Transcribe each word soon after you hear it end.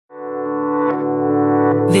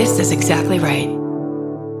This is exactly right.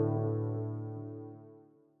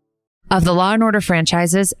 Of the Law & Order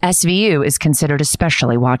franchises, SVU is considered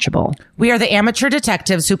especially watchable. We are the amateur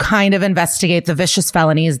detectives who kind of investigate the vicious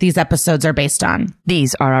felonies these episodes are based on.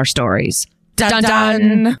 These are our stories. Dun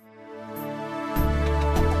dun! dun.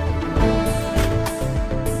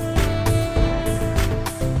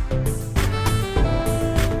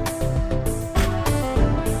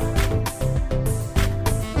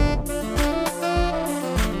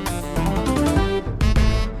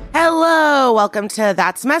 Hello, welcome to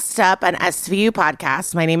That's Messed Up, an SVU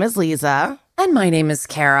podcast. My name is Lisa. And my name is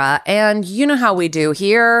Kara. And you know how we do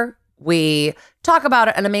here. We talk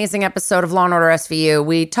about an amazing episode of Law & Order SVU.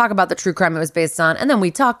 We talk about the true crime it was based on. And then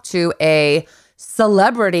we talk to a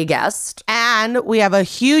celebrity guest. And we have a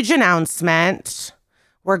huge announcement.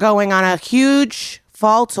 We're going on a huge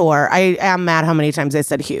fall tour. I am mad how many times I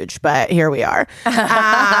said huge, but here we are.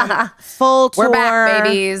 Full tour. We're back,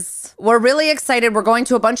 babies. We're really excited. We're going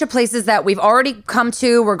to a bunch of places that we've already come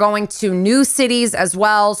to. We're going to new cities as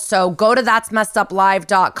well. So go to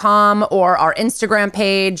that'smesseduplive.com or our Instagram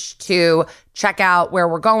page to check out where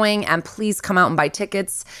we're going. And please come out and buy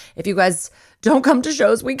tickets. If you guys don't come to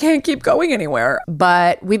shows, we can't keep going anywhere.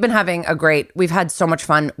 But we've we've had so much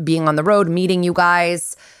fun being on the road, meeting you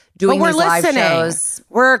guys, doing these live shows.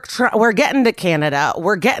 We're getting to Canada.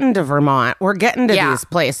 We're getting to Vermont. We're getting to these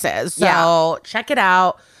places. So check it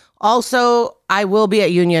out. Also, I will be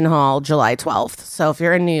at Union Hall July 12th. So if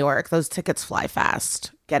you're in New York, those tickets fly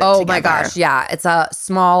fast. Get it together. My gosh. Yeah. It's a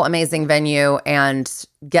small, amazing venue, and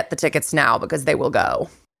get the tickets now because they will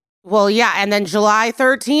go. Well, yeah. And then July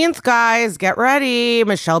 13th, guys, get ready.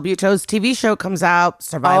 Michelle Buteau's TV show comes out.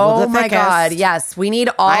 Survival of the Thickest. Oh, my God. Yes. We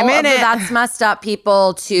need all of the That's Messed Up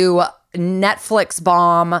people to Netflix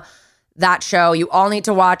bomb that show. You all need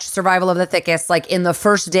to watch Survival of the Thickest like in the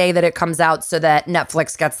first day that it comes out so that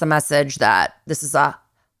Netflix gets the message that this is a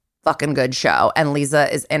fucking good show. And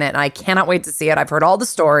Lisa is in it. And I cannot wait to see it. I've heard all the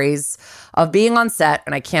stories of being on set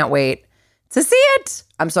and I can't wait to see it.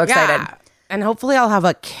 I'm so excited. Yeah. And hopefully I'll have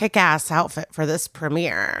a kick-ass outfit for this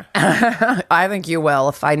premiere. I think you will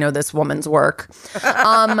if I know this woman's work.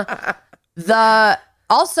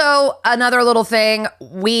 Also, another little thing,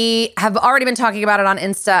 we have already been talking about it on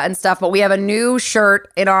Insta and stuff, but we have a new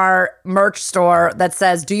shirt in our merch store that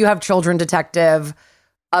says, "Do you have children, detective?"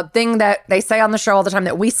 A thing that they say on the show all the time,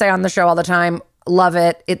 that we say on the show all the time. Love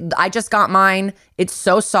it. I just got mine. It's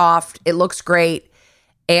so soft. It looks great.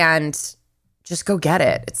 And just go get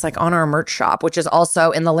it. It's like on our merch shop, which is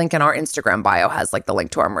also in the link in our Instagram bio, has like the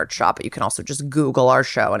link to our merch shop. But you can also just Google our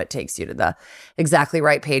show and it takes you to the exactly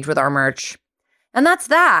right page with our merch. And that's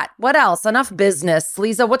that. What else? Enough business.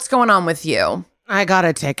 Lisa, what's going on with you? I got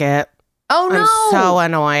a ticket. Oh, no. I'm so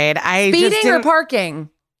annoyed. Speeding or parking?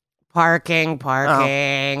 Parking.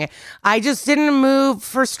 Oh. I just didn't move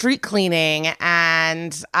for street cleaning.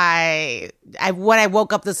 And when I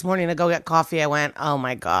woke up this morning to go get coffee, I went, oh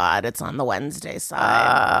my God, it's on the Wednesday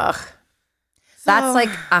side. That's like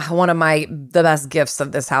one of the best gifts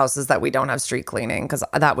of this house is that we don't have street cleaning, because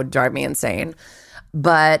that would drive me insane.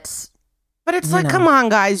 But it's like, come on,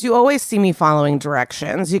 guys. You always see me following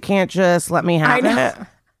directions. You can't just let me have it.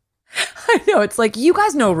 I know. It's like, you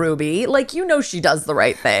guys know Ruby. Like, you know she does the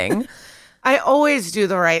right thing. I always do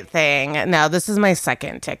the right thing. No, this is my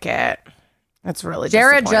second ticket. That's really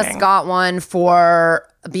Jared just got one for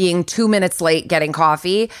being 2 minutes late getting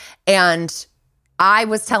coffee. And I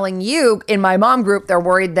was telling you in my mom group, they're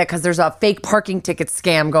worried that because there's a fake parking ticket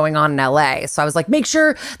scam going on in LA. So I was like, make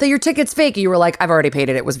sure that your ticket's fake. And you were like, I've already paid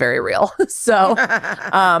it. It was very real. So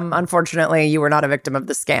unfortunately, you were not a victim of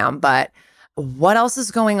the scam. But what else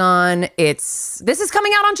is going on? This is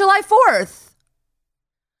coming out on July 4th.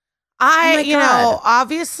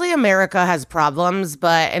 Obviously America has problems,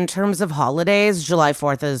 but in terms of holidays, July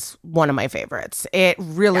 4th is one of my favorites. It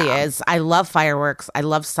really is. I love fireworks. I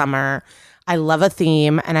love summer. I love a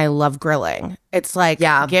theme, and I love grilling. It's like,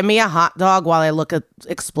 give me a hot dog while I look at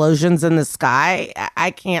explosions in the sky. I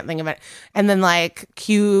can't think of it. And then like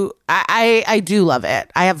I do love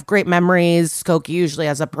it. I have great memories. Skokie usually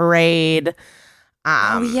has a parade.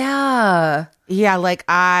 Yeah, like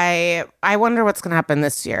I wonder what's going to happen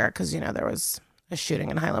this year, because, there was a shooting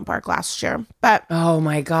in Highland Park last year. But oh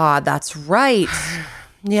my God, that's right.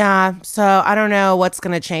 Yeah, so I don't know what's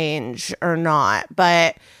going to change or not,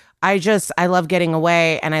 but I love getting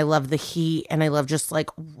away, and I love the heat, and I love just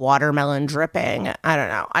like watermelon dripping. I don't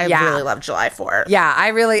know. I really love July 4th.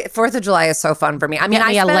 Yeah, 4th of July is so fun for me. I mean,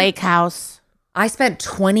 a lake house. I spent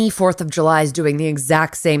 24th of July's doing the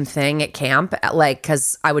exact same thing at camp,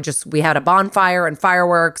 because we had a bonfire and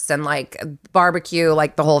fireworks and like barbecue,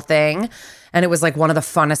 like the whole thing. And it was like one of the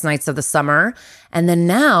funnest nights of the summer. And then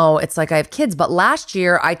now it's like I have kids. But last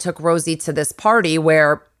year I took Rosie to this party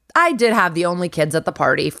where I did have the only kids at the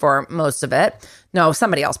party for most of it. No,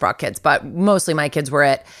 somebody else brought kids, but mostly my kids were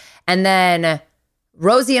it. And then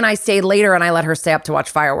Rosie and I stayed later and I let her stay up to watch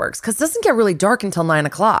fireworks because it doesn't get really dark until 9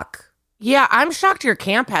 o'clock. Yeah, I'm shocked your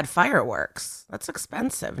camp had fireworks. That's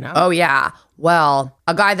expensive, no? Oh, yeah. Well,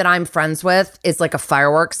 a guy that I'm friends with is like a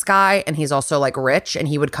fireworks guy, and he's also like rich, and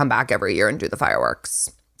he would come back every year and do the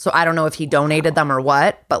fireworks. So I don't know if he donated them or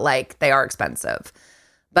what, but like they are expensive.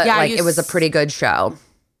 But yeah, it was a pretty good show.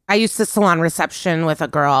 I used to salon reception with a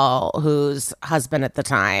girl whose husband at the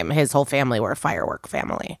time, his whole family were a firework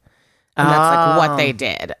family. And that's like what they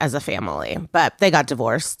did as a family. But they got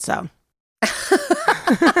divorced, so...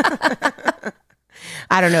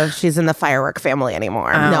 I don't know if she's in the firework family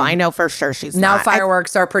anymore. No, I know for sure she's now not.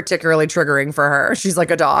 Fireworks are particularly triggering for her. She's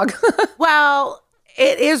like a dog. Well,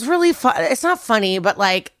 it is really fun. It's not funny, but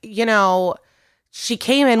like, she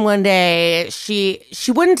came in one day. She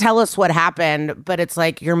wouldn't tell us what happened, but it's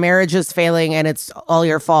like your marriage is failing and it's all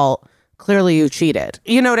your fault. Clearly you cheated.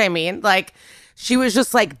 You know what I mean? Like, she was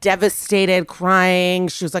just like devastated, crying.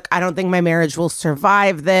 She was like, I don't think my marriage will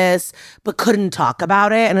survive this, but couldn't talk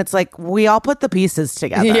about it. And it's like, we all put the pieces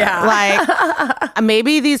together. Yeah. Like,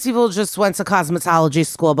 maybe these people just went to cosmetology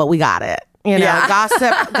school, but we got it.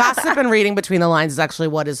 Gossip and reading between the lines is actually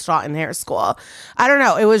what is taught in hair school. I don't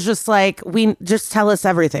know. It was just like, we just tell us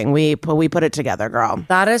everything. We put it together, girl.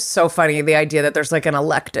 That is so funny. The idea that there's like an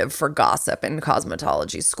elective for gossip in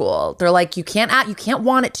cosmetology school. They're like, you can't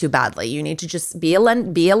want it too badly. You need to just be a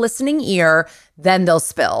listening ear. Then they'll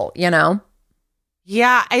spill,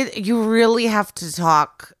 Yeah, you really have to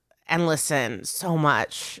talk and listen so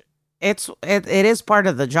much. It is part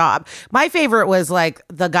of the job. My favorite was like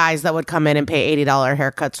the guys that would come in and pay $80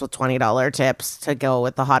 haircuts with $20 tips to go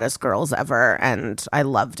with the hottest girls ever. And I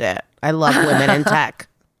loved it. I love women in tech.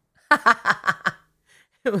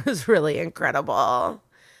 It was really incredible.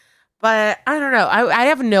 But I don't know. I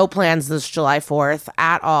have no plans this July 4th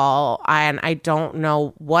at all. And I don't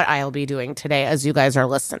know what I'll be doing today as you guys are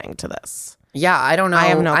listening to this. Yeah, I don't know.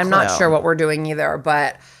 I'm clue. not sure what we're doing either,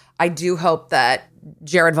 but I do hope that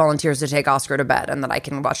Jared volunteers to take Oscar to bed and that I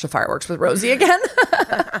can watch the fireworks with Rosie again.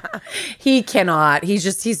 He cannot.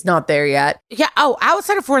 He's not there yet. Yeah. Oh,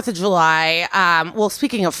 outside of 4th of July, well,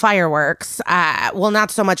 speaking of fireworks,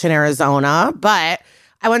 not so much in Arizona, but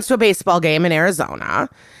I went to a baseball game in Arizona.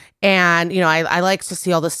 And, I like to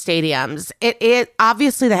see all the stadiums. It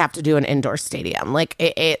obviously they have to do an indoor stadium. Like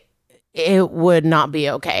it would not be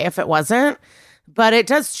okay if it wasn't. But it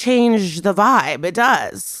does change the vibe. It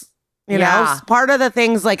does. You know, part of the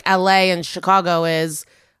things like LA and Chicago is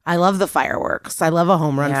I love the fireworks. I love a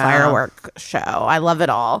home run firework show. I love it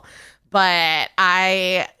all. But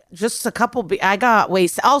I got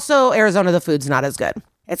wasted. Also, Arizona, the food's not as good.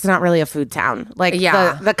 It's not really a food town. Like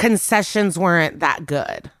the concessions weren't that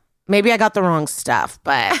good. Maybe I got the wrong stuff,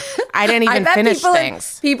 but I didn't even finish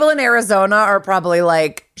things. People in Arizona are probably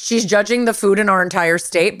like, she's judging the food in our entire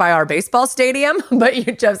state by our baseball stadium, but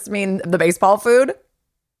you just mean the baseball food?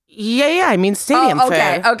 Yeah. I mean stadium food.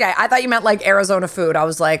 Okay. I thought you meant like Arizona food. I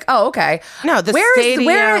was like, oh, okay. No,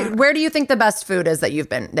 stadium. Where do you think the best food is that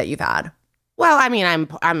you've had? Well, I mean,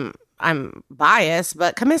 I'm biased,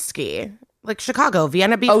 but Comiskey, like Chicago,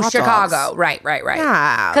 Vienna beef. Oh, hot Chicago, dogs. right.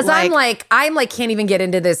 Yeah, because I'm like can't even get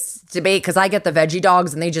into this debate because I get the veggie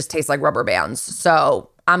dogs and they just taste like rubber bands. So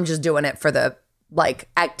I'm just doing it for the like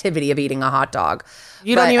activity of eating a hot dog.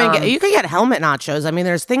 You can get helmet nachos. I mean,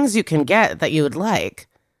 there's things you can get that you would like.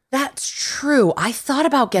 That's true. I thought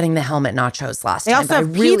about getting the helmet nachos last time. They also have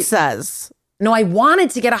pizzas. No, I wanted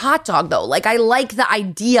to get a hot dog though. Like I like the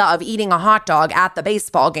idea of eating a hot dog at the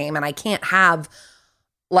baseball game, and I can't have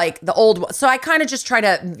like the old one. So I kind of just try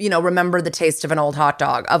to, remember the taste of an old hot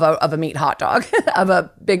dog, of a meat hot dog, of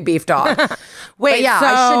a big beef dog. Wait,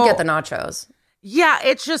 I should get the nachos. Yeah,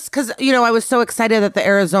 it's just because, I was so excited that the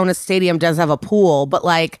Arizona stadium does have a pool, but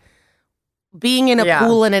like being in a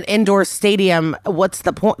pool in an indoor stadium, what's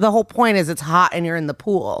the point? The whole point is it's hot and you're in the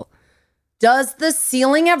pool. Does the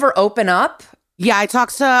ceiling ever open up? Yeah, I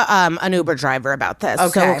talked to an Uber driver about this.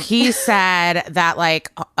 Okay. So he said that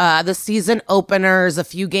like the season openers, a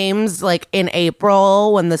few games like in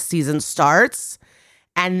April when the season starts,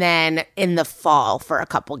 and then in the fall for a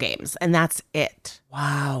couple games. And that's it.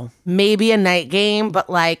 Wow. Maybe a night game, but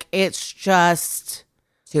like it's just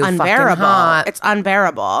too unbearable. Hot. It's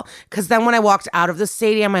unbearable. Because then when I walked out of the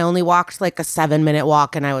stadium, I only walked like a 7-minute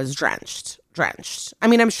walk and I was drenched. drenched. I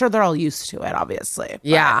mean, I'm sure they're all used to it, obviously.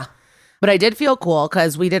 Yeah. But I did feel cool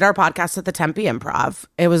because we did our podcast at the Tempe Improv.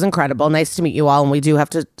 It was incredible. Nice to meet you all. And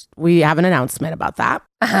we have an announcement about that.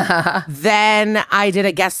 Then I did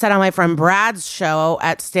a guest set on my friend Brad's show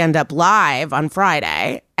at Stand Up Live on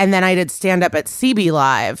Friday. And then I did stand up at CB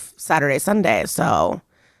Live Saturday, Sunday. So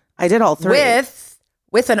I did all three.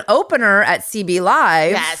 With an opener at CB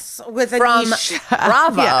Live. Yes, with from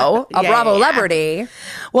Bravo, Bravo celebrity.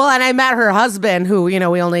 Well, and I met her husband, who, we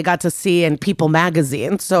only got to see in People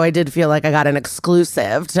magazine. So I did feel like I got an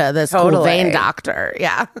exclusive to this cool vein doctor.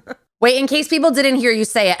 Yeah. Wait, in case people didn't hear you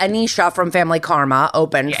say it, Anisha from Family Karma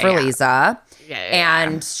opened for Lisa.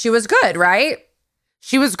 And she was good, right?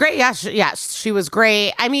 She was great. Yes, she was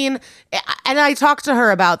great. I mean, and I talked to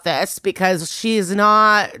her about this because she's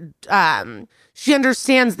not... she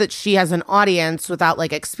understands that she has an audience without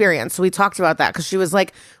like experience. So we talked about that because she was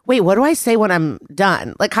like, wait, what do I say when I'm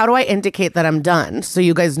done? Like, how do I indicate that I'm done so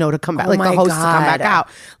you guys know to come back, like the host to come back out?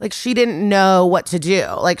 Like, she didn't know what to do.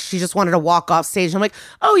 Like, she just wanted to walk off stage. I'm like,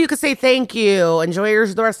 oh, you could say thank you. Enjoy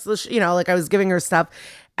the rest of the like I was giving her stuff.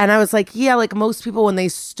 And I was like, yeah, like most people when they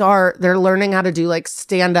start, they're learning how to do like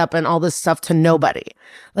stand up and all this stuff to nobody.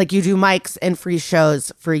 Like you do mics and free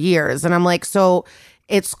shows for years. And I'm like, so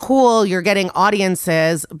it's cool, you're getting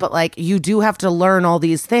audiences, but like you do have to learn all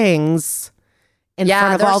these things in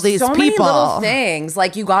front of all these so people. Many little things.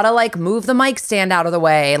 Like you gotta like move the mic stand out of the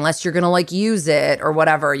way unless you're gonna like use it or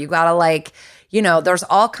whatever. You gotta like, there's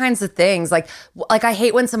all kinds of things. Like I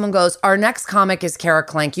hate when someone goes, our next comic is Kara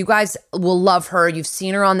Klenk. You guys will love her. You've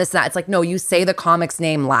seen her on this and that. It's like, no, you say the comic's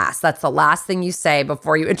name last. That's the last thing you say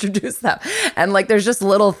before you introduce them. And like there's just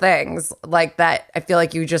little things like that I feel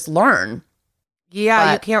like you just learn.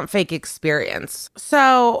 Yeah, you can't fake experience.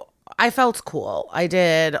 So I felt cool. I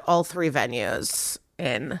did all three venues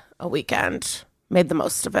in a weekend. Made the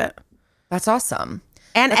most of it. That's awesome.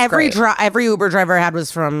 And That's every great. Uber driver I had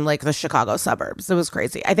was from like the Chicago suburbs. It was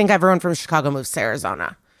crazy. I think everyone from Chicago moves to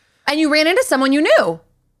Arizona. And you ran into someone you knew.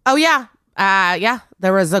 Oh, yeah. Yeah.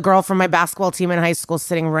 There was a girl from my basketball team in high school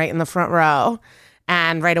sitting right in the front row.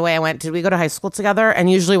 And right away I went, did we go to high school together? And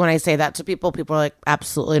usually when I say that to people are like,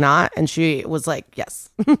 absolutely not. And she was like, yes,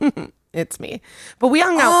 it's me. But we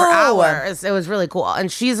hung out for hours. It was really cool. And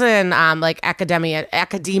she's in like academia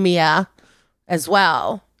as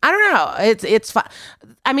well. I don't know. It's fun.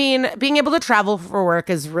 I mean, being able to travel for work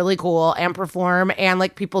is really cool and perform and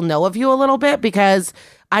like people know of you a little bit because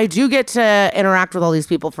I do get to interact with all these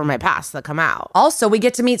people from my past that come out. Also, we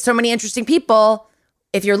get to meet so many interesting people.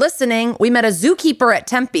 If you're listening, we met a zookeeper at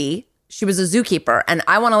Tempe. She was a zookeeper. And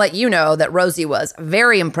I want to let you know that Rosie was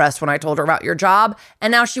very impressed when I told her about your job.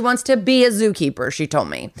 And now she wants to be a zookeeper, she told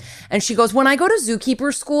me. And she goes, when I go to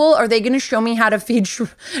zookeeper school, are they going to show me how to feed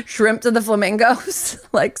shrimp to the flamingos?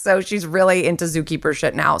 Like, so she's really into zookeeper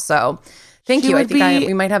shit now. So thank you. I think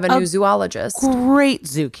we might have a new zoologist. Great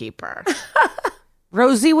zookeeper.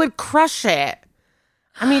 Rosie would crush it.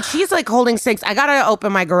 I mean, she's like holding snakes. I got to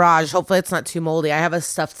open my garage. Hopefully it's not too moldy. I have a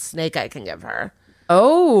stuffed snake I can give her.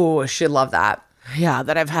 Oh, she'd love that. Yeah,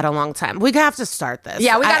 that I've had a long time. We have to start this.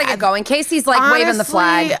 Yeah, we got to get going. Casey's like honestly, waving the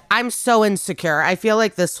flag. I'm so insecure. I feel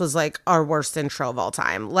like this was like our worst intro of all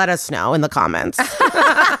time. Let us know in the comments.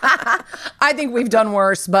 I think we've done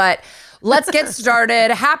worse, but let's get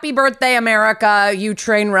started. Happy birthday, America, you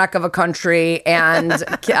train wreck of a country. And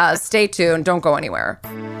stay tuned. Don't go anywhere.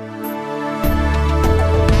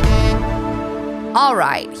 All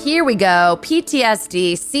right, here we go.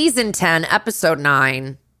 PTSD, Season 10, Episode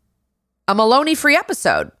 9. A Maloney-free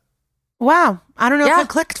episode. Wow. I don't know if it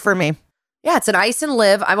clicked for me. Yeah, it's an ice and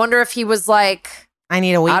live. I wonder if he was like... I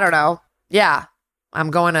need a week. I don't know. Yeah.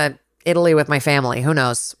 I'm going to Italy with my family. Who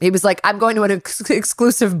knows? He was like, I'm going to an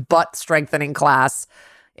exclusive butt strengthening class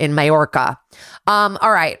in Majorca.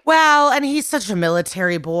 All right. Well, and he's such a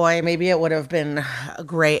military boy. Maybe it would have been a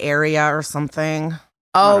gray area or something.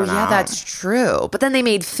 Oh, yeah, that's true. But then they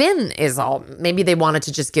made Finn maybe they wanted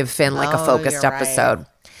to just give Finn like a focused episode. Right.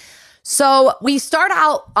 So we start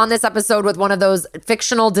out on this episode with one of those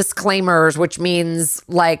fictional disclaimers, which means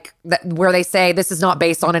like where they say this is not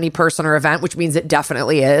based on any person or event, which means it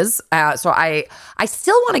definitely is. So I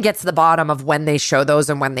still want to get to the bottom of when they show those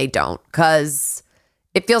and when they don't, because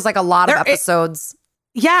it feels like a lot of episodes.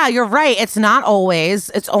 Yeah, you're right. It's not always.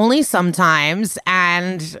 It's only sometimes.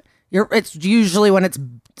 And... it's usually when it's,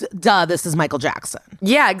 this is Michael Jackson.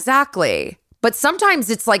 Yeah, exactly. But sometimes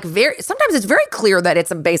it's like sometimes it's very clear that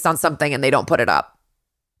it's based on something and they don't put it up.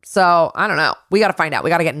 So I don't know. We got to find out. We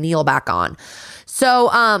got to get Neil back on. So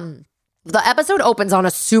The episode opens on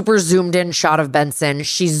a super zoomed in shot of Benson.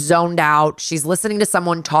 She's zoned out. She's listening to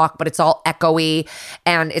someone talk, but it's all echoey.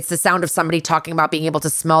 And it's the sound of somebody talking about being able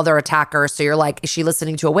to smell their attacker. So you're like, is she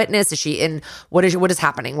listening to a witness? Is she in, what is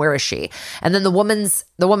happening? Where is she? And then the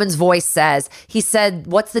woman's voice says, he said,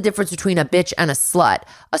 what's the difference between a bitch and a slut?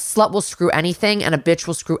 A slut will screw anything and a bitch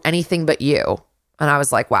will screw anything but you. And I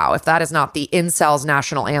was like, wow, if that is not the incels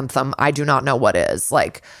national anthem, I do not know what is.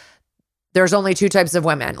 Like, there's only two types of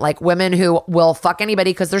women, like women who will fuck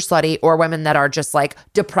anybody because they're slutty, or women that are just like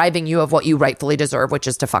depriving you of what you rightfully deserve, which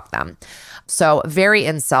is to fuck them. So very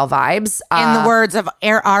incel vibes. In the words of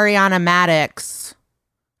Ariana Madix,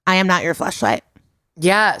 I am not your fleshlight.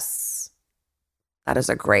 Yes. That is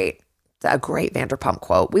a great Vanderpump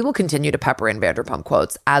quote. We will continue to pepper in Vanderpump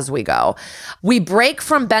quotes as we go. We break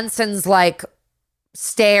from Benson's like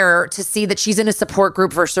stare to see that she's in a support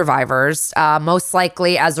group for survivors, most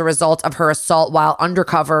likely as a result of her assault while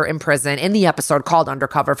undercover in prison in the episode called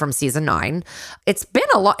Undercover from season 9. It's been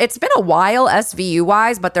a while SVU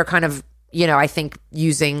wise, but they're kind of, I think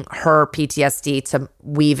using her PTSD to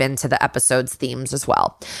weave into the episode's themes as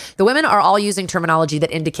well. The women are all using terminology that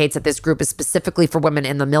indicates that this group is specifically for women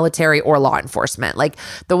in the military or law enforcement. Like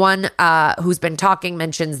the one who's been talking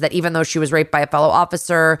mentions that even though she was raped by a fellow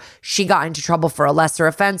officer, she got into trouble for a lesser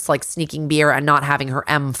offense like sneaking beer and not having her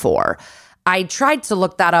M4. I tried to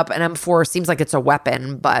look that up, and M4 seems like it's a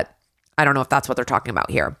weapon, but I don't know if that's what they're talking about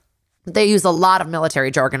here. They use a lot of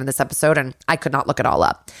military jargon in this episode, and I could not look it all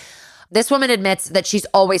up. This woman admits that she's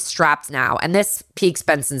always strapped now, and this piques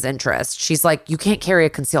Benson's interest. She's like, you can't carry a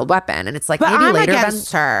concealed weapon. And it's like, but maybe I'm later.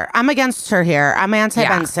 Against her. I'm against her here. I'm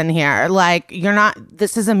anti-Benson here. Like, you're not,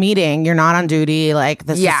 this is a meeting. You're not on duty. Like,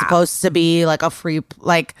 this is supposed to be like a free,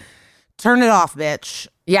 like, turn it off, bitch.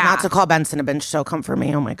 Yeah. Not to call Benson a bitch, so come for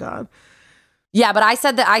me. Oh my God. Yeah, but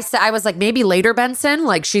I was like, maybe later, Benson,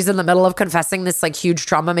 like she's in the middle of confessing this like huge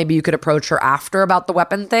trauma. Maybe you could approach her after about the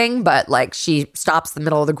weapon thing. But like she stops the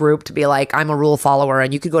middle of the group to be like, I'm a rule follower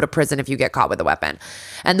and you could go to prison if you get caught with a weapon.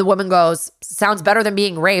 And the woman goes, sounds better than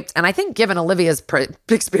being raped. And I think given Olivia's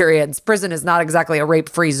experience, prison is not exactly a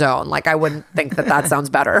rape-free zone. Like I wouldn't think that sounds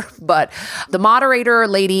better. But the moderator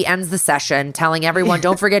lady ends the session telling everyone,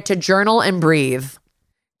 don't forget to journal and breathe.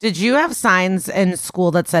 Did you have signs in school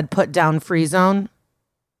that said put down free zone?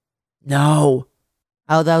 No.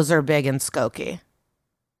 Oh, those are big in Skokie.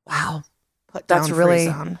 Wow. Put down free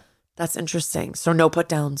zone. That's interesting. So no put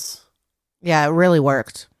downs. Yeah, it really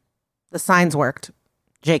worked. The signs worked.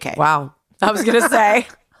 JK. Wow. I was going to say,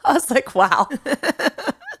 I was like, wow.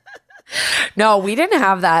 No, we didn't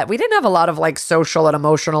have that. We didn't have a lot of like social and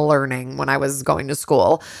emotional learning when I was going to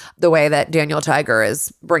school, the way that Daniel Tiger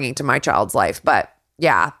is bringing to my child's life. But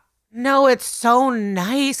yeah. No, it's so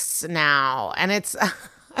nice now. And it's,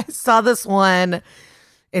 I saw this one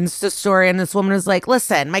Insta story and this woman was like,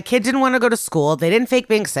 listen, my kid didn't want to go to school. They didn't fake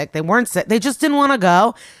being sick. They weren't sick. They just didn't want to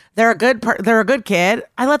go. They're a good kid.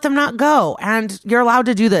 I let them not go. And you're allowed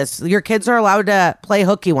to do this. Your kids are allowed to play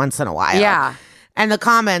hooky once in a while. Yeah. And the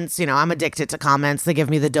comments, I'm addicted to comments. They give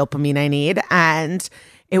me the dopamine I need. And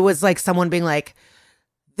it was like someone being like,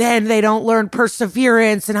 then they don't learn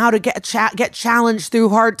perseverance and how to get challenged through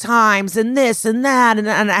hard times and this and that. And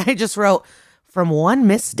I just wrote, from one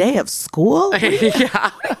missed day of school? What are you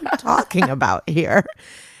talking about here?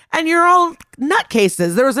 And you're all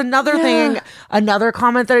nutcases. There was another thing, another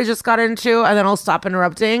comment that I just got into, and then I'll stop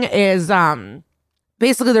interrupting, is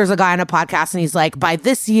basically there's a guy on a podcast and he's like, by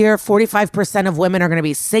this year, 45% of women are going to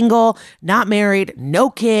be single, not married, no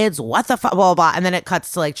kids, what the fuck, blah, blah, blah. And then it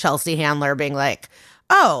cuts to like Chelsea Handler being like,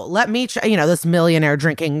 oh, let me, this millionaire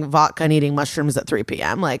drinking vodka and eating mushrooms at 3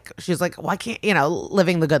 p.m. Like, she's like, why can't,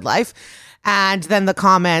 living the good life. And then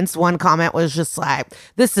one comment was just like,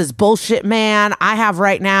 this is bullshit, man. I have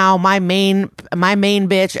right now, my main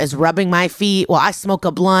bitch is rubbing my feet while I smoke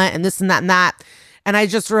a blunt and this and that and that. And I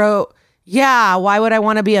just wrote, yeah, why would I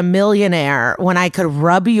want to be a millionaire when I could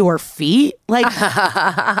rub your feet? Like,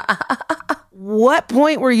 what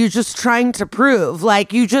point were you just trying to prove?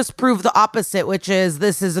 Like, you just proved the opposite, which is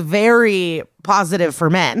this is very positive for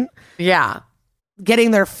men. Yeah.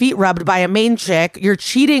 Getting their feet rubbed by a main chick. You're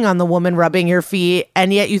cheating on the woman rubbing your feet,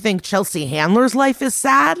 and yet you think Chelsea Handler's life is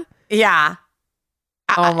sad? Yeah.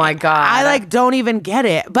 Oh my God. I don't even get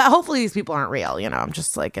it. But hopefully these people aren't real. I'm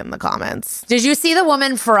just like in the comments. Did you see the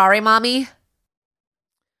woman Ferrari mommy?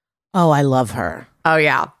 Oh, I love her. Oh,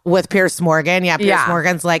 yeah. With Pierce Morgan. Yeah, Pierce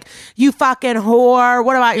Morgan's like, you fucking whore.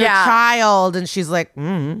 What about your child? And she's like,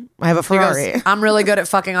 I have a Ferrari. Goes, I'm really good at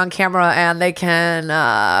fucking on camera and they can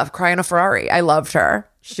cry in a Ferrari. I loved her.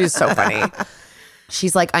 She's so funny.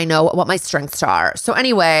 She's like, I know what my strengths are. So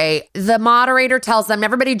anyway, the moderator tells them,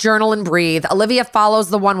 everybody journal and breathe. Olivia follows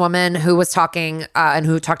the one woman who was talking and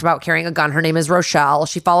who talked about carrying a gun. Her name is Rochelle.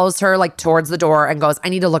 She follows her like towards the door and goes, I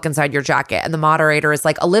need to look inside your jacket. And the moderator is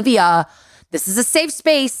like, Olivia, this is a safe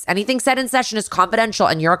space. Anything said in session is confidential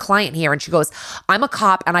and you're a client here. And she goes, I'm a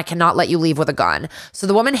cop and I cannot let you leave with a gun. So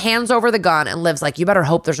the woman hands over the gun and Liv's like, you better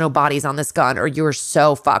hope there's no bodies on this gun or you're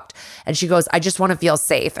so fucked. And she goes, I just want to feel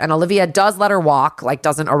safe. And Olivia does let her walk, like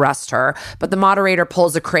doesn't arrest her. But the moderator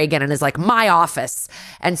pulls a Craig in and is like, my office.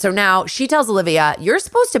 And so now she tells Olivia, you're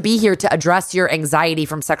supposed to be here to address your anxiety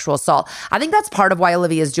from sexual assault. I think that's part of why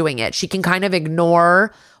Olivia is doing it. She can kind of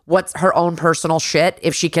ignore what's her own personal shit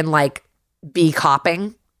if she can like be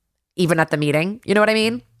copping even at the meeting. You know what I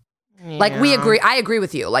mean? Yeah. Like we agree. I agree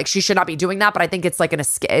with you. Like she should not be doing that, but I think it's like an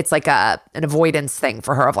avoidance thing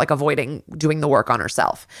for her of like avoiding doing the work on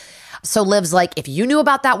herself. So Liv's like, if you knew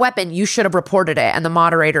about that weapon, you should have reported it. And the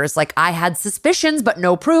moderator is like, I had suspicions, but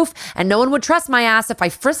no proof. And no one would trust my ass if I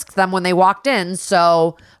frisked them when they walked in.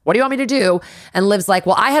 So what do you want me to do? And Liv's like,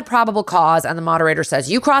 well, I had probable cause. And the moderator says,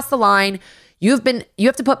 you crossed the line. You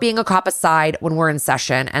have to put being a cop aside when we're in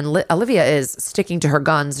session. And Olivia is sticking to her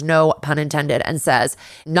guns, no pun intended, and says,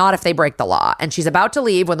 not if they break the law. And she's about to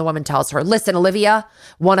leave when the woman tells her, listen, Olivia,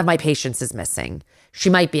 one of my patients is missing. She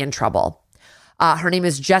might be in trouble. Her name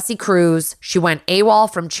is Jessie Cruz. She went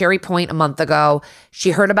AWOL from Cherry Point a month ago.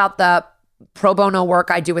 She heard about the pro bono work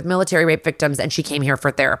I do with military rape victims, and she came here for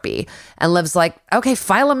therapy. And Liv's like, okay,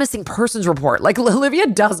 file a missing persons report. Like Olivia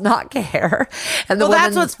does not care. And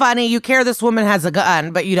that's what's funny. You care this woman has a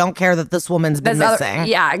gun, but you don't care that this woman's been missing.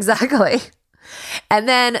 Yeah, exactly. And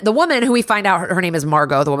then the woman who we find out, her name is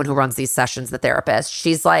Margot, the woman who runs these sessions, the therapist.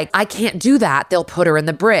 She's like, I can't do that. They'll put her in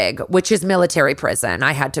the brig, which is military prison.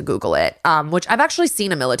 I had to Google it, which I've actually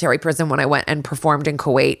seen a military prison when I went and performed in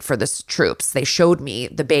Kuwait for the troops. They showed me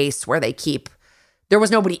the base where they keep, there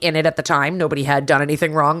was nobody in it at the time. Nobody had done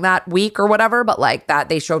anything wrong that week or whatever, but like that,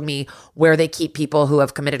 they showed me where they keep people who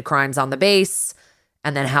have committed crimes on the base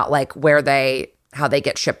and then how they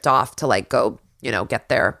get shipped off to like go, get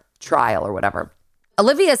their trial or whatever.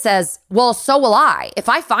 Olivia says, well, so will I. If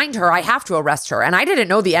I find her, I have to arrest her. And I didn't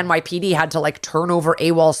know the NYPD had to like turn over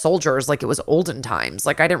AWOL soldiers like it was olden times.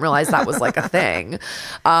 Like I didn't realize that was like a thing.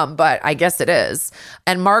 But I guess it is.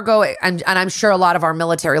 And Margot, and I'm sure a lot of our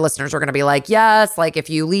military listeners are going to be like, yes, like if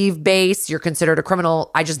you leave base, you're considered a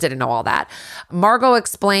criminal. I just didn't know all that. Margot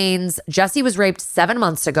explains, Jessie was raped 7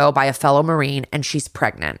 months ago by a fellow Marine and she's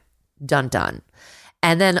pregnant. Dun dun.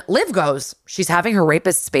 And then Liv goes, she's having her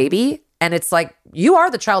rapist's baby. And it's like, you are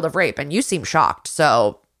the child of rape and you seem shocked.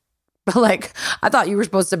 So like, I thought you were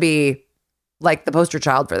supposed to be like the poster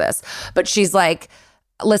child for this. But she's like,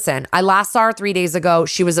 listen, I last saw her 3 days ago.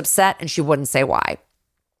 She was upset and she wouldn't say why.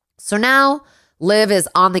 So now Liv is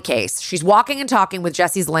on the case. She's walking and talking with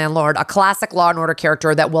Jessie's landlord, a classic Law and Order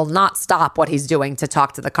character that will not stop what he's doing to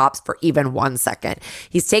talk to the cops for even 1 second.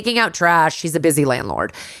 He's taking out trash. He's a busy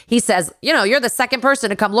landlord. He says, you're the second person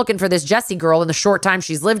to come looking for this Jessie girl in the short time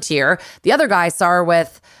she's lived here. The other guy saw her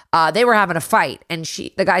with, they were having a fight. And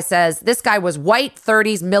the guy says, this guy was white,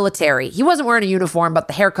 30s, military. He wasn't wearing a uniform, but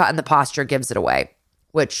the haircut and the posture gives it away.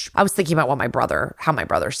 Which I was thinking about how my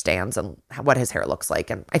brother stands and what his hair looks like.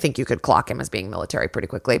 And I think you could clock him as being military pretty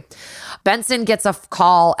quickly. Benson gets a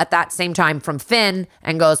call at that same time from Finn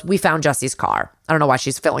and goes, we found Jessie's car. I don't know why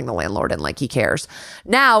she's filling the landlord in like he cares.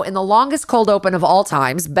 Now, in the longest cold open of all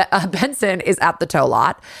times, Benson is at the tow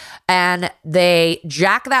lot and they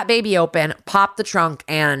jack that baby open, pop the trunk,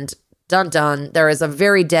 and dun dun, there is a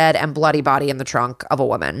very dead and bloody body in the trunk of a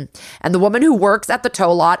woman. And the woman who works at the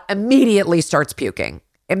tow lot immediately starts puking.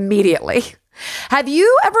 Immediately. Have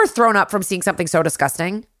you ever thrown up from seeing something so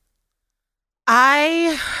disgusting?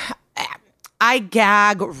 I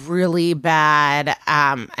gag really bad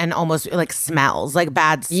and almost like smells, like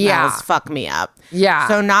bad smells fuck me up. Yeah.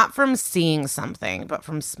 So not from seeing something, but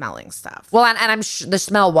from smelling stuff. Well, and I'm the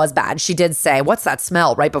smell was bad. She did say, what's that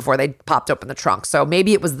smell right before they popped open the trunk. So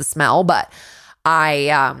maybe it was the smell, but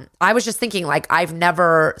I was just thinking like I've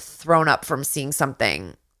never thrown up from seeing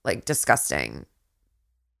something like disgusting.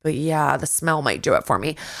 But yeah, the smell might do it for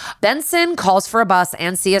me. Benson calls for a bus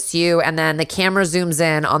and CSU, and then the camera zooms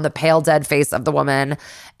in on the pale, dead face of the woman.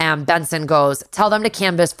 And Benson goes, tell them to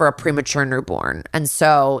canvass for a premature newborn. And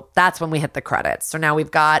so that's when we hit the credits. So now we've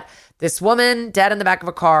got this woman dead in the back of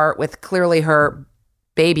a car with clearly her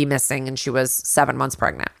baby missing, and she was 7 months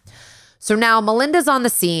pregnant. So now Melinda's on the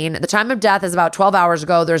scene. The time of death is about 12 hours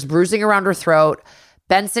ago. There's bruising around her throat.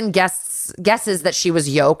 Benson guesses that she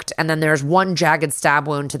was yoked, and then there's one jagged stab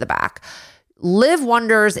wound to the back. Liv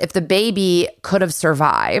wonders if the baby could have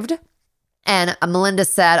survived. And Melinda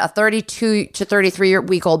said, a 32 to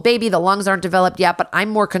 33-week-old baby, the lungs aren't developed yet, but I'm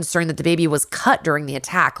more concerned that the baby was cut during the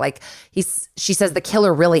attack. Like she says the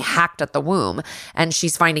killer really hacked at the womb, and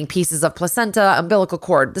she's finding pieces of placenta, umbilical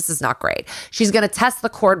cord. This is not great. She's going to test the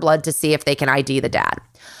cord blood to see if they can ID the dad.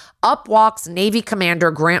 Up walks Navy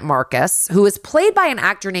Commander Grant Marcus, who is played by an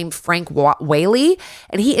actor named Frank Whaley,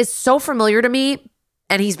 and he is so familiar to me.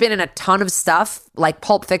 And he's been in a ton of stuff, like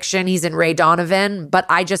Pulp Fiction. He's in Ray Donovan, but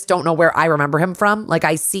I just don't know where I remember him from. Like,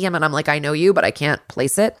 I see him and I'm like, I know you, but I can't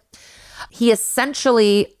place it. He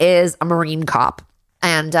essentially is a Marine cop.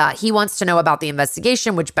 And he wants to know about the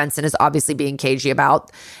investigation, which Benson is obviously being cagey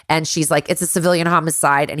about. And she's like, it's a civilian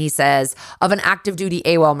homicide. And he says, of an active duty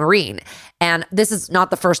AWOL Marine. And this is not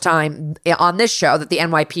the first time on this show that the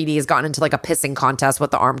NYPD has gotten into like a pissing contest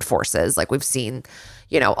with the armed forces. Like we've seen,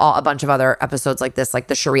 a bunch of other episodes like this, like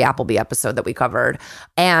the Cherie Appleby episode that we covered.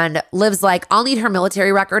 And Liv's like, I'll need her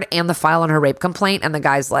military record and the file on her rape complaint. And the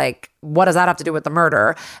guy's like, what does that have to do with the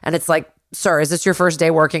murder? And it's like, sir, is this your first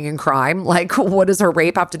day working in crime? Like, what does her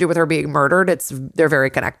rape have to do with her being murdered? They're very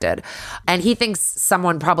connected. And he thinks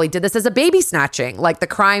someone probably did this as a baby snatching, like the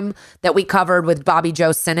crime that we covered with Bobby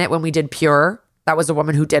Joe Sinnott when we did Pure. That was a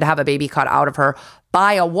woman who did have a baby cut out of her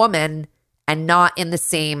by a woman and not in the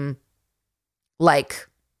same, like,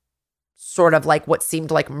 sort of like what seemed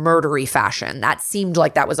like murdery fashion. That seemed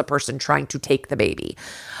like that was a person trying to take the baby.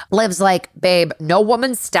 Liv's like, babe, no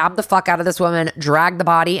woman stabbed the fuck out of this woman, dragged the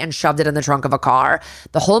body, and shoved it in the trunk of a car.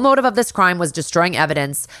 The whole motive of this crime was destroying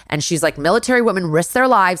evidence. And she's like, military women risk their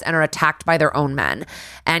lives and are attacked by their own men.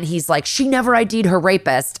 And he's like, she never ID'd her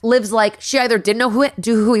rapist. Liv's like, she either didn't know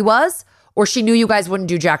who he was, or she knew you guys wouldn't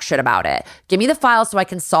do jack shit about it. Give me the file so I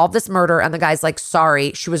can solve this murder. And the guy's like,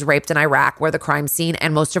 sorry, she was raped in Iraq where the crime scene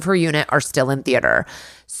and most of her unit are still in theater.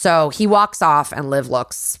 So he walks off and Liv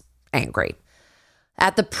looks angry.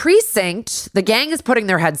 At the precinct, the gang is putting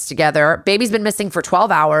their heads together. Baby's been missing for 12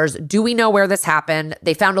 hours. Do we know where this happened?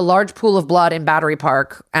 They found a large pool of blood in Battery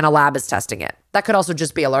Park and a lab is testing it. That could also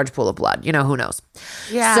just be a large pool of blood. Who knows?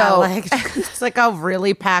 Yeah, so like it's like a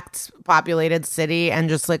really packed, populated city and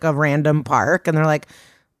just like a random park. And they're like,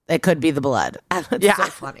 it could be the blood. It's so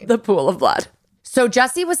funny. The pool of blood. So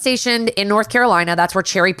Jesse was stationed in North Carolina. That's where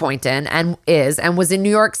Cherry Pointed and was in New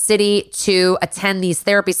York City to attend these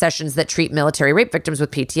therapy sessions that treat military rape victims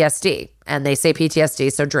with PTSD. And they say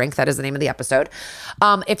PTSD, so drink. That is the name of the episode.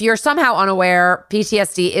 If you're somehow unaware,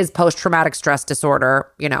 PTSD is post-traumatic stress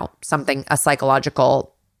disorder, a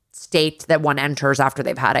psychological state that one enters after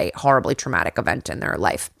they've had a horribly traumatic event in their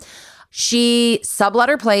life. She sublet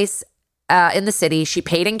her place in the city. She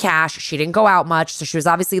paid in cash. She didn't go out much. So she was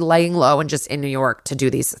obviously laying low and just in New York to do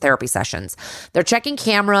these therapy sessions. They're checking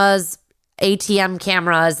cameras, ATM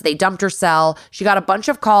cameras. They dumped her cell. She got a bunch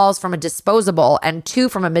of calls from a disposable and 2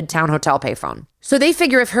 from a Midtown hotel payphone. So they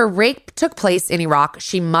figure if her rape took place in Iraq,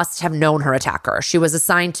 she must have known her attacker. She was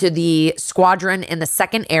assigned to the squadron in the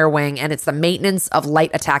 2nd Air Wing, and it's the maintenance of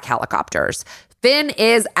light attack helicopters. Finn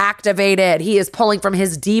is activated. He is pulling from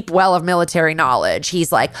his deep well of military knowledge.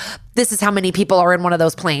 He's like, this is how many people are in one of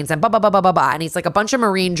those planes and blah, blah, blah, blah, blah, blah. And he's like a bunch of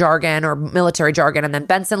Marine jargon or military jargon. And then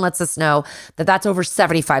Benson lets us know that that's over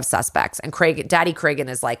 75 suspects. And Daddy Cragen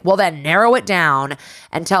is like, well, then narrow it down,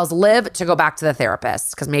 and tells Liv to go back to the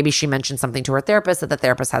therapist because maybe she mentioned something to her therapist that the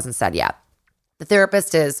therapist hasn't said yet. The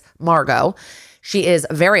therapist is Margot. She is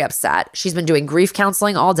very upset. She's been doing grief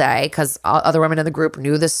counseling all day because other women in the group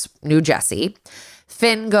knew Jesse.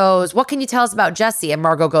 Finn goes, what can you tell us about Jesse? And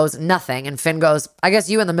Margot goes, nothing. And Finn goes, I guess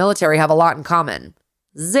you and the military have a lot in common.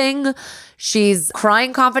 Zing. She's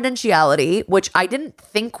crying confidentiality, which I didn't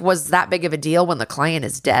think was that big of a deal when the client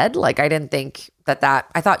is dead. Like, I didn't think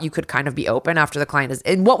I thought you could kind of be open after the client is,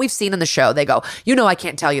 in what we've seen in the show, they go, I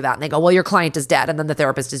can't tell you that. And they go, well, your client is dead. And then the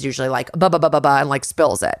therapist is usually like, blah, blah, blah, blah, blah, and like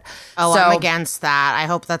spills it. Oh, I'm against that. I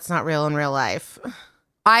hope that's not real in real life.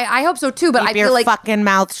 I hope so too, but Keep I feel your like fucking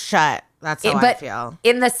mouth shut. That's how I feel.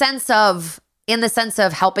 In the sense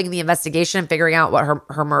of helping the investigation and figuring out what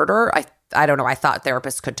her murder, I don't know. I thought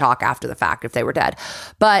therapists could talk after the fact if they were dead.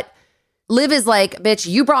 But Liv is like, bitch,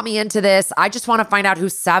 you brought me into this. I just want to find out who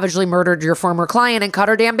savagely murdered your former client and cut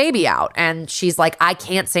her damn baby out. And she's like, I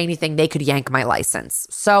can't say anything. They could yank my license.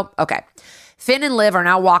 So, okay. Finn and Liv are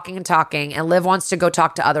now walking and talking, and Liv wants to go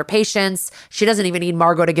talk to other patients. She doesn't even need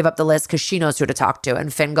Margot to give up the list because she knows who to talk to.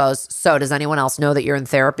 And Finn goes, so does anyone else know that you're in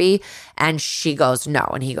therapy? And she goes, no.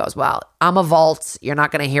 And he goes, well, I'm a vault. You're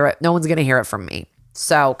not going to hear it. No one's going to hear it from me.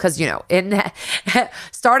 So, because, in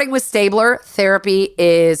starting with Stabler, therapy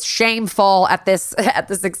is shameful at the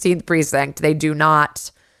 16th precinct. They do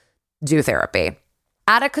not do therapy.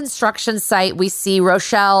 at a construction site, we see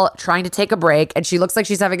Rochelle trying to take a break, and she looks like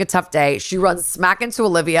she's having a tough day. She runs smack into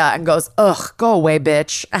Olivia and goes, ugh, go away,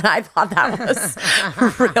 bitch. And I thought that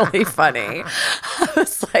was really funny. I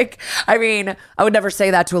was like, I mean, I would never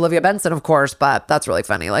say that to Olivia Benson, of course, but that's really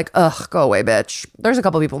funny. Like, ugh, go away, bitch. There's a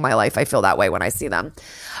couple people in my life I feel that way when I see them.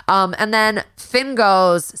 And then Finn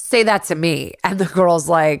goes, say that to me. And the girl's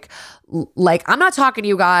like, I'm not talking to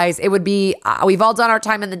you guys. It would be, we've all done our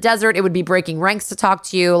time in the desert. It would be breaking ranks to talk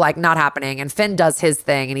to you, like not happening. And Finn does his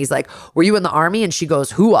thing and he's like, were you in the army? And she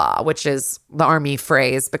goes, hooah, which is the army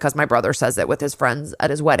phrase because my brother says it with his friends at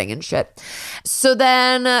his wedding and shit. So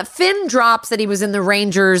then Finn drops that he was in the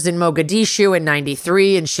Rangers in Mogadishu in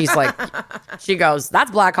 93. And she's like, she goes,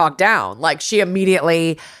 that's Black Hawk Down. Like she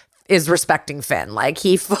immediately is respecting Finn. Like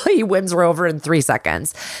he wins her over in 3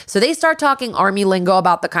 seconds. So they start talking army lingo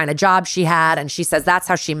about the kind of job she had. And she says that's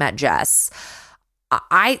how she met Jess.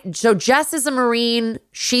 So Jess is a Marine.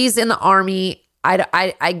 She's in the army.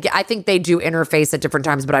 I think they do interface at different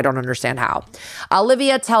times, but I don't understand how.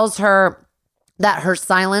 Olivia tells her that her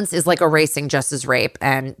silence is like erasing Jess's rape.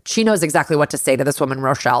 And she knows exactly what to say to this woman,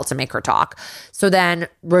 Rochelle, to make her talk. So then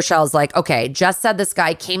Rochelle's like, okay, Jess said this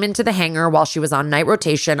guy came into the hangar while she was on night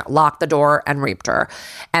rotation, locked the door, and raped her.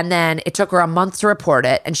 And then it took her a month to report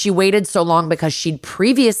it. And she waited so long because she'd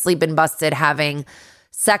previously been busted having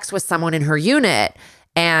sex with someone in her unit.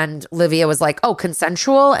 And Olivia was like, oh,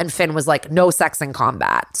 consensual? And Finn was like, no sex in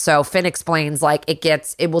combat. So Finn explains like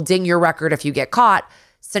it will ding your record if you get caught.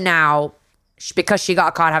 So now, because she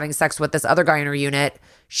got caught having sex with this other guy in her unit,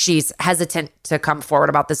 she's hesitant to come forward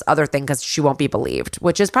about this other thing because she won't be believed,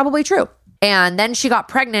 which is probably true. And then she got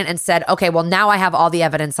pregnant and said, okay, well, now I have all the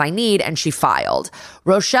evidence I need. And she filed.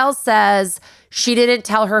 Rochelle says she didn't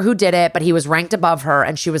tell her who did it, but he was ranked above her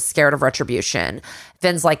and she was scared of retribution.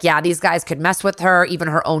 Finn's like, yeah, these guys could mess with her. Even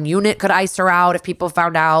her own unit could ice her out if people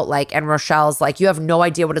found out. Like, and Rochelle's like, you have no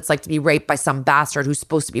idea what it's like to be raped by some bastard who's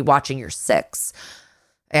supposed to be watching your six.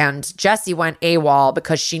 And Jessie went AWOL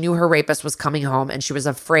because she knew her rapist was coming home and she was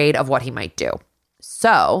afraid of what he might do.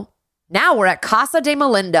 So now we're at Casa de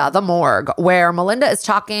Melinda, the morgue, where Melinda is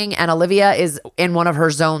talking and Olivia is in one of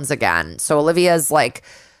her zones again. So Olivia's like,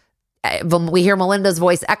 we hear Melinda's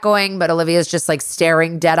voice echoing, but Olivia's just like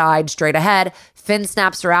staring dead-eyed straight ahead. Finn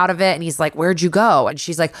snaps her out of it and he's like, where'd you go? And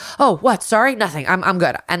she's like, oh, what? Sorry, nothing. I'm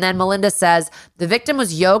good. And then Melinda says, the victim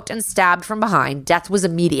was yoked and stabbed from behind. Death was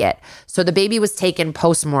immediate. So the baby was taken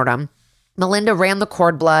post-mortem. Melinda ran the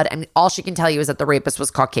cord blood, and all she can tell you is that the rapist was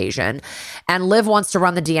Caucasian. And Liv wants to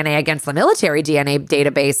run the DNA against the military DNA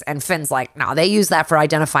database, and Finn's like, no, they use that for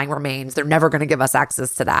identifying remains. They're never going to give us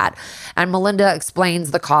access to that. And Melinda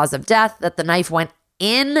explains the cause of death, that the knife went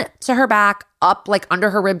into her back, up like under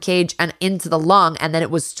her rib cage, and into the lung, and then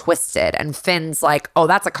it was twisted. And Finn's like, oh,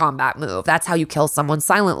 that's a combat move. That's how you kill someone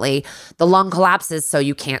silently. The lung collapses so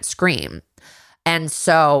you can't scream. And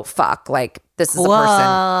so, fuck, like, this is a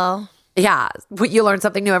person. Yeah, you learn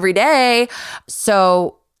something new every day.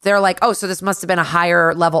 So they're like, oh, so this must have been a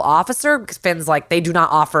higher level officer? Because Finn's like, they do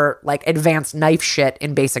not offer like advanced knife shit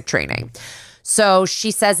in basic training. So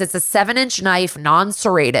she says it's a 7-inch knife,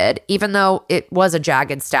 non-serrated, even though it was a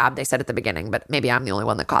jagged stab, they said at the beginning, but maybe I'm the only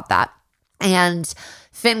one that caught that. And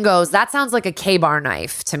Finn goes, that sounds like a K-bar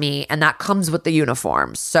knife to me, and that comes with the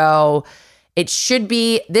uniform. So this should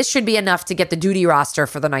be enough to get the duty roster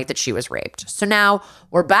for the night that she was raped. So now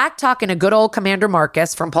we're back talking to good old Commander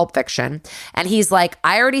Marcus from Pulp Fiction. And he's like,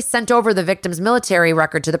 I already sent over the victim's military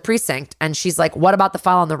record to the precinct. And she's like, what about the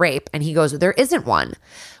file on the rape? And he goes, there isn't one.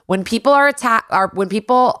 When people are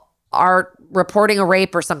reporting a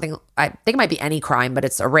rape or something, I think it might be any crime, but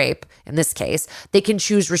it's a rape in this case, they can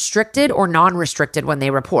choose restricted or non-restricted when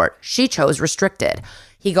they report. She chose restricted.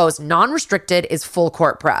 He goes, non-restricted is full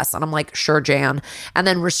court press. And I'm like, sure, Jan. And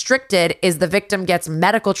then restricted is the victim gets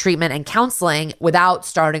medical treatment and counseling without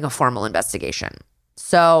starting a formal investigation.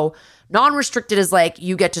 So non-restricted is like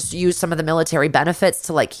you get to use some of the military benefits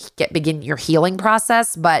to like begin your healing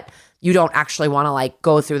process, but you don't actually want to like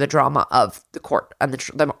go through the drama of the court and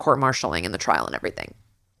the court martialing and the trial and everything.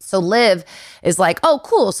 So Liv is like, oh,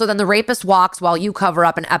 cool. So then the rapist walks while you cover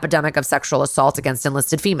up an epidemic of sexual assault against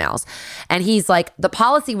enlisted females. And he's like, the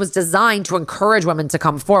policy was designed to encourage women to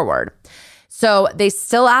come forward. So they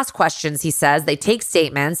still ask questions, he says. They take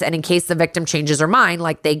statements. And in case the victim changes her mind,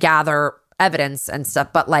 like they gather evidence and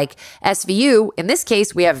stuff. But like SVU, in this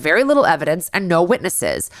case, we have very little evidence and no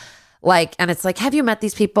witnesses. Like, and it's like, have you met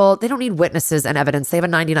these people? They don't need witnesses and evidence. They have a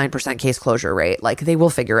 99% case closure rate. Like they will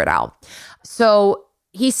figure it out. So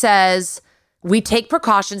he says, We take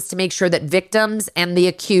precautions to make sure that victims and the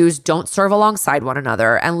accused don't serve alongside one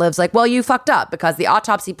another. And Liv's like, well, you fucked up because the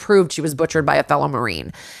autopsy proved she was butchered by a fellow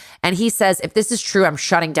Marine. And he says, if this is true, I'm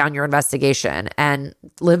shutting down your investigation. And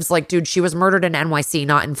Liv's like, dude, she was murdered in NYC,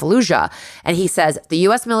 not in Fallujah. And he says, the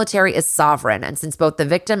U.S. military is sovereign. And since both the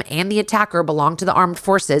victim and the attacker belong to the armed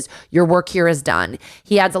forces, your work here is done.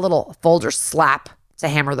 He adds a little folder slap to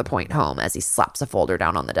hammer the point home as he slaps a folder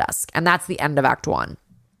down on the desk. And that's the end of Act 1.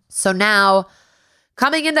 So now,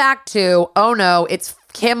 coming into Act 2, oh no, it's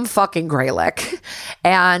Kim fucking Graylick.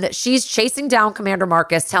 And she's chasing down Commander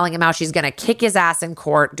Marcus, telling him how she's going to kick his ass in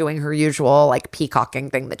court, doing her usual like peacocking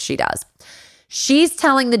thing that she does. She's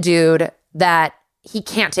telling the dude that he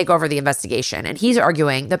can't take over the investigation. And he's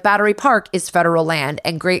arguing that Battery Park is federal land.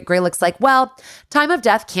 And Graylick's like, well, time of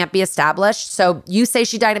death can't be established. So you say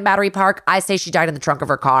she died in Battery Park. I say she died in the trunk of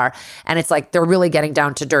her car. And it's like, they're really getting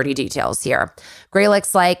down to dirty details here.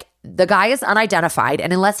 Graylick's like, the guy is unidentified,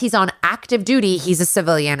 and unless he's on active duty, he's a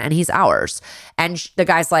civilian and he's ours. And the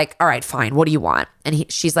guy's like, all right, fine. What do you want? And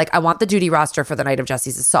she's like, I want the duty roster for the night of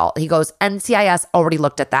Jesse's assault. He goes, NCIS already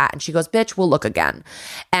looked at that. And she goes, bitch, we'll look again.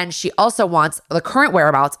 And she also wants the current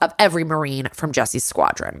whereabouts of every Marine from Jesse's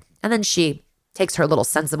squadron. And then she takes her little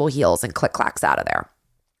sensible heels and click-clacks out of there.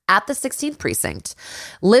 At the 16th precinct,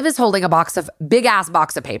 Liv is holding a big ass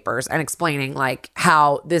box of papers and explaining like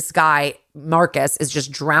how this guy, Marcus, is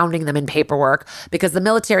just drowning them in paperwork because the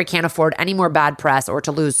military can't afford any more bad press or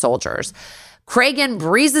to lose soldiers. Cragen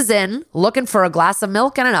breezes in looking for a glass of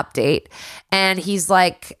milk and an update. And he's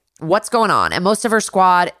like, what's going on? And most of her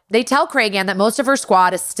squad, they tell Cragen that most of her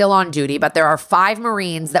squad is still on duty, but there are 5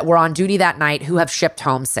 Marines that were on duty that night who have shipped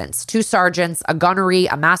home since. 2 sergeants, a gunnery,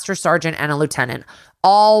 a master sergeant, and a lieutenant,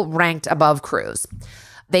 all ranked above crews.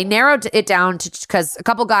 They narrowed it down to, because a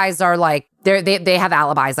couple guys are like, they have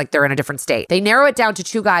alibis, like they're in a different state. They narrow it down to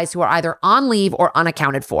 2 guys who are either on leave or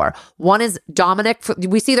unaccounted for. One is Dominic.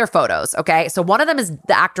 We see their photos, okay? So one of them is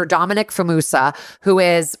the actor Dominic Fumusa, who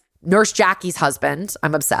is Nurse Jackie's husband.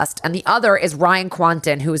 I'm obsessed. And the other is Ryan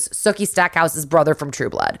Quanten, who's Sookie Stackhouse's brother from True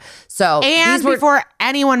Blood. So, and before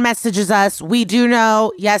anyone messages us, we do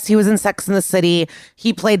know, yes, he was in Sex and the City.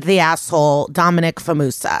 He played the asshole, Dominic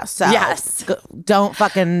Famusa. So yes, don't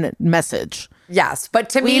fucking message. Yes,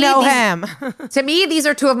 but to me, we know him. To me, these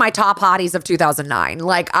are 2 of my top hotties of 2009.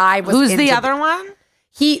 Like I was. Who's the other one?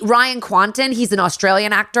 Ryan Quanten, he's an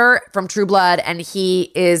Australian actor from True Blood, and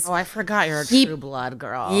he is... Oh, I forgot you're a True Blood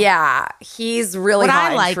girl. Yeah, he's really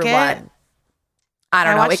hot in True Blood. I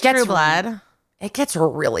don't know. It gets True Blood. It gets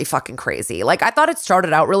really fucking crazy. Like, I thought it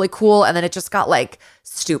started out really cool, and then it just got, like,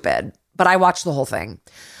 stupid. But I watched the whole thing.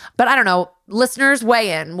 But I don't know. Listeners,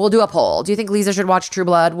 weigh in. We'll do a poll. Do you think Lisa should watch True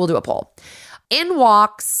Blood? We'll do a poll. In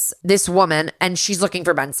walks this woman, and she's looking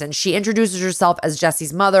for Benson. She introduces herself as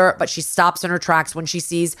Jesse's mother, but she stops in her tracks when she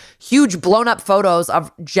sees huge blown up photos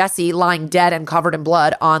of Jesse lying dead and covered in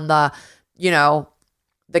blood on the,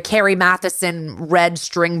 the Carrie Matheson red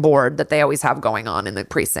string board that they always have going on in the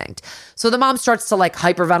precinct. So the mom starts to like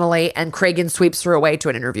hyperventilate, and Cragen sweeps her away to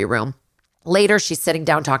an interview room. Later, she's sitting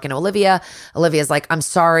down talking to Olivia. Olivia's like, I'm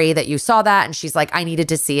sorry that you saw that. And she's like, I needed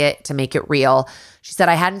to see it to make it real. She said,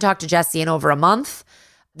 I hadn't talked to Jesse in over a month.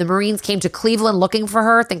 The Marines came to Cleveland looking for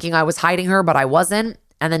her, thinking I was hiding her, but I wasn't.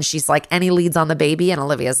 And then she's like, any leads on the baby? And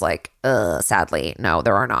Olivia's like, sadly, no,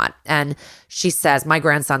 there are not. And she says, my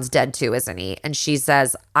grandson's dead too, isn't he? And she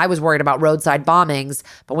says, I was worried about roadside bombings,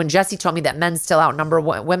 but when Jesse told me that men still outnumber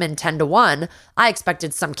women 10-1, I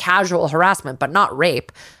expected some casual harassment, but not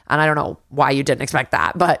rape. And I don't know why you didn't expect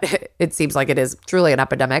that, but it seems like it is truly an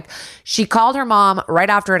epidemic. She called her mom right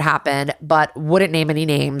after it happened, but wouldn't name any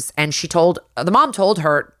names. And the mom told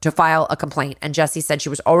her to file a complaint. And Jesse said she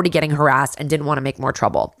was already getting harassed and didn't want to make more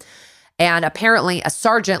trouble. And apparently a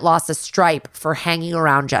sergeant lost a stripe for hanging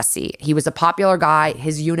around Jesse. He was a popular guy.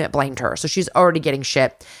 His unit blamed her. So she's already getting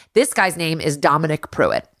shit. This guy's name is Dominic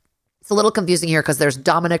Pruitt. It's a little confusing here because there's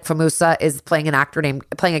Dominic Fumusa is playing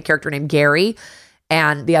a character named Gary.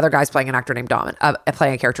 And the other guy's playing a character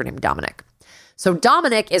named Dominic. So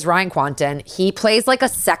Dominic is Ryan Quanten. He plays like a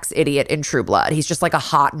sex idiot in True Blood. He's just like a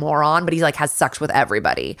hot moron, but he like has sex with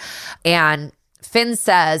everybody. And Finn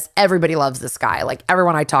says everybody loves this guy. Like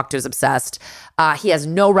everyone I talk to is obsessed. He has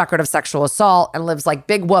no record of sexual assault and lives like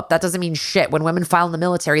big whoop. That doesn't mean shit. When women file in the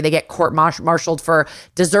military, they get court-martialed for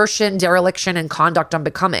desertion, dereliction, and conduct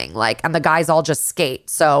unbecoming. And the guys all just skate.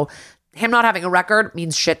 So him not having a record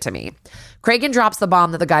means shit to me. Cragen drops the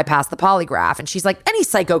bomb that the guy passed the polygraph, and she's like, any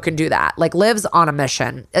psycho can do that. Liv's on a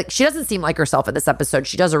mission. She doesn't seem like herself in this episode.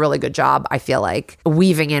 She does a really good job, I feel like,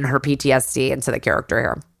 weaving in her PTSD into the character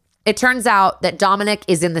here. It turns out that Dominic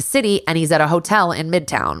is in the city, and he's at a hotel in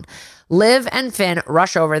Midtown. Liv and Finn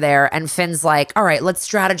rush over there, and Finn's like, all right, let's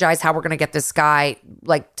strategize how we're going to get this guy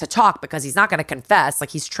like to talk, because he's not going to confess. Like,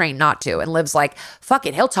 he's trained not to. And Liv's like, fuck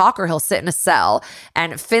it, he'll talk or he'll sit in a cell.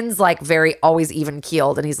 And Finn's like very always even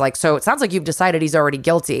keeled. And he's like, so it sounds like you've decided he's already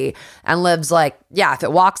guilty. And Liv's like, yeah, if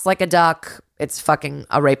it walks like a duck, it's fucking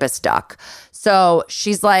a rapist duck. So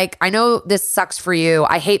she's like, I know this sucks for you.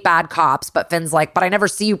 I hate bad cops. But Finn's like, but I never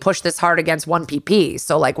see you push this hard against 1PP.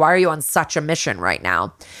 So like, why are you on such a mission right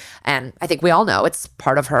now? And I think we all know it's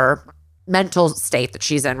part of her mental state that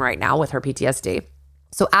she's in right now with her PTSD.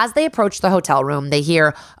 So as they approach the hotel room, they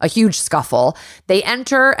hear a huge scuffle. They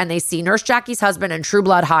enter and they see Nurse Jackie's husband and True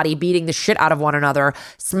Blood Hottie beating the shit out of one another,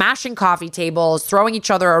 smashing coffee tables, throwing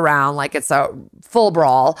each other around like it's a full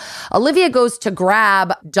brawl. Olivia goes to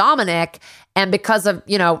grab Dominic, and because of,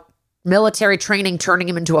 military training turning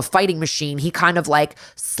him into a fighting machine, he kind of like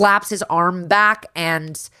slaps his arm back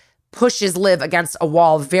and pushes Liv against a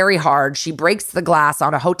wall very hard. She breaks the glass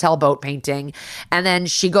on a hotel boat painting. And then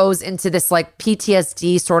she goes into this like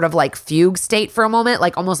PTSD sort of like fugue state for a moment,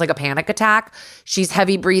 like almost like a panic attack. She's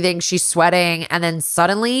heavy breathing, she's sweating. And then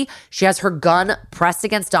suddenly she has her gun pressed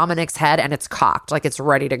against Dominic's head and it's cocked, like it's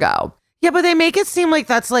ready to go. Yeah, but they make it seem like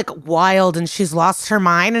that's like wild and she's lost her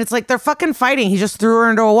mind. And it's like, they're fucking fighting. He just threw her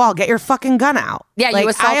into a wall. Get your fucking gun out. Yeah, like, you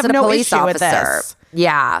assaulted a police officer.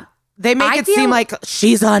 Yeah. They make it seem like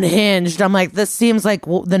she's unhinged. I'm like, this seems like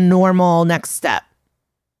the normal next step.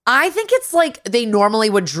 I think it's like they normally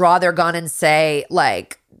would draw their gun and say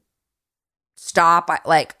like, stop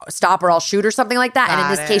or I'll shoot or something like that. And in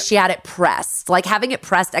this case, she had it pressed. Like having it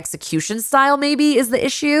pressed execution style maybe is the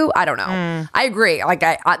issue. I don't know. I agree. Like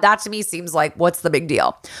that to me seems like, what's the big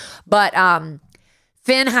deal? But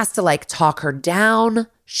Finn has to like talk her down.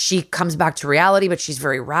 She comes back to reality, but she's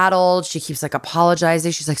very rattled. She keeps like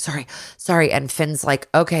apologizing. She's like, sorry. And Finn's like,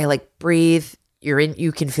 okay, like breathe.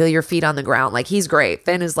 You can feel your feet on the ground. Like he's great.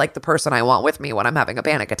 Finn is like the person I want with me when I'm having a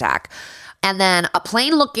panic attack. And then a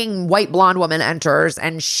plain looking white blonde woman enters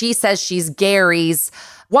and she says she's Gary's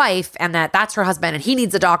wife and that's her husband and he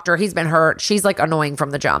needs a doctor. He's been hurt. She's like annoying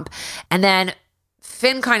from the jump. And then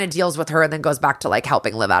Finn kind of deals with her and then goes back to like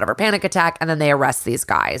helping Liv out of her panic attack. And then they arrest these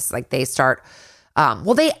guys. Like they start...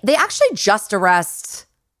 they actually just arrest,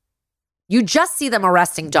 you just see them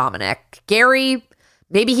arresting Dominic. Gary,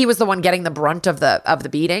 maybe he was the one getting the brunt of the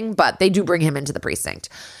beating, but they do bring him into the precinct.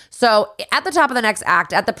 So at the top of the next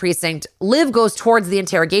act at the precinct, Liv goes towards the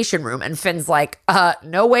interrogation room and Finn's like,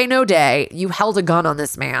 no way, no day. You held a gun on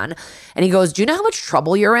this man. And he goes, do you know how much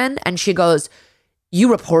trouble you're in? And she goes, you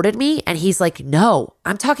reported me? And he's like, no,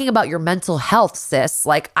 I'm talking about your mental health, sis.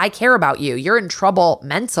 Like, I care about you. You're in trouble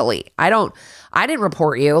mentally. I didn't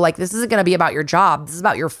report you. Like, this isn't going to be about your job. This is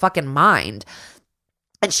about your fucking mind.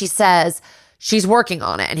 And she says, she's working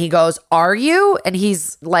on it. And he goes, are you? And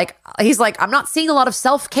he's like, I'm not seeing a lot of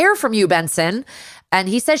self-care from you, Benson. And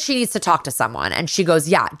he says she needs to talk to someone. And she goes,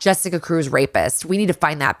 yeah, Jessica Cruz rapist. We need to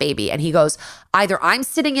find that baby. And he goes, either I'm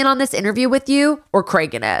sitting in on this interview with you or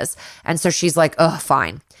Cragen is. And so she's like,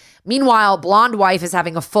 fine. Meanwhile, blonde wife is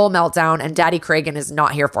having a full meltdown and Daddy Cragen is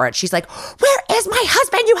not here for it. She's like, where is my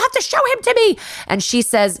husband? You have to show him to me. And she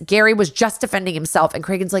says Gary was just defending himself. And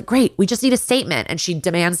Cragen's like, great, we just need a statement. And she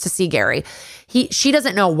demands to see Gary. She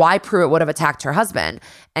doesn't know why Pruitt would have attacked her husband.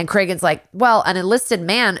 And Cragen's like, well, an enlisted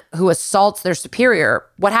man who assaults their superior,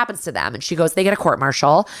 what happens to them? And she goes, they get a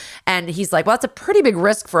court-martial. And he's like, well, that's a pretty big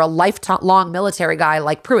risk for a lifelong military guy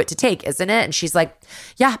like Pruitt to take, isn't it? And she's like,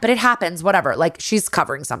 yeah, but it happens, whatever. Like she's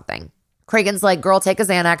covering something. Cragen's like, girl, take a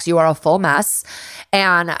Xanax. You are a full mess.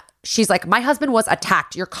 And she's like, my husband was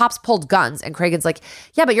attacked. Your cops pulled guns. And Cragen's like,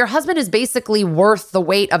 yeah, but your husband is basically worth the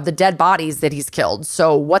weight of the dead bodies that he's killed.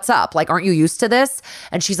 So what's up? Like, aren't you used to this?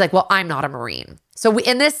 And she's like, well, I'm not a Marine. So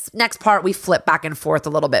in this next part, we flip back and forth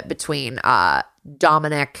a little bit between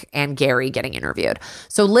Dominic and Gary getting interviewed.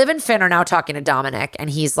 So Liv and Finn are now talking to Dominic. And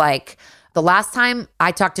he's like, the last time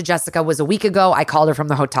I talked to Jessica was a week ago. I called her from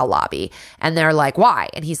the hotel lobby. And they're like, why?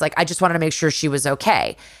 And he's like, I just wanted to make sure she was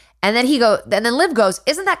okay. And then Liv goes,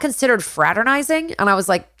 isn't that considered fraternizing? And I was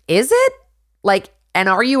like, is it? Like, and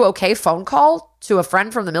are you okay phone call to a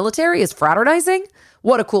friend from the military is fraternizing?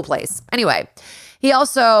 What a cool place. Anyway, he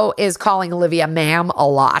also is calling Olivia ma'am a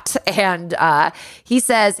lot. And he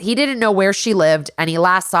says he didn't know where she lived and he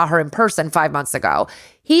last saw her in person 5 months ago.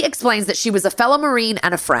 He explains that she was a fellow Marine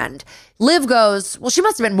and a friend. Liv goes, well, she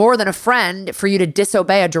must have been more than a friend for you to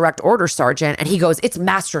disobey a direct order sergeant. And he goes, it's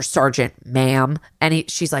Master Sergeant, ma'am. And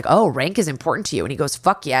she's like, oh, rank is important to you. And he goes,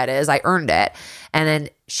 fuck yeah, it is. I earned it. And then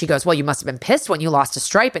she goes, well, you must have been pissed when you lost a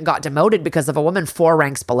stripe and got demoted because of a woman 4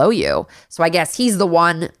 ranks below you. So I guess he's the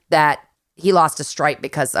one that he lost a stripe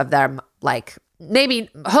because of them like maybe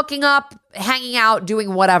hooking up, hanging out,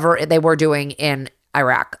 doing whatever they were doing in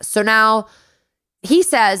Iraq. So now he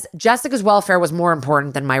says Jessica's welfare was more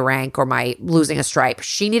important than my rank or my losing a stripe.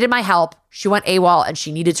 She needed my help. She went AWOL and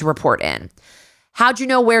she needed to report in. How'd you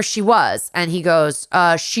know where she was? And he goes,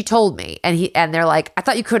 she told me. And they're like, I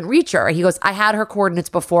thought you couldn't reach her. And he goes, I had her coordinates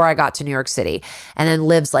before I got to New York City. And then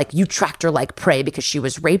Liv's like, you tracked her like prey because she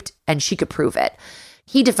was raped and she could prove it.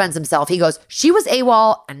 He defends himself. He goes, she was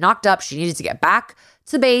AWOL and knocked up. She needed to get back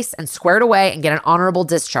to base and squared away and get an honorable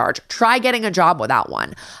discharge. Try getting a job without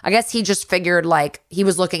one. I guess he just figured like he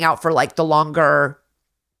was looking out for like the longer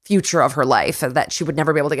future of her life, that she would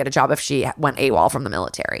never be able to get a job if she went AWOL from the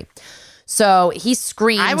military. So he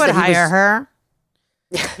screams. I would hire her.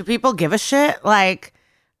 Do people give a shit? Like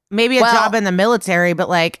maybe a job in the military, but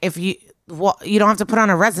like if you don't have to put on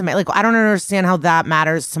a resume. Like I don't understand how that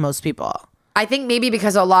matters to most people. I think maybe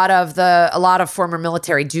because a lot of former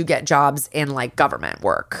military do get jobs in like government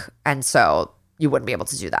work, and so you wouldn't be able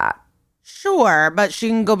to do that. Sure, but she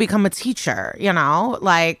can go become a teacher.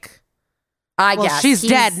 Like. I guess she's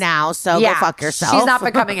dead now, so go fuck yourself. She's not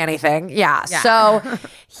becoming anything. Yeah. So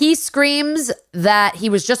he screams that he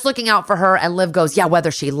was just looking out for her, and Liv goes, yeah,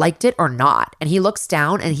 whether she liked it or not. And he looks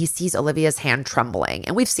down and he sees Olivia's hand trembling.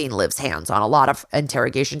 And we've seen Liv's hands on a lot of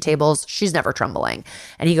interrogation tables. She's never trembling.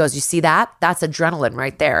 And he goes, you see that? That's adrenaline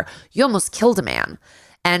right there. You almost killed a man.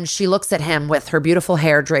 And she looks at him with her beautiful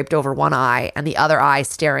hair draped over one eye and the other eye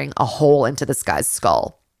staring a hole into this guy's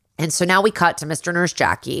skull. And so now we cut to Mr. Nurse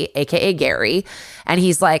Jackie, aka Gary, and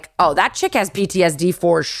he's like, oh, that chick has PTSD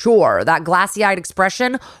for sure. That glassy-eyed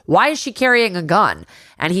expression, why is she carrying a gun?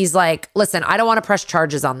 And he's like, listen, I don't want to press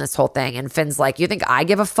charges on this whole thing. And Finn's like, you think I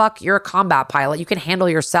give a fuck? You're a combat pilot. You can handle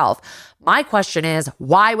yourself. My question is,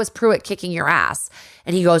 why was Pruitt kicking your ass?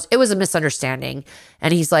 And he goes, it was a misunderstanding.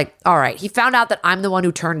 And he's like, all right. He found out that I'm the one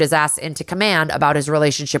who turned his ass into command about his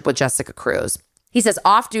relationship with Jessica Cruz. He says,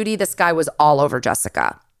 off duty, this guy was all over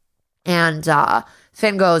Jessica. And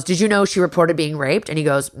Finn goes, did you know she reported being raped? And he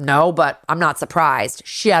goes, no, but I'm not surprised.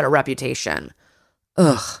 She had a reputation.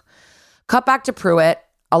 Ugh. Cut back to Pruitt.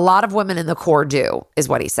 A lot of women in the Corps do, is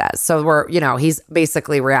what he says. So he's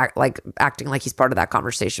basically acting like he's part of that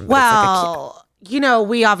conversation. But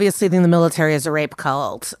we obviously think the military is a rape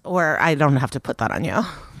cult, or I don't have to put that on you,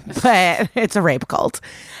 but it's a rape cult.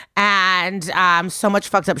 And so much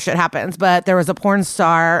fucked up shit happens. But there was a porn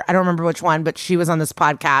star, I don't remember which one, but she was on this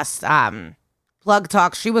podcast, Plug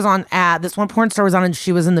Talk. She was on, this one porn star was on, and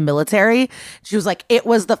she was in the military. She was like, it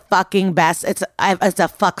was the fucking best. It's a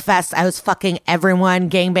fuck fest. I was fucking everyone,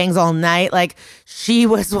 gangbangs all night. Like, she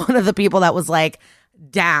was one of the people that was like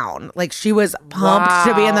down. Like, she was pumped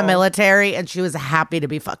to be in the military, and she was happy to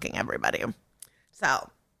be fucking everybody. So...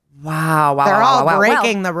 Wow. They're all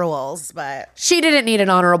breaking the rules, but... She didn't need an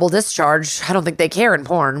honorable discharge. I don't think they care in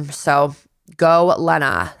porn. So go,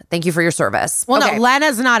 Lena. Thank you for your service. Well, no,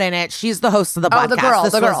 Lena's not in it. She's the host of the podcast. The girl.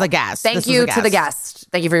 This was the guest. Thank you to the guest.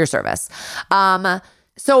 Thank you for your service.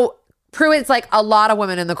 So Pruitt's like, a lot of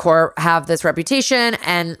women in the Corps have this reputation.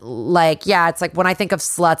 And it's like when I think of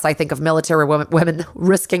sluts, I think of military women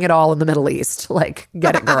risking it all in the Middle East. Like,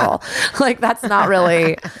 get it, girl. Like, that's not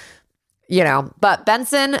really... but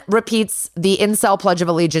Benson repeats the incel Pledge of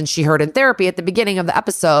Allegiance she heard in therapy at the beginning of the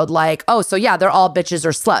episode, like, oh, so yeah, they're all bitches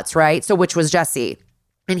or sluts, right? So which was Jessie?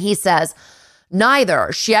 And he says,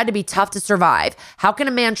 neither. She had to be tough to survive. How can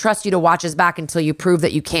a man trust you to watch his back until you prove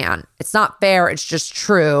that you can? It's not fair. It's just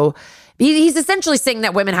true. He's essentially saying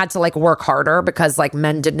that women had to work harder because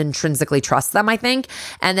men didn't intrinsically trust them, I think.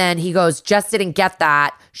 And then he goes, Jess didn't get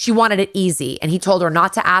that. She wanted it easy. And he told her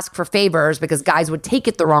not to ask for favors because guys would take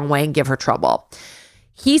it the wrong way and give her trouble.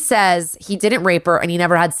 He says he didn't rape her and he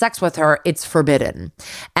never had sex with her. It's forbidden.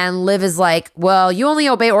 And Liv is like, well, you only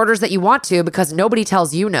obey orders that you want to because nobody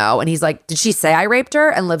tells you no. And he's like, did she say I raped her?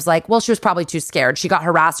 And Liv's like, well, she was probably too scared. She got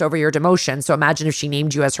harassed over your demotion. So imagine if she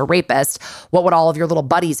named you as her rapist, what would all of your little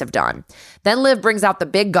buddies have done? Then Liv brings out the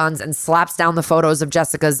big guns and slaps down the photos of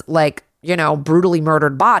Jessica's brutally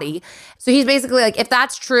murdered body. So he's basically like, if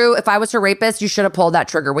that's true, if I was her rapist, you should have pulled that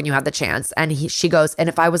trigger when you had the chance. And she goes, and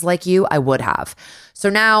if I was like you, I would have. So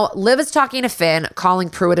now Liv is talking to Finn, calling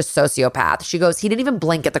Pruitt a sociopath. She goes, he didn't even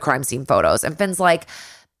blink at the crime scene photos. And Finn's like,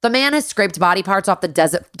 the man has scraped body parts off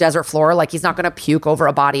the desert floor. Like, he's not going to puke over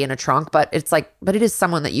a body in a trunk, but it's like, but it is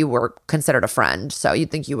someone that you were considered a friend. So you'd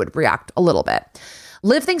think you would react a little bit.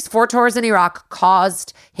 Liv thinks 4 tours in Iraq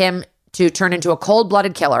caused him to turn into a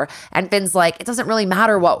cold-blooded killer. And Finn's like, it doesn't really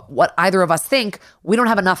matter what either of us think. We don't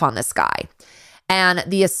have enough on this guy. And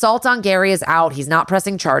the assault on Gary is out. He's not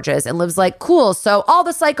pressing charges. And Liv's like, cool, so all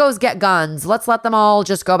the psychos get guns. Let's let them all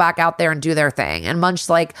just go back out there and do their thing. And Munch's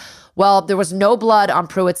like, Well, there was no blood on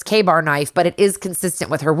Pruitt's K-bar knife, but it is consistent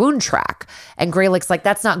with her wound track. And Greylick's like,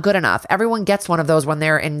 that's not good enough. Everyone gets one of those when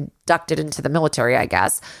they're inducted into the military, I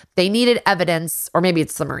guess. They needed evidence, or maybe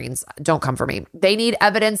it's the Marines. Don't come for me. They need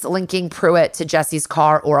evidence linking Pruitt to Jesse's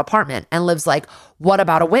car or apartment. And Liv's like, what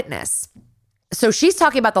about a witness? So she's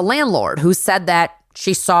talking about the landlord who said that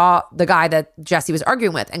she saw the guy that Jesse was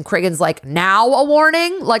arguing with. And Craigan's like, now a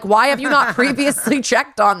warning? Like, why have you not previously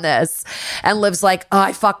checked on this? And Liv's like, oh,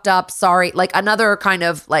 I fucked up. Sorry. Like another kind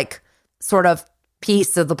of like sort of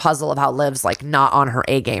piece of the puzzle of how Liv's like not on her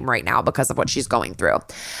A game right now because of what she's going through.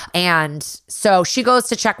 And so she goes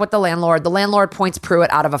to check with the landlord. The landlord points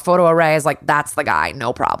Pruitt out of a photo array, is like, that's the guy,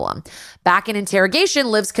 no problem. Back in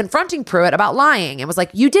interrogation, Liv's confronting Pruitt about lying and was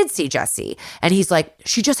like, you did see Jesse. And he's like,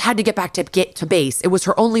 she just had to get back to base. It was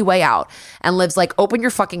her only way out. And Liv's like, open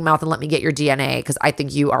your fucking mouth and let me get your DNA because I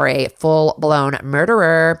think you are a full-blown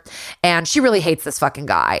murderer. And she really hates this fucking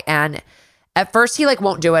guy. And at first, he like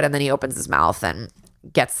won't do it, and then he opens his mouth and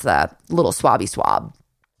gets the little swabby swab.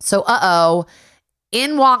 So,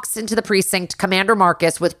 in walks into the precinct Commander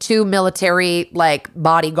Marcus with two military like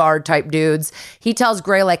bodyguard type dudes. He tells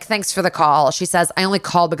Greylick, thanks for the call. She says, I only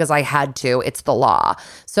called because I had to. It's the law.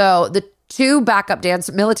 So the two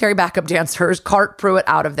military backup dancers cart Pruitt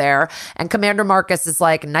out of there. And Commander Marcus is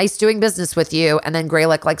like, nice doing business with you. And then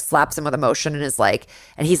Greylick like slaps him with emotion and is like,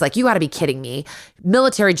 and he's like, you got to be kidding me.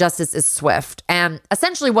 Military justice is swift. And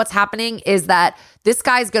essentially what's happening is that this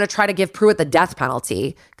guy's going to try to give Pruitt the death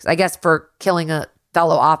penalty, because I guess for killing a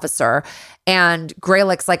fellow officer. And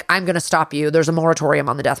Greylick's like, I'm going to stop you. There's a moratorium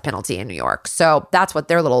on the death penalty in New York. So that's what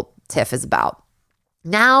their little tiff is about.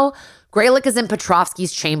 Now, Greylick is in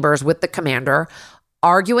Petrovsky's chambers with the commander,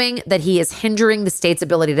 arguing that he is hindering the state's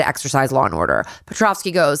ability to exercise law and order.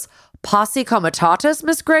 Petrovsky goes, posse comitatus,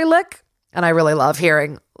 Miss Greylick? And I really love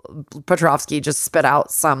hearing Petrovsky just spit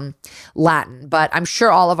out some Latin. But I'm sure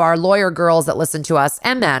all of our lawyer girls that listen to us,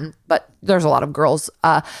 and men, but there's a lot of girls,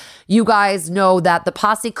 you guys know that the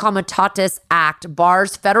Posse Comitatus Act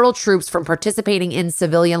bars federal troops from participating in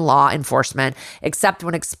civilian law enforcement, except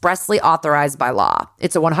when expressly authorized by law.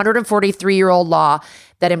 It's a 143-year-old law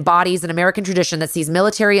that embodies an American tradition that sees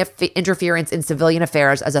military interference in civilian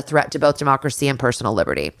affairs as a threat to both democracy and personal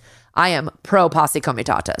liberty. I am pro Posse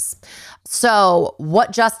Comitatus. So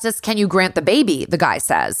what justice can you grant the baby? The guy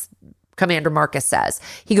says. Commander Marcus says.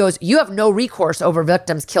 He goes, you have no recourse over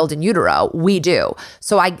victims killed in utero. We do.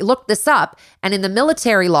 So I looked this up, and in the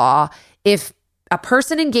military law, if a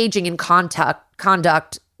person engaging in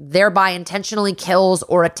conduct thereby intentionally kills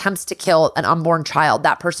or attempts to kill an unborn child,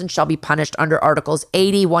 that person shall be punished under Articles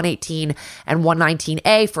 80, 118, and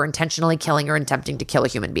 119A for intentionally killing or attempting to kill a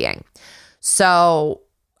human being. So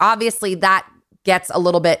obviously that gets a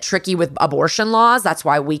little bit tricky with abortion laws. That's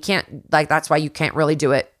why we can't, that's why you can't really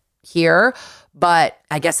do it here. But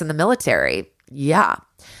I guess in the military, yeah.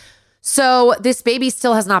 So this baby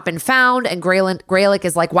still has not been found. And Greylick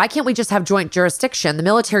is like, why can't we just have joint jurisdiction? The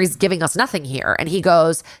military's giving us nothing here. And he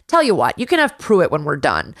goes, tell you what, you can have Pruitt when we're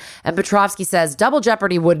done. And Petrovsky says double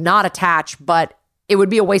jeopardy would not attach, but it would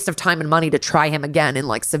be a waste of time and money to try him again in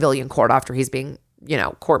like civilian court after he's being,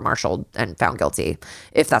 court-martialed and found guilty,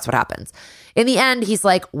 if that's what happens. In the end, he's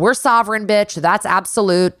like, we're sovereign, bitch. That's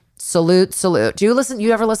absolute. Salute, salute.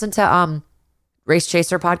 You ever listen to Race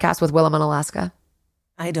Chaser podcast with Willem in Alaska?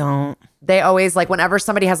 I don't. They always, like, whenever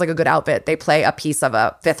somebody has like a good outfit, they play a piece of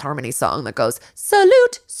a Fifth Harmony song that goes,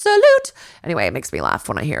 salute, salute. Anyway, it makes me laugh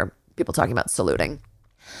when I hear people talking about saluting.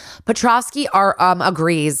 Petrovsky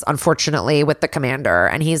agrees, unfortunately, with the commander.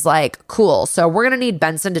 And he's like, cool. So we're going to need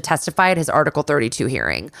Benson to testify at his Article 32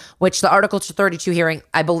 hearing, which the Article 32 hearing,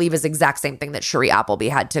 I believe, is the exact same thing that Cherie Appleby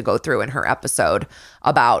had to go through in her episode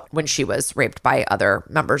about when she was raped by other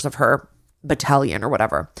members of her battalion or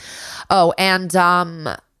whatever. Oh, and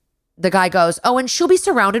the guy goes, oh, and she'll be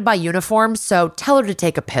surrounded by uniforms, so tell her to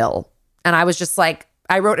take a pill. And I was just like,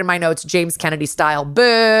 I wrote in my notes, James Kennedy style,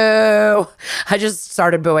 boo. I just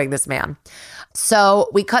started booing this man. So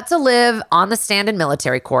we cut to Liv on the stand in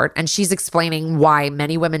military court, and she's explaining why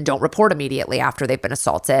many women don't report immediately after they've been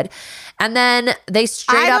assaulted. And then they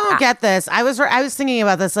straight up— I don't get this. I was thinking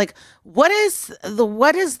about this. Like, what is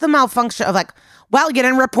the malfunction of like, well, you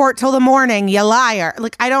didn't report till the morning, you liar.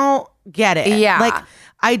 Like, I don't get it. Yeah. Like,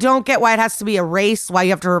 I don't get why it has to be a race, why you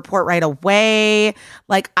have to report right away.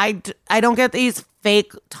 Like, I don't get these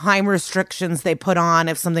fake time restrictions they put on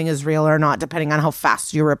if something is real or not, depending on how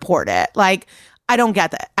fast you report it. Like, I don't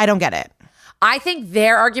get that. I don't get it. I think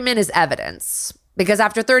their argument is evidence, because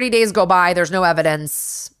after 30 days go by, there's no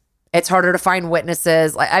evidence. It's harder to find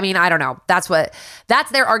witnesses. Like, I mean, I don't know. That's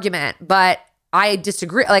their argument. But I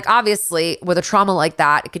disagree. Like, obviously, with a trauma like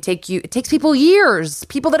that, it takes people years.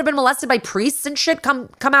 People that have been molested by priests and shit come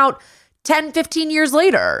out 10, 15 years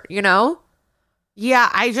later, you know? Yeah,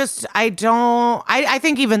 I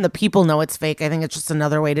think even the people know it's fake. I think it's just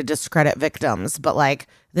another way to discredit victims. But like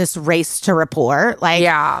this race to report, like,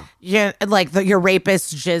 your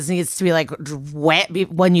rapist jizz needs to be like wet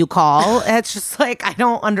when you call. It's just like, I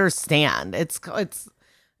don't understand. It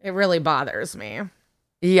really bothers me.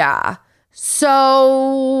 Yeah.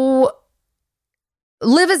 So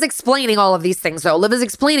Liv is explaining all of these things, though. Liv is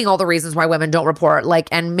explaining all the reasons why women don't report, like,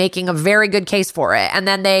 and making a very good case for it. And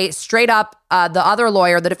then they straight up, the other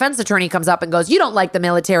lawyer, the defense attorney, comes up and goes, "You don't like the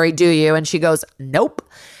military, do you?" And she goes, "Nope."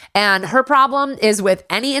 And her problem is with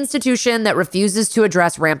any institution that refuses to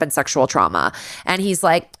address rampant sexual trauma. And he's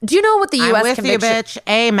like, "Do you know what the U.S. I'm with conviction?" you, bitch.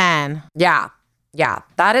 Amen. Yeah. Yeah,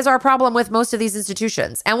 that is our problem with most of these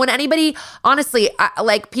institutions. And when anybody, honestly,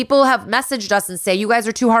 like people have messaged us and say, "You guys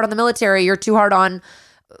are too hard on the military. You're too hard on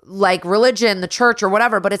like religion, the church or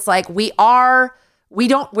whatever." But it's like, we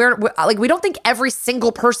don't think every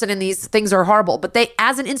single person in these things are horrible, but they,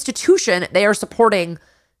 as an institution, they are supporting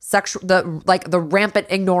the rampant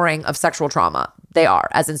ignoring of sexual trauma. They are,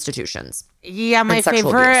 as institutions. Yeah, my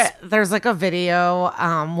favorite, there's like a video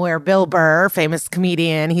where Bill Burr, famous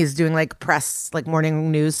comedian, he's doing like press, like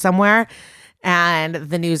morning news somewhere. And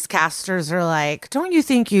the newscasters are like, "Don't you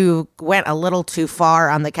think you went a little too far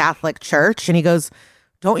on the Catholic Church?" And he goes,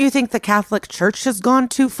 "Don't you think the Catholic Church has gone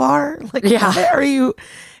too far?" Like, why are you...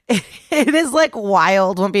 It is like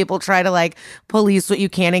wild when people try to like police what you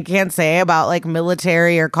can and can't say about like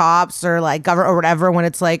military or cops or like government or whatever, when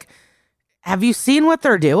it's like, have you seen what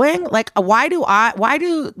they're doing? Like, why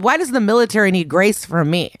does the military need grace from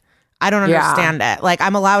me? I don't understand it. Like,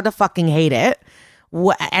 I'm allowed to fucking hate it.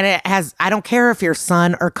 And I don't care if your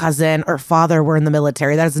son or cousin or father were in the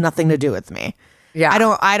military. That has nothing to do with me.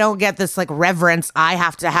 Yeah. I don't get this like reverence I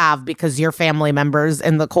have to have because you're family members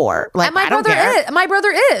in the Corps. Like, and my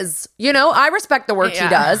brother is, you know, I respect the work he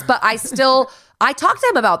does, but I talked to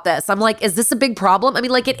him about this. I'm like, is this a big problem? I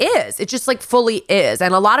mean, like, it is. It just like fully is.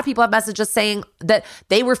 And a lot of people have messaged us saying that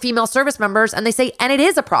they were female service members, and they say, and it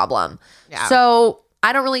is a problem. Yeah. So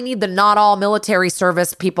I don't really need the not all military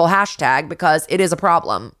service people hashtag, because it is a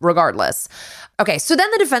problem regardless. Okay, so then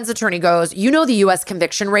the defense attorney goes, "You know, the U.S.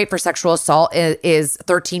 conviction rate for sexual assault is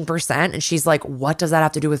 13%. And she's like, "What does that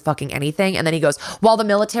have to do with fucking anything?" And then he goes, "While the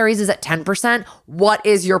military's is at 10%, what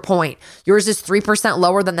is your point? Yours is 3%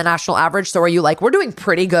 lower than the national average. So are you like, we're doing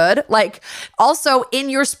pretty good?" Like, also in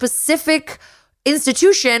your specific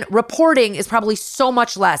institution, reporting is probably so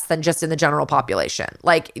much less than just in the general population.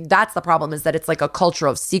 Like, that's the problem, is that it's like a culture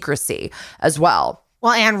of secrecy as well.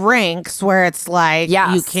 Well, and ranks where it's like,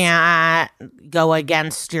 you can't go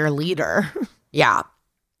against your leader. Yeah.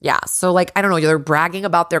 Yeah. So like, I don't know, they're bragging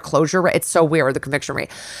about their closure rate. It's so weird, the conviction rate.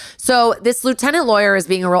 So this lieutenant lawyer is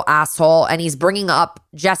being a real asshole, and he's bringing up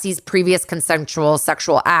Jesse's previous consensual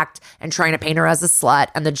sexual act and trying to paint her as a slut.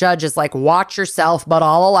 And the judge is like, "Watch yourself, but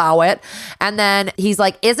I'll allow it." And then he's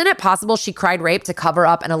like, "Isn't it possible she cried rape to cover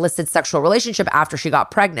up an illicit sexual relationship after she got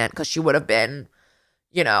pregnant? Because she would have been,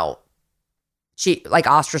 you know, she like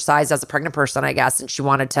ostracized as a pregnant person, I guess. And she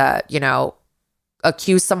wanted to, you know,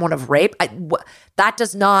 accuse someone of rape." That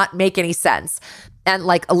does not make any sense. And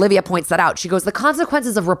like Olivia points that out. She goes, "The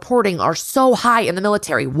consequences of reporting are so high in the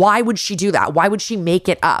military. Why would she do that? Why would she make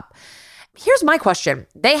it up?" Here's my question.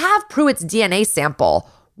 They have Pruitt's DNA sample.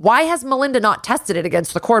 Why has Melinda not tested it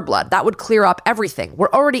against the cord blood? That would clear up everything.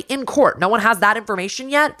 We're already in court. No one has that information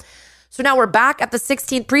yet. So now we're back at the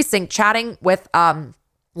 16th precinct chatting with,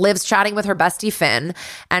 Liv's chatting with her bestie Finn.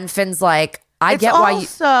 And Finn's like, "I get why you..."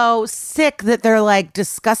 It's also sick that they're like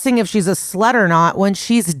discussing if she's a slut or not when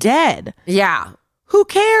she's dead. Yeah. Who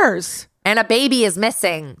cares? And a baby is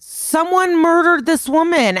missing. Someone murdered this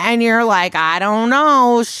woman, and you're like, "I don't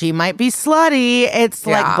know. She might be slutty." It's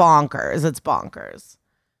like bonkers. It's bonkers.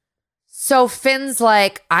 So Finn's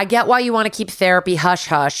like, "I get why you want to keep therapy hush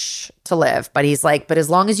hush to Liv," but he's like, "But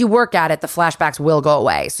as long as you work at it, the flashbacks will go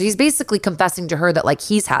away." So he's basically confessing to her that like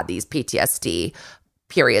he's had these PTSD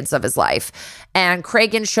periods of his life. And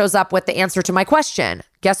Cragen shows up with the answer to my question.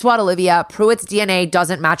 Guess what, Olivia? Pruitt's DNA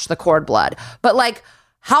doesn't match the cord blood. But like,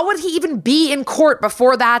 how would he even be in court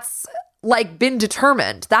before that's like been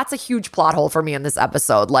determined? That's a huge plot hole for me in this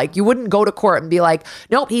episode. Like, you wouldn't go to court and be like,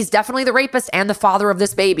 "Nope, he's definitely the rapist and the father of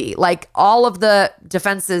this baby." Like, all of the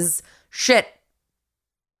defense's shit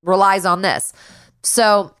relies on this.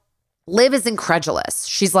 So Liv is incredulous.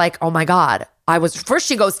 She's like, oh my God, first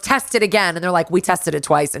she goes, test it again. And they're like, we tested it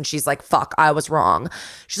twice. And she's like, fuck, I was wrong.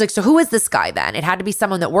 She's like, so who is this guy then? It had to be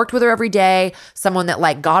someone that worked with her every day, someone that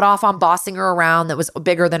like got off on bossing her around that was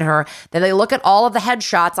bigger than her. Then they look at all of the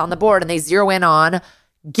headshots on the board and they zero in on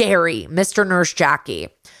Gary, Mr. Nurse Jackie.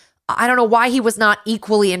 I don't know why he was not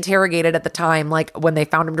equally interrogated at the time, like when they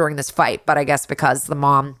found him during this fight, but I guess because the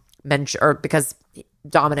mom mentioned, or because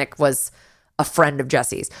Dominic was a friend of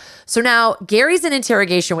Jesse's. So now Gary's in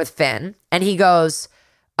interrogation with Finn, and he goes,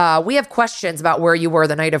 we have questions about where you were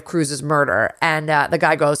the night of Cruz's murder. And the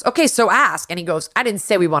guy goes, okay, so ask. And he goes, I didn't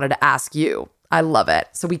say we wanted to ask you. I love it.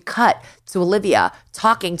 So we cut to Olivia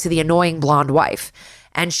talking to the annoying blonde wife.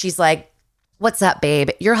 And she's like, what's up,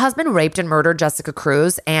 babe? Your husband raped and murdered Jessica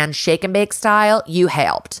Cruz, and shake and bake style, you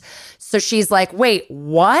helped. So she's like, wait,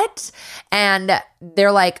 what? And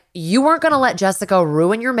they're like, you weren't going to let Jessica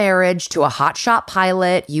ruin your marriage to a hotshot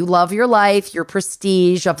pilot. You love your life, your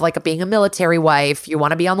prestige of like being a military wife. You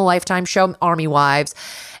want to be on the Lifetime show Army Wives.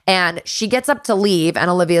 And she gets up to leave, and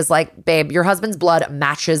Olivia's like, babe, your husband's blood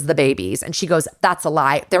matches the baby's. And she goes, that's a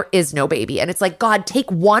lie. There is no baby. And it's like, God,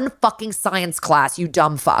 take one fucking science class, you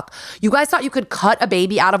dumb fuck. You guys thought you could cut a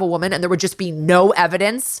baby out of a woman and there would just be no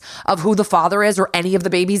evidence of who the father is or any of the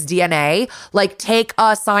baby's DNA? Like, take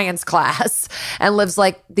a science class. And Liv's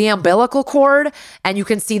like, the umbilical cord, and you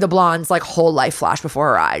can see the blonde's like whole life flash before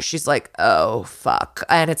her eyes. She's like, oh, fuck.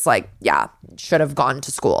 And it's like, yeah, should have gone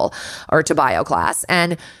to school or to bio class.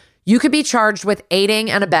 And you could be charged with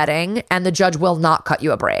aiding and abetting, and the judge will not cut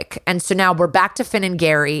you a break. And so now we're back to Finn and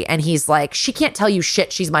Gary, and he's like, she can't tell you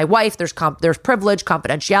shit. She's my wife. There's privilege,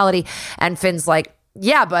 confidentiality. And Finn's like,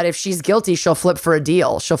 yeah, but if she's guilty, she'll flip for a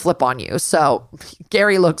deal. She'll flip on you. So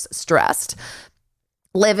Gary looks stressed.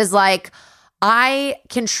 Liv is like, I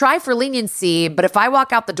can try for leniency, but if I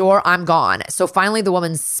walk out the door, I'm gone. So finally the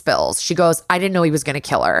woman spills. She goes, I didn't know he was going to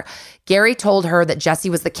kill her. Gary told her that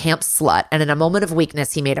Jesse was the camp slut, and in a moment of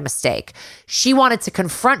weakness, he made a mistake. She wanted to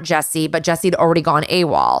confront Jesse, but Jesse had already gone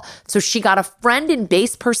AWOL. So she got a friend in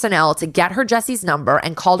base personnel to get her Jesse's number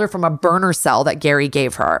and called her from a burner cell that Gary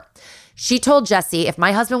gave her. She told Jesse, if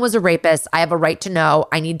my husband was a rapist, I have a right to know.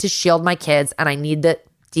 I need to shield my kids, and I need the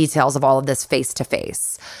details of all of this face to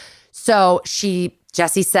face. So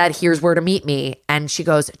Jesse said, here's where to meet me. And she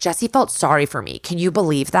goes, Jesse felt sorry for me. Can you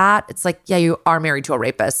believe that? It's like, yeah, you are married to a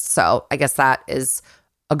rapist. So I guess that is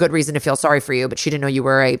a good reason to feel sorry for you. But she didn't know you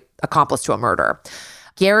were a accomplice to a murder.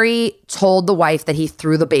 Gary told the wife that he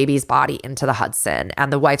threw the baby's body into the Hudson.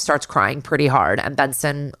 And the wife starts crying pretty hard. And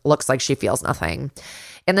Benson looks like she feels nothing.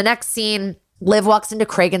 In the next scene, Liv walks into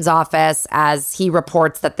Cragen's office as he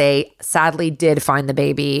reports that they sadly did find the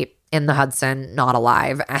baby in the Hudson, not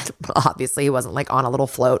alive. And obviously he wasn't like on a little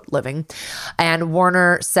float living. And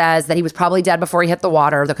Warner says that he was probably dead before he hit the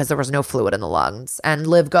water because there was no fluid in the lungs. And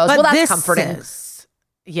Liv goes, well, that's comforting.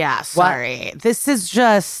 Yeah, sorry. What? This is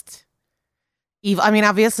just evil. I mean,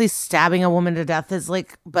 obviously stabbing a woman to death is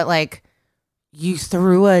like, but like, you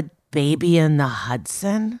threw a baby in the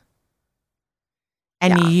Hudson?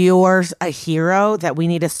 And you're a hero that we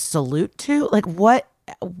need to salute to? Like, what?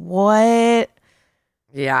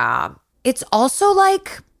 Yeah. It's also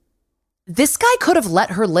like, this guy could have let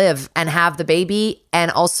her live and have the baby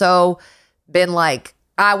and also been like,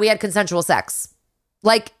 we had consensual sex.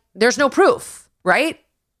 Like, there's no proof, right?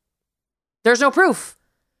 There's no proof.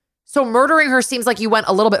 So murdering her seems like you went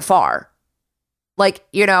a little bit far. Like,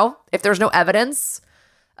 you know, if there's no evidence,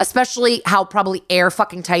 especially how probably air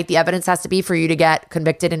fucking tight the evidence has to be for you to get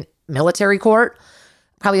convicted in military court.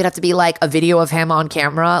 Probably would have to be like a video of him on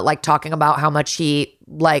camera, like talking about how much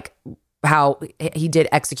how he did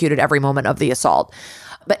executed every moment of the assault.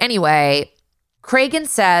 But anyway, Cragen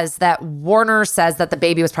says that Warner says that the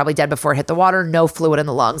baby was probably dead before it hit the water, no fluid in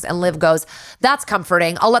the lungs. And Liv goes, that's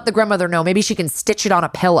comforting. I'll let the grandmother know. Maybe she can stitch it on a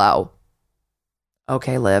pillow.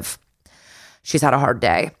 Okay, Liv. She's had a hard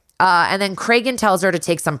day. And then Cragen tells her to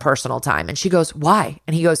take some personal time. And she goes, why?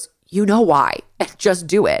 And he goes, you know why. Just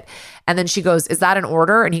do it. And then she goes, is that an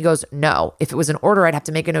order? And he goes, no. If it was an order, I'd have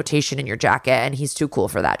to make a notation in your jacket. And he's too cool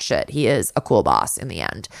for that shit. He is a cool boss in the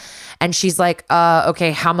end. And she's like,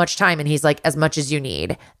 okay, how much time? And he's like, as much as you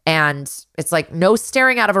need. And it's like, no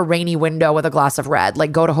staring out of a rainy window with a glass of red.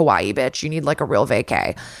 Like, go to Hawaii, bitch. You need like a real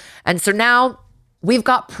vacay. And so now we've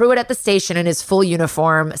got Pruitt at the station in his full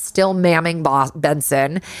uniform, still mamming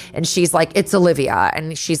Benson. And she's like, it's Olivia.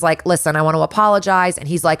 And she's like, listen, I want to apologize. And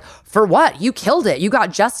he's like, for what? You killed it. You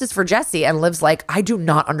got justice for Jesse. And Liv's like, I do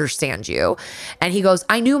not understand you. And he goes,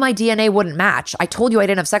 I knew my DNA wouldn't match. I told you I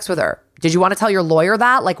didn't have sex with her. Did you want to tell your lawyer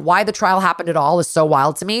that? Like, why the trial happened at all is so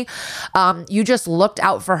wild to me. You just looked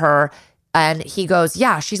out for her. And he goes,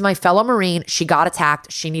 yeah, she's my fellow Marine. She got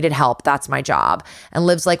attacked. She needed help. That's my job. And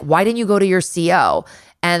Liv's like, why didn't you go to your CO?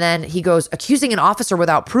 And then he goes, accusing an officer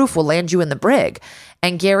without proof will land you in the brig.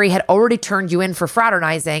 And Gary had already turned you in for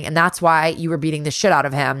fraternizing, and that's why you were beating the shit out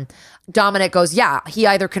of him. Dominic goes, yeah, he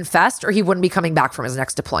either confessed or he wouldn't be coming back from his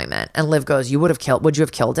next deployment. And Liv goes, would you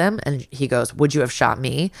have killed him? And he goes, would you have shot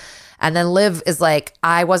me? And then Liv is like,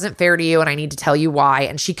 I wasn't fair to you and I need to tell you why.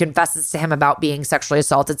 And she confesses to him about being sexually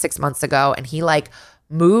assaulted 6 months ago. And he like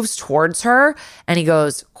moves towards her and he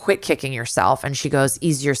goes, quit kicking yourself. And she goes,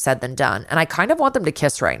 easier said than done. And I kind of want them to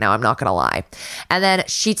kiss right now. I'm not going to lie. And then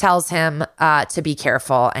she tells him to be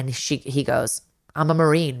careful. And he goes, I'm a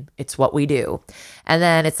Marine. It's what we do. And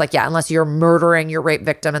then it's like, yeah, unless you're murdering your rape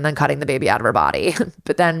victim and then cutting the baby out of her body.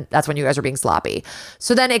 But then that's when you guys are being sloppy.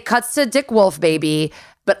 So then it cuts to Dick Wolf baby.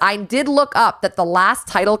 But I did look up that the last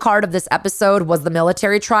title card of this episode was the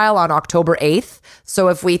military trial on October 8th. So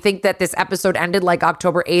if we think that this episode ended like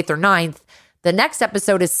October 8th or 9th, the next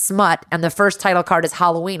episode is Smut and the first title card is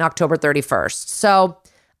Halloween, October 31st. So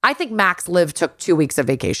I think Max Liv took 2 weeks of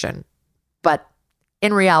vacation, but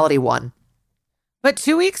in reality, 1. But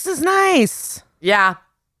 2 weeks is nice. Yeah.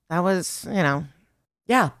 That was,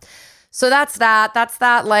 Yeah. So that's that. That's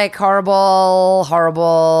that like horrible,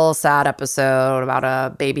 horrible, sad episode about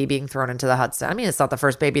a baby being thrown into the Hudson. I mean, it's not the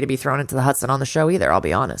first baby to be thrown into the Hudson on the show either, I'll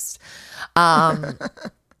be honest.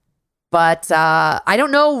 But I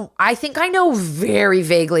don't know. I think I know very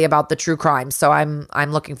vaguely about the true crime. So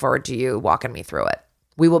I'm looking forward to you walking me through it.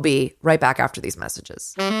 We will be right back after these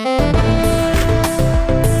messages.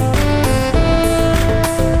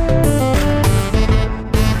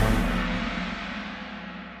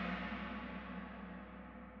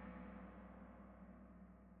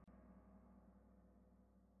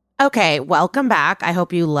 Okay, welcome back. I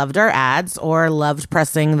hope you loved our ads or loved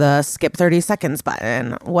pressing the skip 30 seconds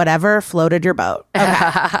button. Whatever floated your boat.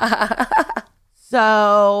 Okay.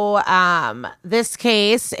 So this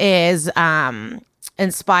case is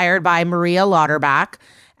inspired by Maria Lauterbach,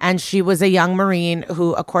 and she was a young Marine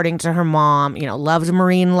who, according to her mom, loved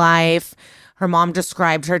Marine life. Her mom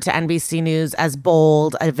described her to NBC News as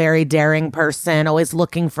bold, a very daring person, always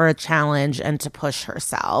looking for a challenge and to push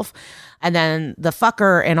herself. And then the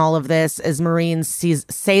fucker in all of this is Marine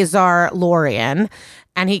Cesar Lorian,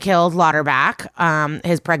 and he killed Lauterbach,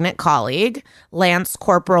 his pregnant colleague, Lance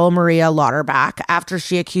Corporal Maria Lauterbach, after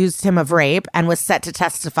she accused him of rape and was set to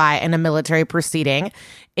testify in a military proceeding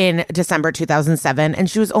in December 2007. And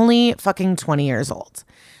she was only fucking 20 years old.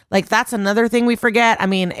 Like, that's another thing we forget. I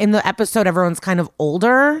mean, in the episode, everyone's kind of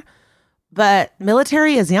older, but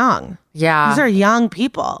military is young. Yeah. These are young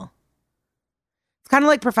people. Kind of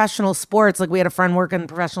like professional sports. Like, we had a friend work in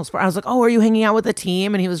professional sport. I was like, oh, are you hanging out with the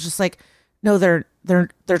team? And he was just like, no, they're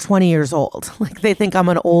 20 years old. Like, they think I'm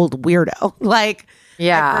an old weirdo. Like,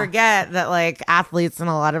 yeah. I forget that like athletes and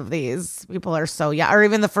a lot of these people are so young. Or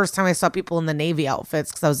even the first time I saw people in the Navy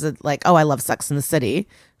outfits, because I was like, oh, I love Sex in the City,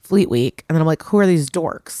 Fleet Week. And then I'm like, who are these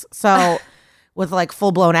dorks? So with like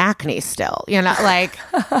full blown acne still, like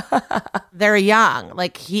they're young.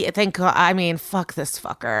 Like fuck this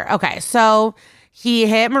fucker. Okay. So he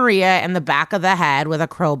hit Maria in the back of the head with a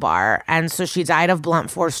crowbar, and so she died of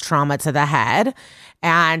blunt force trauma to the head,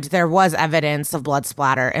 and there was evidence of blood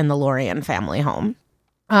splatter in the Lorian family home.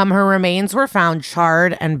 Her remains were found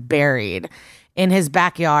charred and buried in his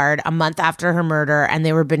backyard a month after her murder, and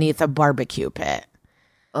they were beneath a barbecue pit.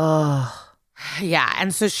 Ugh. Yeah,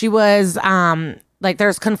 and so she was,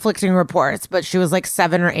 there's conflicting reports, but she was like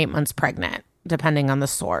 7 or 8 months pregnant, depending on the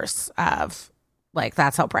source of,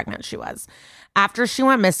 that's how pregnant she was. After she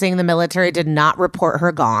went missing, the military did not report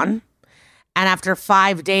her gone. And after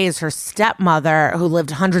 5 days, her stepmother, who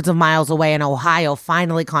lived hundreds of miles away in Ohio,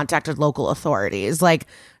 finally contacted local authorities.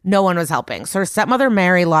 No one was helping. So her stepmother,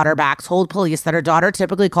 Mary Lauterbach, told police that her daughter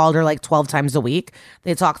typically called her 12 times a week.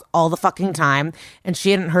 They talked all the fucking time. And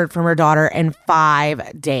she hadn't heard from her daughter in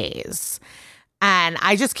 5 days. And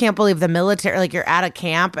I just can't believe the military, you're at a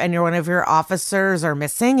camp and one of your officers are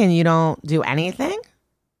missing and you don't do anything.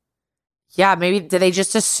 Yeah, maybe did they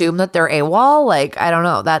just assume that they're AWOL? I don't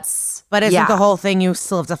know. But isn't the whole thing you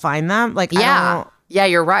still have to find them? Yeah,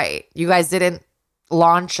 you're right. You guys didn't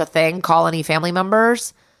launch a thing, call any family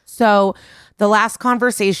members? So the last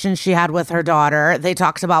conversation she had with her daughter, they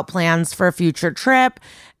talked about plans for a future trip,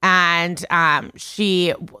 and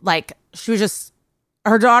she was just,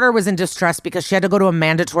 her daughter was in distress because she had to go to a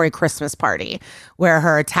mandatory Christmas party where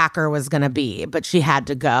her attacker was going to be, but she had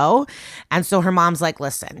to go. And so her mom's like,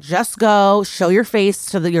 listen, just go, show your face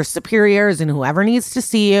to your superiors and whoever needs to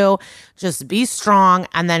see you. Just be strong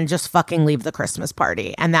and then just fucking leave the Christmas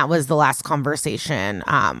party. And that was the last conversation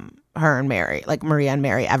her and Mary, like Maria and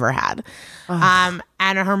Mary, ever had. And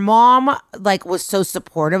her mom like was so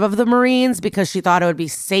supportive of the Marines because she thought it would be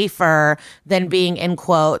safer than being, in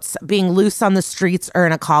quotes, being loose on the streets or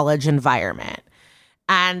in a college environment.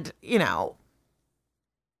 And, you know,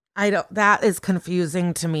 that is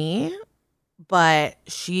confusing to me, but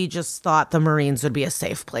she just thought the Marines would be a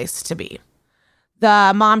safe place to be.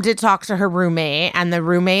 The mom did talk to her roommate, and the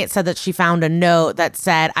roommate said that she found a note that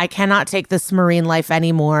said, "I cannot take this Marine life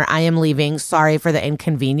anymore. I am leaving. Sorry for the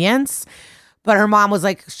inconvenience." But her mom was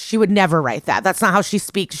like, she would never write that. That's not how she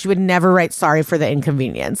speaks. She would never write sorry for the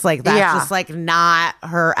inconvenience. Like, that's just like not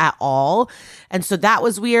her at all. And so that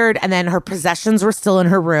was weird. And then her possessions were still in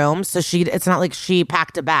her room. So it's not like she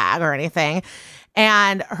packed a bag or anything.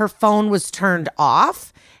 And her phone was turned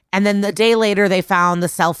off. And then the day later, they found the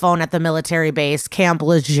cell phone at the military base, Camp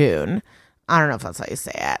Lejeune. I don't know if that's how you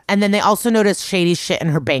say it. And then they also noticed shady shit in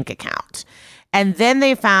her bank account. And then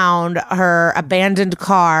they found her abandoned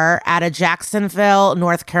car at a Jacksonville,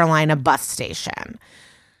 North Carolina bus station.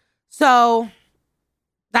 So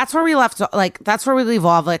that's where we left, like, that's where we leave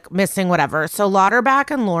off, like, missing whatever. So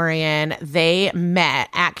Lauterbach and Lorien, they met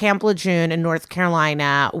at Camp Lejeune in North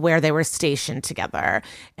Carolina where they were stationed together.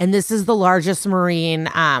 And this is the largest Marine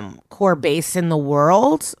Corps base in the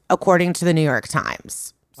world, according to the New York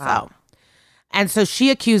Times. Wow. And so she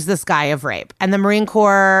accused this guy of rape. And the Marine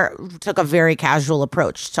Corps took a very casual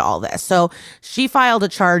approach to all this. So she filed a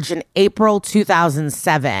charge in April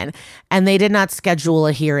 2007, and they did not schedule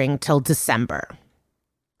a hearing till December.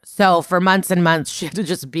 So for months and months, she had to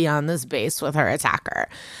just be on this base with her attacker.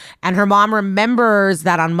 And her mom remembers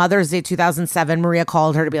that on Mother's Day 2007, Maria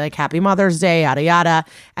called her to be like, "Happy Mother's Day," yada, yada.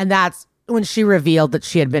 And that's when she revealed that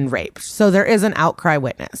she had been raped. So there is an outcry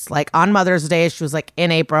witness. Like on Mother's Day, she was like,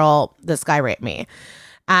 "In April, this guy raped me."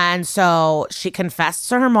 And so she confessed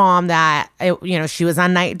to her mom that, she was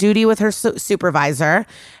on night duty with her supervisor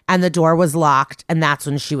and the door was locked. And that's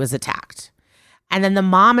when she was attacked. And then the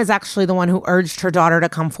mom is actually the one who urged her daughter to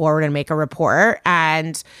come forward and make a report.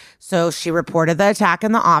 And so she reported the attack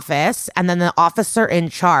in the office. And then the officer in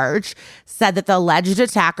charge said that the alleged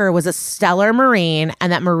attacker was a stellar Marine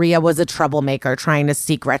and that Maria was a troublemaker trying to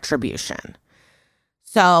seek retribution.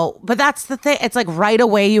 So, but that's the thing. It's like right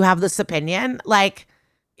away you have this opinion. Like,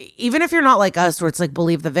 even if you're not like us, where it's like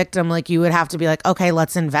believe the victim, like you would have to be like, okay,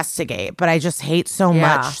 let's investigate. But I just hate so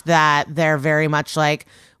much that they're very much like,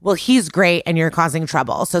 well, he's great and you're causing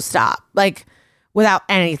trouble, so stop. Like, without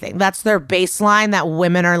anything. That's their baseline, that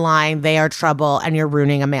women are lying, they are trouble, and you're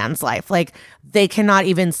ruining a man's life. Like, they cannot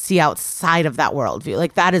even see outside of that worldview.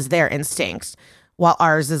 Like, that is their instinct, while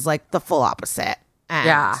ours is like the full opposite.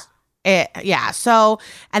 And so,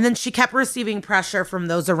 and then she kept receiving pressure from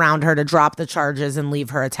those around her to drop the charges and leave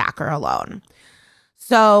her attacker alone.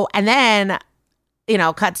 So, and then,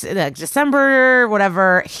 cut to like December,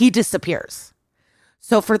 whatever, he disappears.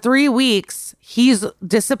 So for 3 weeks, he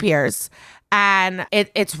disappears, and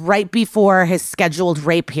it's right before his scheduled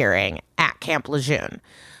rape hearing at Camp Lejeune.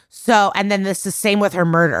 So, and then this is same with her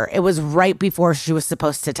murder. It was right before she was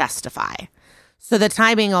supposed to testify. So the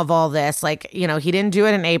timing of all this, like, he didn't do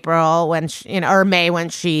it in April when or May when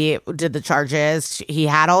she did the charges. He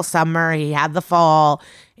had all summer, he had the fall.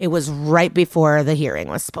 It was right before the hearing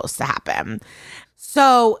was supposed to happen.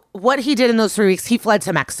 So what he did in those 3 weeks, he fled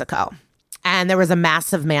to Mexico. And there was a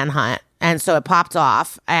massive manhunt. And so it popped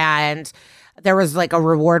off. And there was like a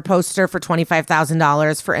reward poster for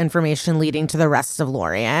 $25,000 for information leading to the arrest of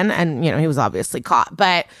Lorien. And, he was obviously caught.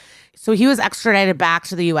 But so he was extradited back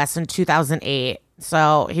to the U.S. in 2008.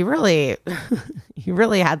 So he really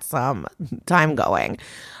had some time going.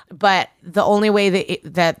 But the only way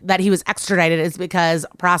that he was extradited is because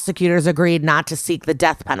prosecutors agreed not to seek the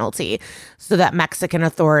death penalty so that Mexican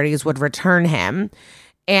authorities would return him.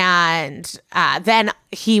 And then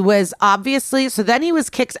he was then he was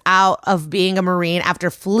kicked out of being a Marine after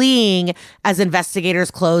fleeing as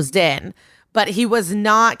investigators closed in. But he was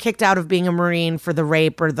not kicked out of being a Marine for the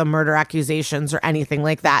rape or the murder accusations or anything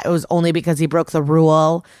like that. It was only because he broke the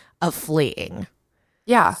rule of fleeing.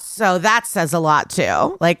 Yeah. So that says a lot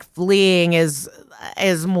too. Like, fleeing is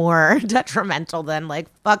more detrimental than like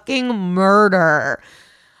fucking murder.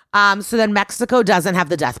 So then Mexico doesn't have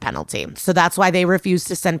the death penalty. So that's why they refuse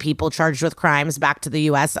to send people charged with crimes back to the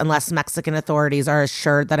U.S. unless Mexican authorities are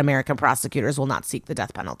assured that American prosecutors will not seek the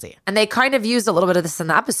death penalty. And they kind of used a little bit of this in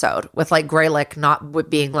the episode with like Graylick not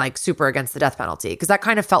being like super against the death penalty, because that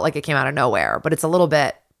kind of felt like it came out of nowhere, but it's a little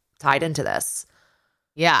bit tied into this.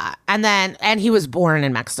 Yeah. And he was born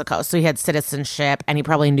in Mexico, so he had citizenship, and he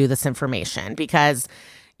probably knew this information because,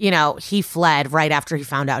 he fled right after he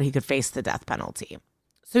found out he could face the death penalty.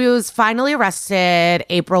 So he was finally arrested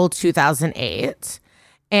April 2008,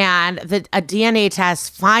 and a DNA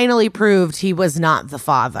test finally proved he was not the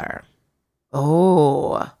father.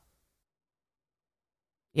 Oh.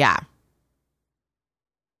 Yeah.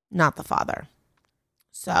 Not the father.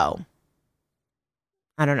 So,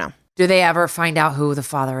 I don't know. Do they ever find out who the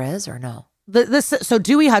father is or no? So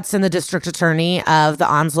Dewey Hudson, the district attorney of the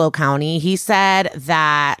Onslow County, he said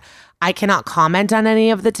that I cannot comment on any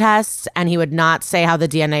of the tests, and he would not say how the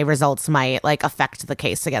DNA results might like affect the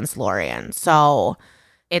case against Lorian. So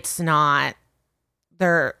it's not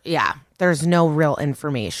there. Yeah, there's no real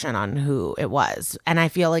information on who it was. And I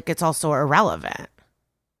feel like it's also irrelevant.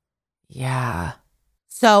 Yeah.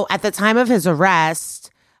 So at the time of his arrest,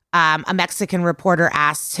 a Mexican reporter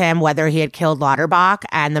asked him whether he had killed Lauterbach,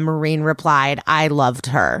 and the Marine replied, "I loved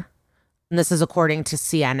her." And this is according to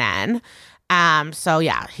CNN. So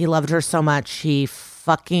yeah, he loved her so much, he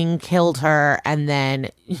fucking killed her and then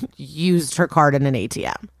used her card in an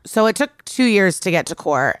ATM. So it took 2 years to get to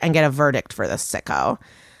court and get a verdict for this sicko.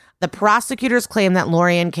 The prosecutors claim that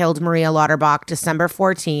Lorian killed Maria Lauterbach December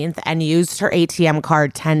 14th and used her ATM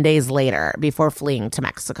card 10 days later before fleeing to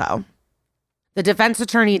Mexico. The defense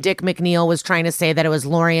attorney, Dick McNeil, was trying to say that it was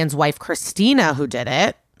Lorian's wife, Christina, who did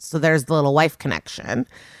it. So there's the little wife connection.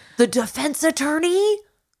 The defense attorney?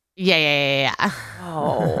 Yeah.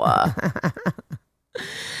 Oh.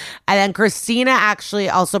 And then Christina actually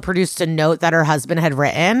also produced a note that her husband had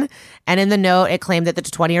written. And in the note, it claimed that the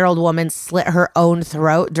 20-year-old woman slit her own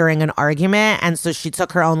throat during an argument. And so she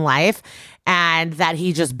took her own life and that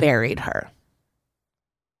he just buried her.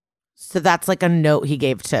 So that's like a note he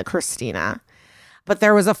gave to Christina. But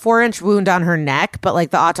there was a 4-inch wound on her neck. But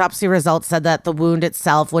like the autopsy results said that the wound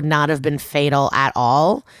itself would not have been fatal at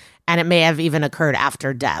all. And it may have even occurred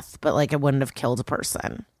after death, but like it wouldn't have killed a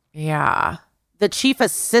person. Yeah. The chief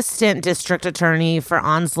assistant district attorney for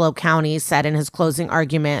Onslow County said in his closing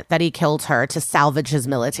argument that he killed her to salvage his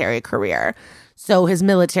military career. So his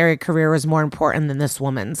military career was more important than this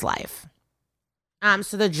woman's life.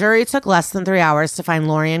 So the jury took less than 3 hours to find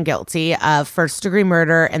Lorian guilty of first-degree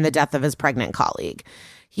murder and the death of his pregnant colleague.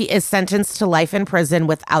 He is sentenced to life in prison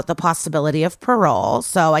without the possibility of parole.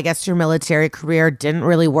 So I guess your military career didn't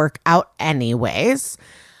really work out anyways.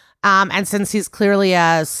 And since he's clearly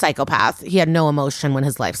a psychopath, he had no emotion when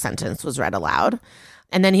his life sentence was read aloud.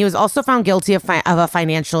 And then he was also found guilty of a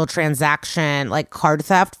financial transaction, like card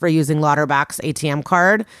theft for using Lauterbach's ATM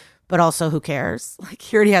card. But also, who cares? Like,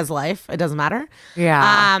 he already has life. It doesn't matter.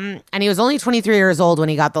 Yeah. And he was only 23 years old when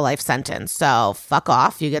he got the life sentence. So fuck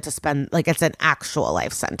off. You get to spend, like, it's an actual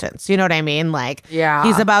life sentence. You know what I mean? Like, yeah.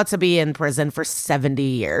 He's about to be in prison for 70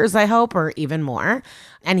 years, I hope, or even more.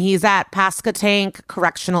 And he's at Pasquotank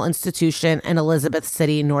Correctional Institution in Elizabeth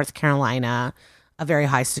City, North Carolina, a very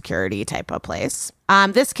high security type of place.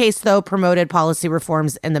 This case, though, promoted policy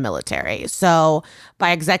reforms in the military. So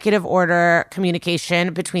by executive order,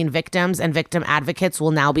 communication between victims and victim advocates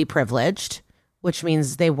will now be privileged, which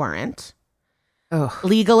means they weren't. Ugh.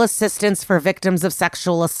 Legal assistance for victims of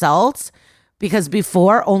sexual assault, because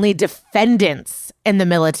before only defendants in the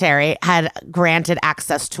military had granted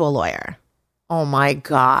access to a lawyer. Oh my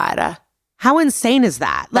God. How insane is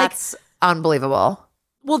that? That's unbelievable.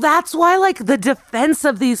 Well, that's why, like, the defense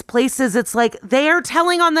of these places, it's like they are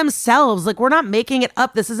telling on themselves. Like, we're not making it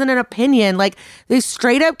up. This isn't an opinion. Like, they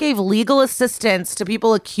straight up gave legal assistance to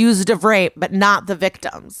people accused of rape, but not the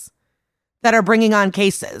victims that are bringing on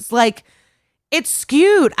cases. Like, it's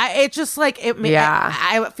skewed. I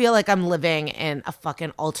feel like I'm living in a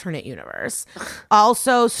fucking alternate universe.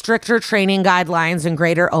 Also, stricter training guidelines and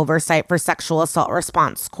greater oversight for sexual assault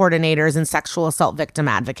response coordinators and sexual assault victim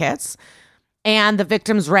advocates. And the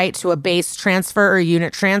victim's right to a base transfer or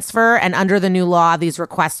unit transfer. And under the new law, these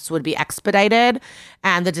requests would be expedited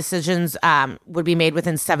and the decisions would be made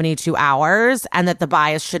within 72 hours, and that the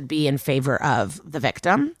bias should be in favor of the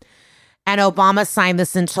victim. And Obama signed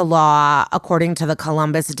this into law, according to the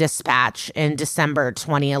Columbus Dispatch, in December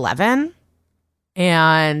 2011.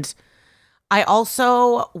 And I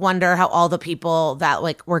also wonder how all the people that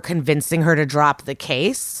like were convincing her to drop the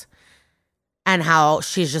case and how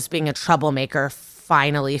she's just being a troublemaker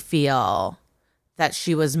finally feel that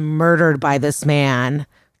she was murdered by this man,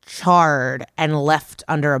 charred, and left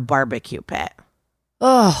under a barbecue pit.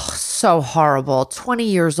 Oh, so horrible. 20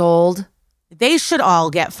 years old. They should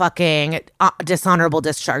all get fucking dishonorable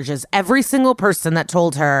discharges. Every single person that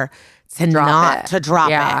told her to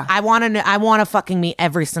drop it. I want to fucking meet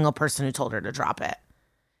every single person who told her to drop it.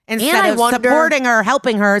 Instead of supporting her,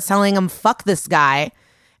 helping her, telling him, fuck this guy.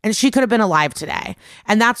 And she could have been alive today.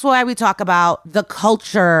 And that's why we talk about the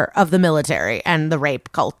culture of the military and the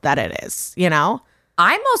rape cult that it is, you know?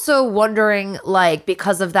 I'm also wondering, like,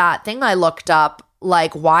 because of that thing I looked up,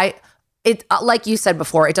 like, why it, like you said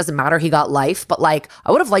before, it doesn't matter. He got life, but like,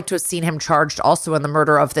 I would have liked to have seen him charged also in the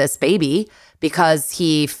murder of this baby because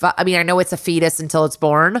I mean, I know it's a fetus until it's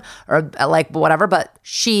born or like whatever, but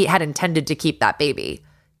she had intended to keep that baby,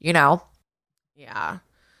 you know? Yeah.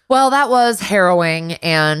 Well, that was harrowing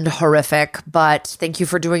and horrific, but thank you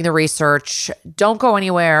for doing the research. Don't go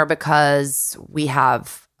anywhere because we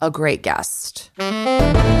have a great guest.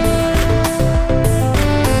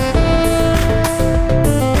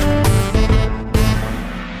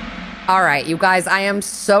 All right, you guys, I am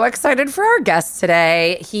so excited for our guest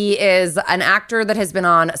today. He is an actor that has been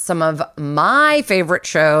on some of my favorite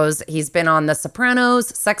shows. He's been on The Sopranos,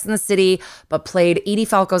 Sex and the City, but played Edie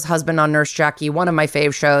Falco's husband on Nurse Jackie, one of my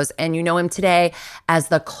fave shows. And you know him today as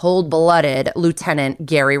the cold-blooded Lieutenant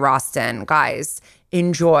Gary Roston. Guys,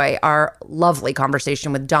 enjoy our lovely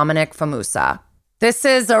conversation with Dominic Fumusa. This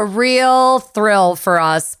is a real thrill for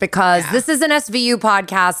us because this is an SVU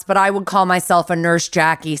podcast, but I would call myself a Nurse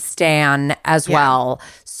Jackie stan as well.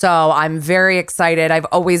 So I'm very excited. I've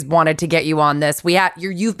always wanted to get you on this.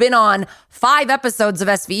 You've been on 5 episodes of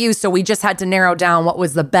SVU, so we just had to narrow down what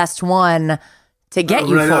was the best one to get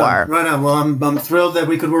you for. Right on. Well, I'm thrilled that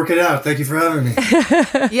we could work it out. Thank you for having me.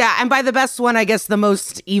 Yeah, and by the best one, I guess the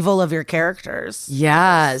most evil of your characters.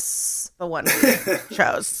 Yes. The one we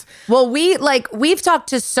chose. Well, we've talked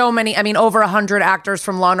to so many, I mean, over 100 actors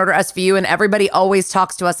from Law & Order SVU, and everybody always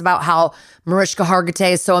talks to us about how Mariska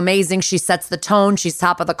Hargitay is so amazing. She sets the tone. She's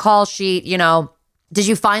top of the call sheet, you know. Did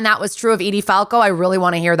you find that was true of Edie Falco? I really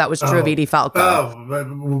want to hear that was true of Edie Falco.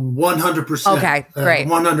 100%. Okay, great.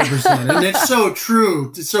 100%. And it's so true.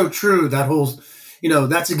 It's so true. That whole,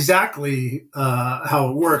 that's exactly how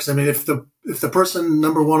it works. I mean, if the person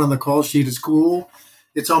number one on the call sheet is cool,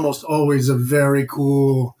 it's almost always a very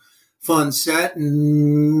cool, fun set,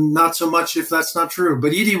 and not so much if that's not true.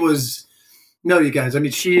 But Edie was, you guys, I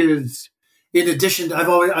mean, she is, in addition, I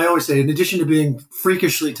always say, in addition to being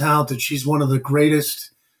freakishly talented, she's one of the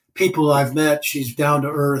greatest people I've met. She's down to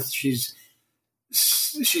earth. She's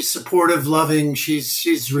supportive, loving.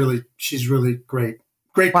 She's really great.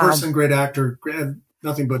 Great person, great actor,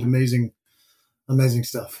 nothing but amazing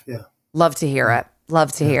stuff. Yeah. Love to hear it.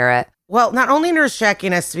 Love to hear it. Well, not only Nurse Jackie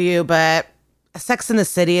and SVU, but Sex in the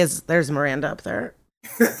City there's Miranda up there.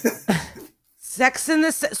 Sex in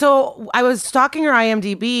the City. So I was stalking your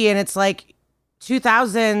IMDb and it's like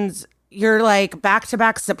 2000s, you're like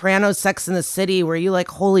back-to-back Sopranos, Sex in the City. Were you like,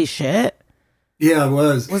 holy shit? Yeah, it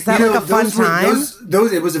was. Was that like a fun time?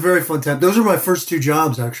 It was a very fun time. Those were my first 2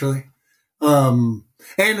 jobs, actually. And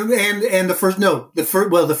the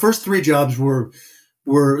first 3 jobs were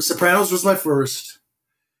Sopranos was my first.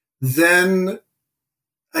 Then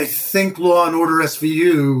I think Law and Order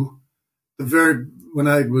SVU, when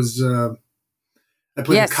I was, I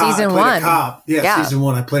played a cop. Season 1. Season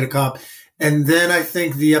 1, I played a cop. And then I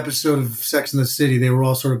think the episode of Sex and the City, they were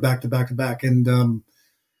all sort of back to back to back. And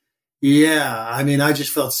I mean, I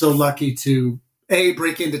just felt so lucky to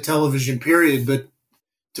break into television, period, but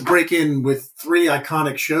to break in with 3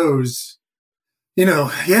 iconic shows,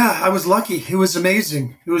 I was lucky. It was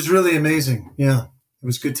amazing. It was really amazing. Yeah. It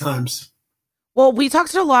was good times. Well, we talked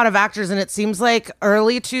to a lot of actors, and it seems like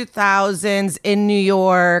early 2000s in New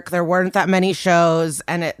York, there weren't that many shows,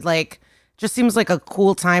 and it just seems like a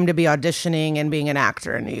cool time to be auditioning and being an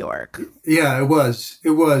actor in New York. Yeah, it was,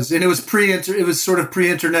 and it was sort of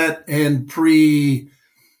pre-internet and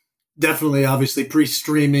definitely, obviously,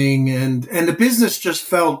 pre-streaming, and the business just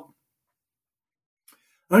felt.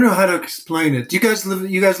 I don't know how to explain it. Do you guys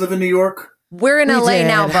live in New York? We're in LA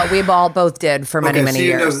now, but we both did for many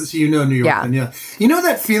years. So you know New York, then, yeah. You know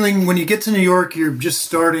that feeling when you get to New York, you're just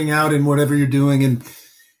starting out in whatever you're doing, and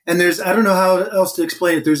there's, I don't know how else to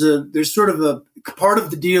explain it. There's sort of a part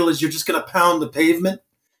of the deal is you're just going to pound the pavement.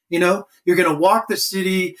 You're going to walk the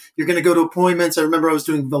city. You're going to go to appointments. I remember I was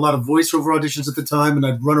doing a lot of voiceover auditions at the time, and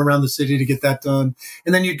I'd run around the city to get that done.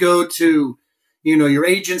 And then you'd go to, your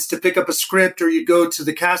agents to pick up a script, or you'd go to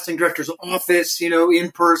the casting director's office,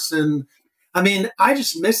 in person. I mean, I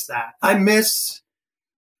just miss that. I miss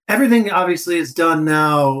everything. Obviously, is done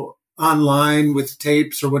now online with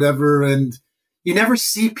tapes or whatever, and you never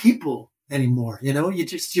see people anymore. You're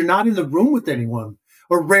not in the room with anyone,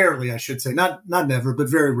 or rarely, I should say. Not never, but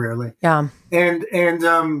very rarely. Yeah. And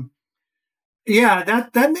that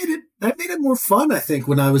made it more fun, I think,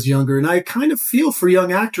 when I was younger. And I kind of feel for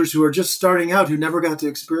young actors who are just starting out who never got to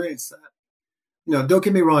experience that. Don't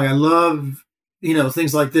get me wrong. I love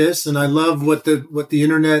things like this, and I love what the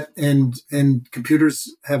internet and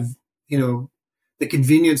computers have, the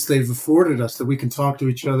convenience they've afforded us, that we can talk to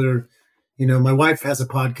each other, my wife has a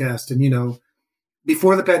podcast, and,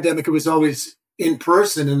 before the pandemic, it was always in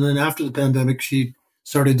person. And then after the pandemic, she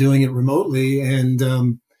started doing it remotely. And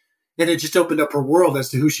it just opened up her world as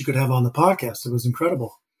to who she could have on the podcast. It was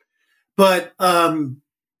incredible. But,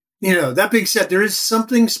 that being said, there is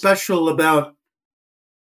something special about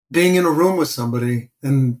being in a room with somebody.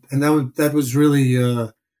 And that was really,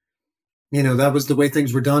 that was the way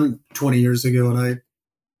things were done 20 years ago. And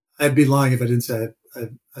I'd be lying if I didn't say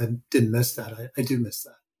I didn't miss that. I do miss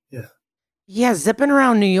that. Yeah. Yeah. Zipping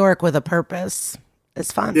around New York with a purpose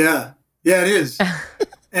is fun. Yeah. Yeah, it is.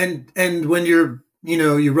 and when you're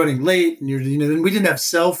running late and and we didn't have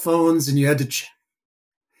cell phones and you had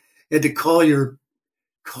to call your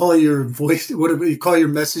voice, whatever you call your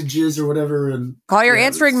messages or whatever, and call your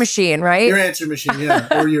answering machine, right? Your answering machine, yeah,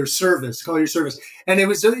 or your service. Call your service, and you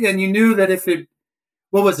knew that if it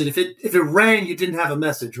rang, you didn't have a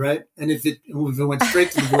message, right? And if it went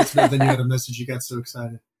straight to the voicemail, then you had a message. You got so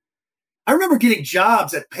excited. I remember getting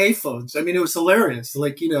jobs at payphones. I mean, it was hilarious.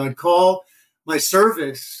 I'd call my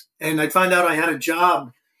service and I'd find out I had a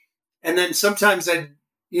job, and then sometimes I'd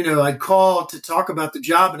call to talk about the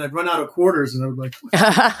job and I'd run out of quarters and I would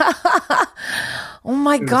oh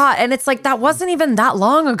my God. And it's like, that wasn't even that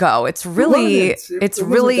long ago. It's really, it's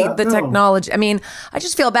really the technology. I mean, I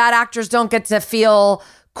just feel bad actors don't get to feel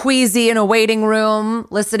queasy in a waiting room,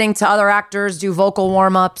 listening to other actors do vocal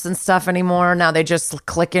warm-ups and stuff anymore. Now they just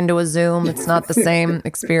click into a Zoom. It's not the same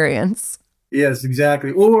experience. Yes,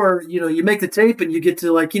 exactly. Or, you make the tape and you get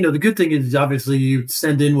to the good thing is obviously you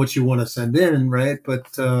send in what you want to send in, right?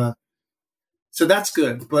 But, so that's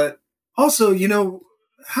good. But also,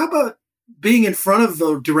 how about being in front of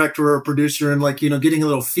a director or a producer and getting a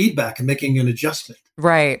little feedback and making an adjustment?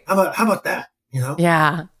 Right. How about that?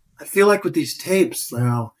 Yeah. I feel like with these tapes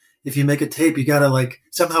now, if you make a tape, you got to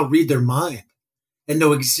somehow read their mind and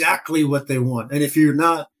know exactly what they want. And if you're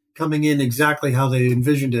not coming in exactly how they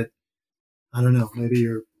envisioned it, I don't know. Maybe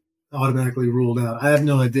you're automatically ruled out. I have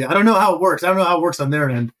no idea. I don't know how it works. I don't know how it works on their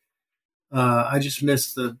end. I just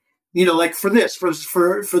missed the, for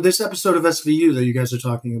this episode of SVU that you guys are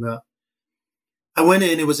talking about. I went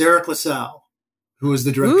in. It was Eric LaSalle, who was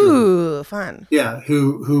the director. Ooh, fun. Yeah,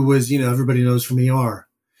 who was everybody knows from ER,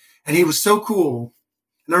 and he was so cool.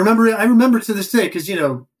 And I remember to this day because it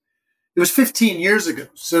was 15 years ago,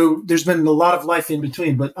 so there's been a lot of life in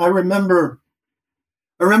between. But I remember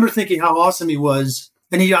thinking how awesome he was.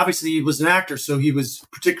 And he obviously was an actor, so he was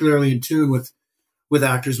particularly in tune with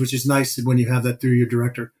actors, which is nice when you have that through your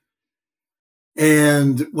director.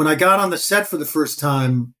 And when I got on the set for the first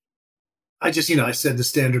time, I just, I said the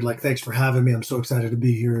standard, thanks for having me. I'm so excited to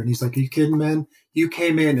be here. And he's like, are you kidding, man? You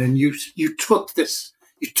came in and you took this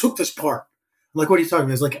part. I'm like, what are you talking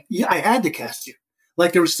about? He's like, yeah, I had to cast you.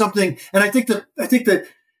 There was something. And I think the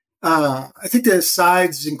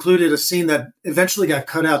sides included a scene that eventually got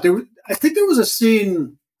cut out. I think there was a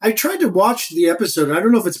scene. I tried to watch the episode. And I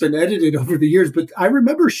don't know if it's been edited over the years, but I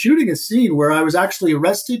remember shooting a scene where I was actually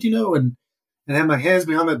arrested, and had my hands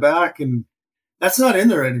behind my back, and that's not in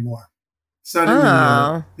there anymore. It's not in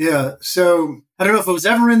there. Yeah. So I don't know if it was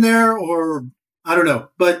ever in there or I don't know.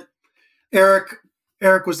 But Eric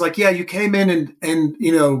was like, yeah, you came in and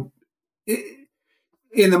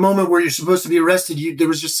in the moment where you're supposed to be arrested, there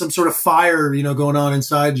was just some sort of fire, going on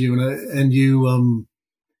inside you. And you,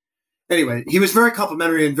 anyway, he was very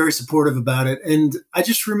complimentary and very supportive about it. And I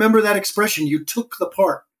just remember that expression, you took the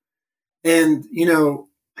part. And,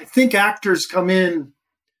 I think actors come in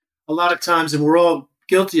a lot of times and we're all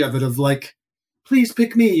guilty of it, of please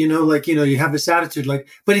pick me, you have this attitude,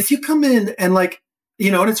 but if you come in and and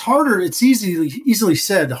it's harder, it's easily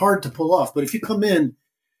said, hard to pull off. But if you come in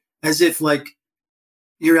as if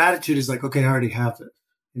your attitude is okay, I already have it.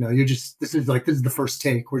 This is the first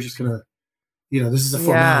take. We're just going to, this is a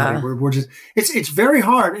formality. Yeah. We're just, it's very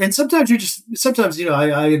hard. And sometimes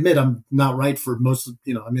I admit I'm not right for most of,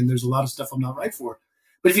 there's a lot of stuff I'm not right for.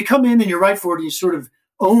 But if you come in and you're right for it and you sort of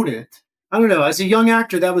own it, I don't know. As a young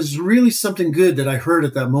actor, that was really something good that I heard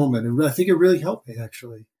at that moment. And I think it really helped me,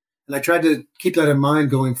 actually. And I tried to keep that in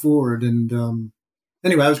mind going forward. And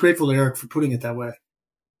anyway, I was grateful to Eric for putting it that way.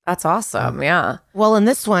 That's awesome. Yeah. Well, in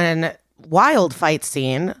this one, wild fight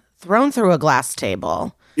scene, thrown through a glass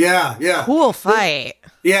table. Yeah, yeah. Cool fight.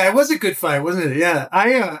 Yeah, it was a good fight, wasn't it? Yeah.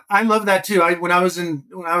 I love that too. When I was in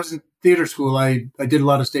theater school, I did a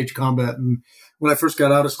lot of stage combat, and when I first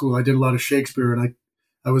got out of school, I did a lot of Shakespeare, and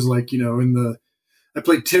I was I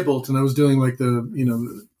played Tybalt, and I was doing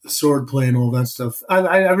the sword play and all that stuff.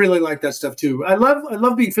 I really like that stuff too. I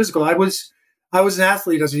love being physical. I was an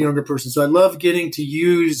athlete as a younger person, so I love getting to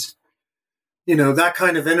use that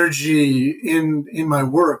kind of energy in my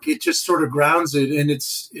work. It just sort of grounds it, and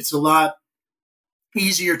it's a lot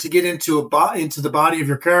easier to get into the body of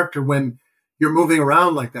your character when you're moving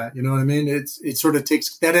around like that. You know what I mean? It sort of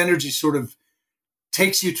takes that energy, sort of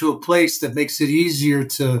takes you to a place that makes it easier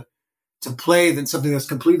to play than something that's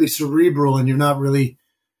completely cerebral and you're not really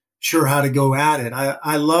sure how to go at it.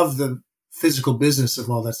 I love the physical business of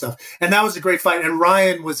all that stuff. And that was a great fight. And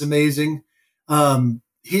Ryan was amazing.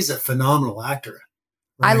 He's a phenomenal actor.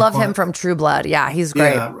 I love him from True Blood. Yeah, he's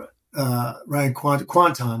great. Yeah, Ryan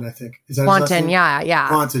Quanton, I think. Is that Quanton, yeah.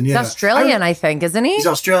 Quanton, yeah. He's Australian, I think, isn't he? He's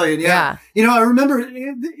Australian, yeah. I remember,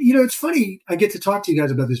 it's funny I get to talk to you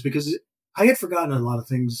guys about this because I had forgotten a lot of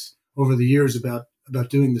things over the years about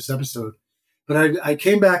doing this episode. But I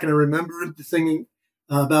came back and I remembered the thing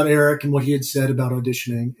about Eric and what he had said about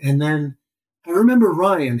auditioning. And then I remember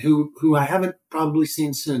Ryan, who I haven't probably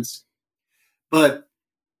seen since. But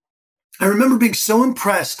I remember being so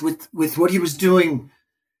impressed with what he was doing.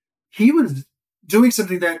 He was doing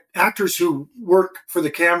something that actors who work for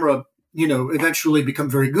the camera, eventually become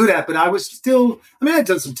very good at. But I was still, I'd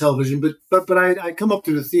done some television, but I come up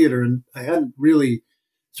to the theater and I hadn't really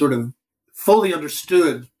sort of fully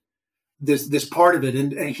understood this part of it.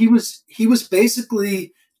 And he was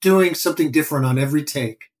basically doing something different on every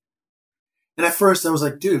take. And at first I was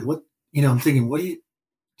like, dude, what, I'm thinking,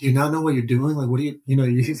 do you not know what you're doing? Like, what do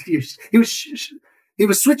he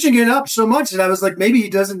was switching it up so much. And I was like, maybe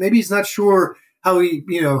he's not sure how he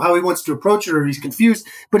wants to approach it, or he's confused,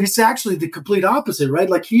 but it's actually the complete opposite, right?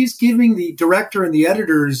 Like, he's giving the director and the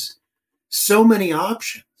editors so many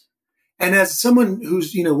options. And as someone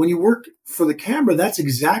who's, when you work for the camera, that's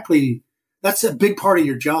a big part of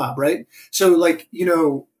your job, right? So like,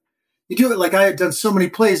 you do it like I had done so many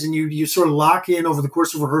plays, and you sort of lock in over the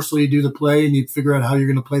course of rehearsal. You do the play and you figure out how you're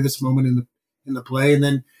going to play this moment in the play. And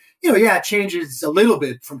then, it changes a little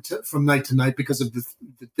bit from night to night because of the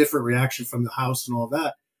different reaction from the house and all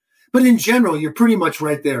that. But in general, you're pretty much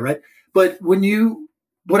right there, right? But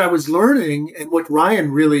what I was learning, and what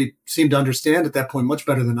Ryan really seemed to understand at that point much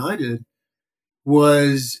better than I did,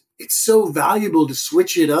 was it's so valuable to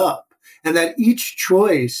switch it up, and that each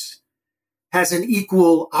choice has an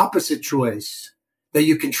equal opposite choice that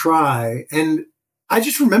you can try. And I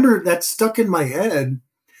just remember that stuck in my head.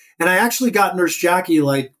 And I actually got Nurse Jackie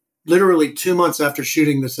like literally 2 months after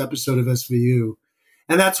shooting this episode of SVU.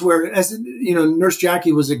 And that's where, Nurse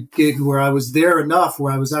Jackie was a gig where I was there enough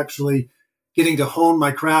where I was actually getting to hone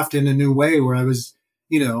my craft in a new way, where I was,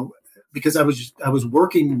 because I was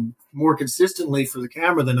working more consistently for the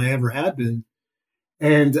camera than I ever had been.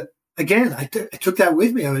 And again, I took that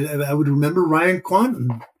with me. I would remember Ryan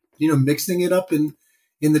Quanton, mixing it up in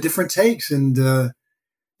the different takes. And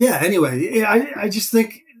anyway, I just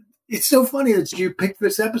think it's so funny that you picked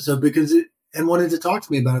this episode and wanted to talk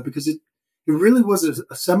to me about it, because it really was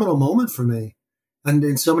a seminal moment for me. And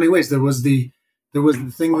in so many ways, there was the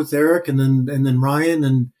thing with Eric and then Ryan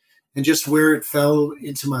and just where it fell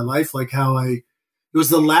into my life, like how it was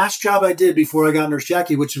the last job I did before I got Nurse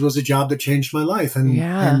Jackie, which was a job that changed my life.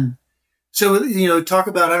 And so, talk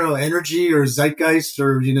about, I don't know, energy or zeitgeist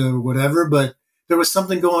or, whatever, but there was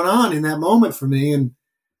something going on in that moment for me. And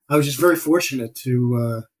I was just very fortunate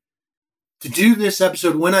to do this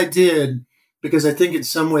episode when I did, because I think in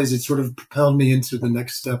some ways it sort of propelled me into the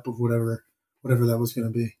next step of whatever that was going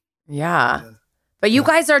to be. Yeah. But you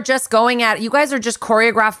guys are just you guys are just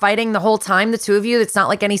choreographed fighting the whole time, the two of you. It's not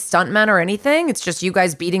like any stuntmen or anything. It's just you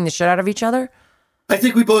guys beating the shit out of each other. I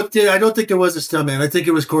think we both did. I don't think there was a stuntman. I think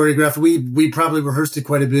it was choreographed. We probably rehearsed it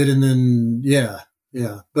quite a bit, and then yeah.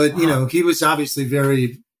 But he was obviously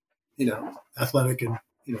very, athletic, and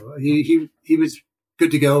he was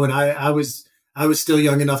good to go, and I was still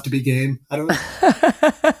young enough to be game. I don't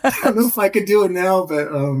know if I could do it now, but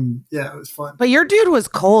it was fun. But your dude was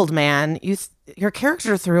cold, man. Your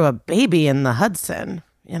character threw a baby in the Hudson,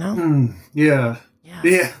 Yeah.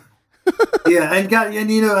 And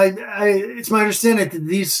it's my understanding that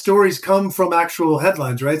these stories come from actual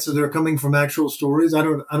headlines, right? So they're coming from actual stories. I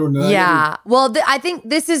don't know. Yeah. Well, I think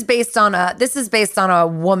this is based on a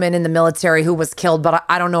woman in the military who was killed, but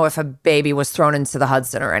I don't know if a baby was thrown into the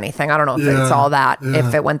Hudson or anything. I don't know if it's all that,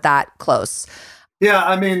 if it went that close. Yeah,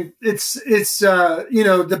 I mean, it's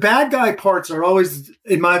the bad guy parts are always,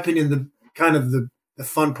 in my opinion, the kind of the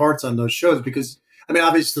fun parts on those shows, because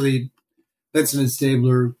obviously Benson and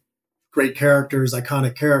Stabler, great characters,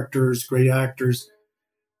 iconic characters, great actors.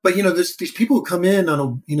 But, these people who come in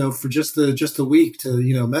on for just the week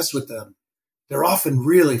to, mess with them, they're often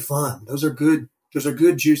really fun. Those are good,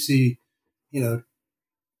 juicy,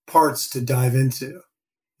 parts to dive into.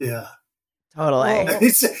 Yeah. Totally.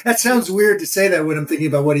 That sounds weird to say that when I'm thinking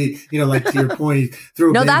about what he, like to your point, he threw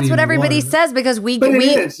a No, baby that's in what the everybody water. says because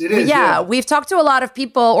It is, yeah. We've talked to a lot of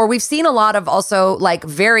people, or we've seen a lot of also like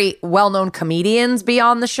very well-known comedians be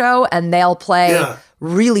on the show, and they'll play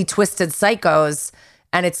really twisted psychos.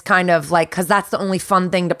 And it's kind of like, because that's the only fun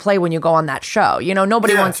thing to play when you go on that show.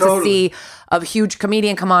 Nobody wants to see a huge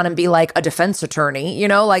comedian come on and be like a defense attorney,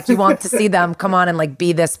 like you want to see them come on and like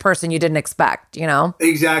be this person you didn't expect,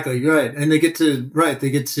 Exactly, right. And they get to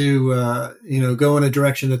go in a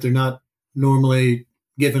direction that they're not normally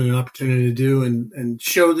given an opportunity to do and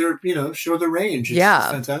show their range. It's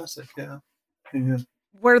fantastic. Yeah.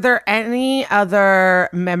 Were there any other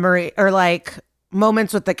memory or like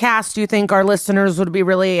moments with the cast you think our listeners would be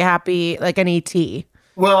really happy, like any tea?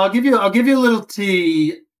 Well, I'll give you a little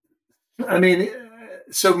tea. I mean,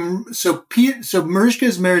 so Mariska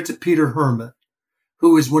is married to Peter Herman,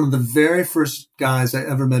 who was one of the very first guys I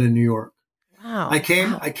ever met in New York. Wow. I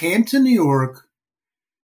came to New York.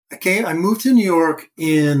 I moved to New York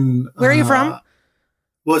in Where are you from?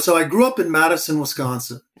 Well, so I grew up in Madison,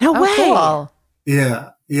 Wisconsin. No way. Cool. Yeah.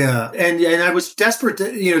 And I was desperate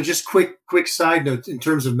to, just quick side note in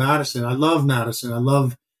terms of Madison. I love Madison. I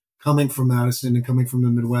love coming from Madison and coming from the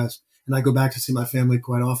Midwest. And I go back to see my family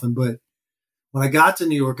quite often. But when I got to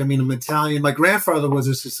New York, I'm Italian. My grandfather was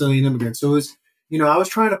a Sicilian immigrant. So it was, I was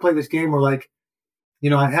trying to play this game where like,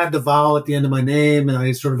 I had the vowel at the end of my name and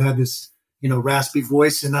I sort of had this, raspy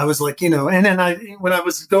voice. And I was like, and then when I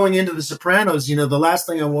was going into The Sopranos, the last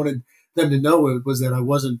thing I wanted them to know was that I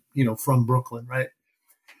wasn't, from Brooklyn, right?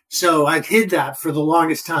 So I hid that for the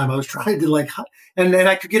longest time. I was trying to and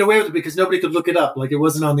I could get away with it because nobody could look it up. Like it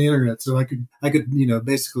wasn't on the internet. So I could,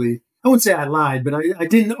 basically, I wouldn't say I lied, but I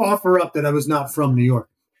didn't offer up that I was not from New York.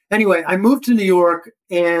 Anyway, I moved to New York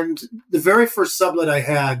and the very first sublet I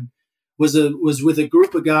had was with a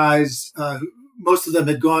group of guys. Most of them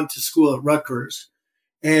had gone to school at Rutgers.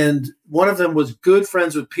 And one of them was good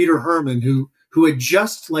friends with Peter Herman, who had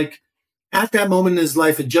just at that moment in his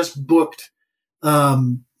life had just booked,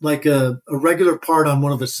 a regular part on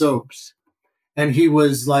one of the soaps. And he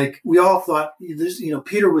was like, we all thought this,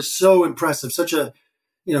 Peter was so impressive, such a,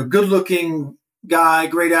 good looking guy,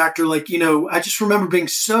 great actor. I just remember being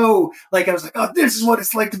so I was like, oh, this is what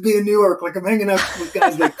it's like to be in New York. Like I'm hanging out with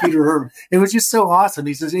guys like Peter Herman. It was just so awesome.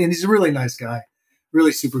 He says, and he's a really nice guy,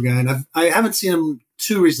 really super guy. And I haven't seen him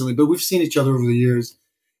too recently, but we've seen each other over the years.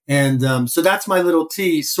 And so that's my little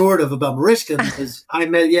tea sort of about Mariska because I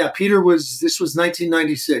met, Peter this was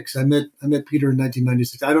 1996. I met Peter in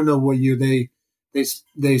 1996. I don't know what year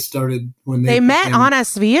they started when they met on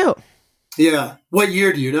SVU. Yeah. What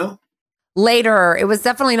year do you know? Later. It was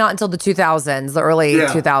definitely not until the 2000s, the early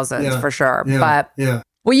 2000s for sure. But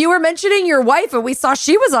well, you were mentioning your wife and we saw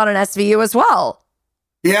she was on an SVU as well.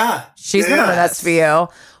 Yeah. She's been on an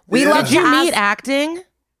SVU. We love Did you meet acting?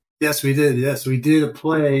 Yes, we did. Yes, we did a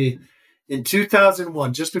play in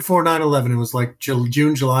 2001, just before 9/11. It was like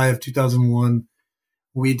June, July of 2001.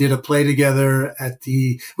 We did a play together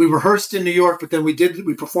we rehearsed in New York, but then we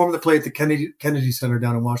performed the play at the Kennedy Center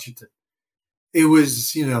down in Washington. It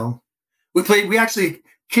was, we actually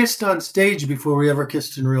kissed on stage before we ever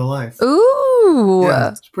kissed in real life. Ooh. Yeah,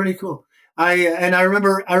 it's pretty cool. I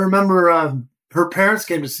remember her parents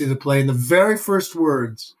came to see the play and the very first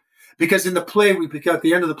words, because in the play, at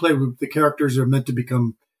the end of the play, the characters are meant to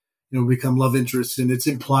become love interests, and it's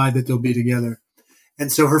implied that they'll be together.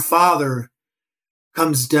 And so her father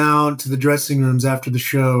comes down to the dressing rooms after the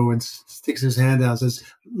show and sticks his hand out and says,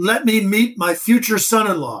 "Let me meet my future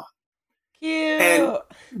son-in-law." Cute. And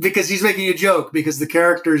because he's making a joke, because the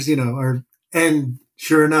characters, are, and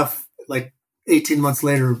sure enough, 18 months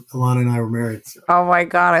later, Alana and I were married. So. Oh my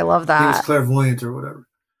God, I love that. He was clairvoyant or whatever.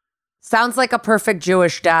 Sounds like a perfect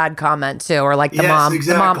Jewish dad comment too, or like the mom.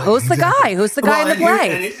 Exactly, the mom, who's the guy? Who's the guy in the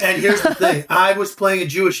play? And here's the thing: I was playing a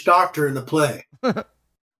Jewish doctor in the play,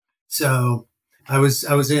 so I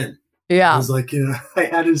was in. Yeah, I was like, I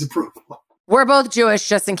had his approval. We're both Jewish,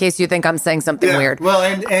 just in case you think I'm saying something weird. Well,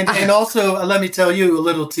 and also let me tell you a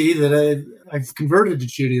little tea that I've converted to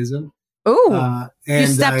Judaism. Ooh, you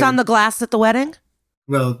stepped on the glass at the wedding?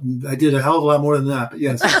 Well, I did a hell of a lot more than that, but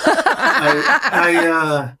yes.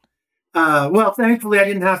 Well, thankfully, I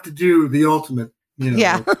didn't have to do the ultimate.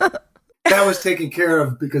 Yeah. That was taken care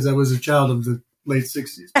of because I was a child of the late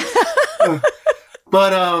 60s.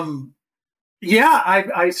 But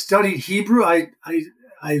I studied Hebrew. I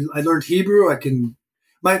learned Hebrew.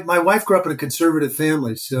 My wife grew up in a conservative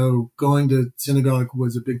family, so going to synagogue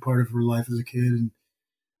was a big part of her life as a kid.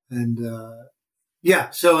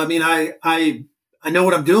 So I mean, I know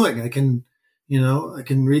what I'm doing. I can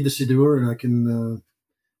read the Siddur and I can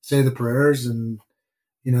say the prayers, and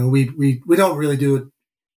we don't really do it.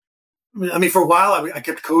 I mean, for a while, I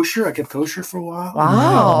kept kosher. I kept kosher for a while.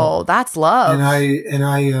 Wow, that's love. And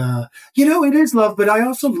I, it is love, but I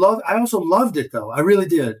also loved it though. I really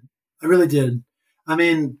did. I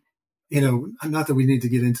mean, not that we need to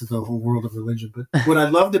get into the whole world of religion, but what I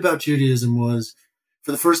loved about Judaism was,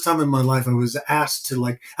 for the first time in my life, I was asked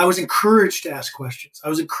to I was encouraged to ask questions. I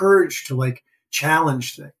was encouraged to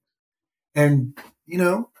challenge things. And,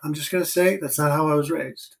 I'm just going to say that's not how I was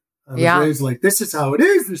raised. I was raised this is how it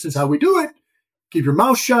is. This is how we do it. Keep your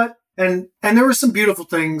mouth shut. And there were some beautiful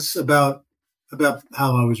things about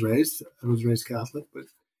how I was raised. I was raised Catholic,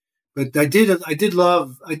 but I did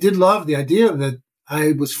love the idea that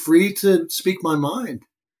I was free to speak my mind,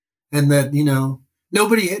 and that,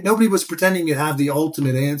 nobody was pretending to have the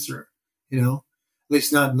ultimate answer, at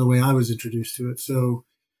least not in the way I was introduced to it. So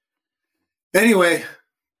anyway,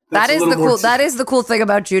 that is the cool thing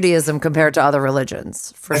about Judaism compared to other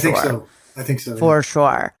religions, for sure. I think so. For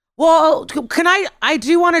sure. Well, I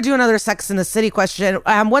do want to do another Sex in the City question.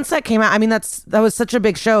 Once that came out, I mean, that was such a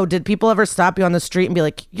big show. Did people ever stop you on the street and be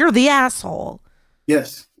like, "You're the asshole"?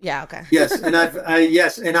 Yes. Yeah. Okay. Yes.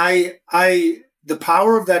 And the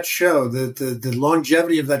power of that show, the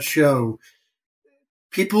longevity of that show,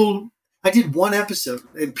 I did one episode,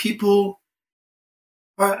 and people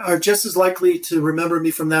are just as likely to remember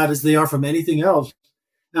me from that as they are from anything else.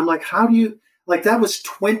 And I'm like, how do you, that was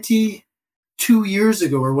 22 years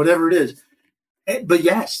ago or whatever it is. But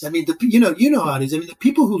yes, I mean, you know how it is. I mean, the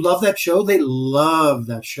people who love that show, they love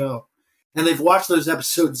that show. And they've watched those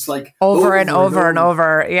episodes over and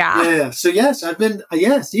over. Yeah. Yeah. So yes, I've been,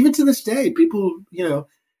 even to this day, people,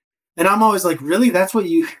 and I'm always like, really? That's what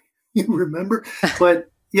you remember? But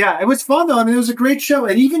yeah, it was fun though. I mean, it was a great show.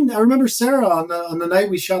 And even I remember Sarah on the night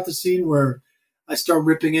we shot the scene where I start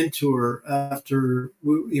ripping into her after,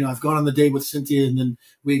 I've gone on the date with Cynthia, and then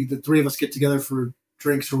the three of us get together for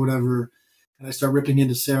drinks or whatever. And I start ripping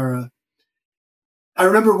into Sarah. I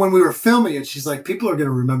remember when we were filming it, she's like, people are going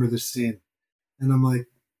to remember this scene. And I'm like,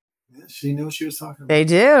 yeah, she knew what she was talking about. They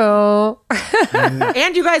do. Yeah.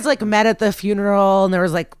 And you guys met at the funeral, and there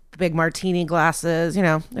was big martini glasses.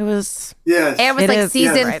 It was. Yes. And it was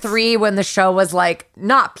season 3 when the show was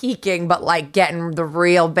not peaking, but getting the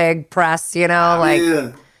real big press,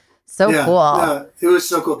 Yeah. So cool. Yeah, it was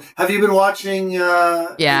so cool. Have you been watching?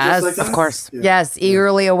 Yes, of course. Yeah. Yes,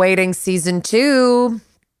 eagerly awaiting season 2.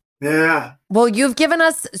 Yeah. Well, you've given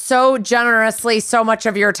us so generously so much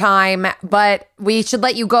of your time, but we should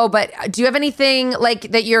let you go. But do you have anything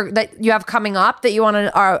that you have coming up that you want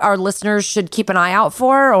our listeners should keep an eye out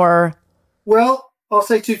for? Or well, I'll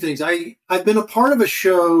say two things. I've been a part of a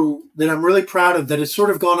show that I'm really proud of that has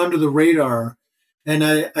sort of gone under the radar, and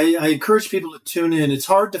I encourage people to tune in. It's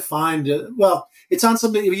hard to find. It's on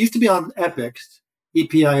something. It used to be on Epix.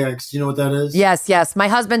 EPIX. Do you know what that is? Yes. My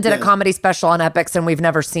husband did a comedy special on Epix, and we've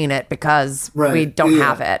never seen it because we don't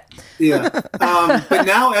have it. Yeah. But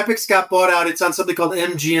now Epix got bought out. It's on something called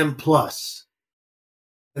MGM Plus.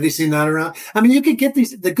 Have you seen that around? I mean, you can get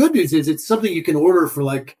these. The good news is it's something you can order for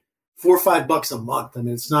 $4 or $5 a month. I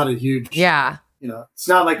mean, it's not a huge. Yeah. It's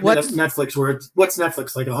not like Netflix where what's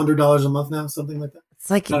Netflix, $100 a month now, something like that. It's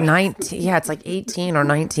 19. Yeah, it's 18 or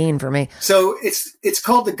 19 for me. So it's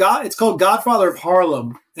called Godfather of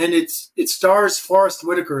Harlem, and it stars Forrest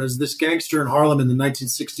Whitaker as this gangster in Harlem in the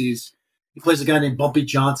 1960s. He plays a guy named Bumpy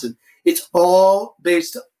Johnson. It's all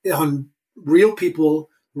based on real people,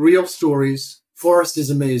 real stories. Forrest is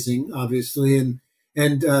amazing, obviously,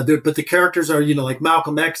 but the characters are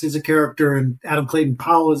Malcolm X is a character, and Adam Clayton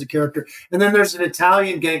Powell is a character, and then there's an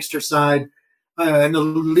Italian gangster side. And the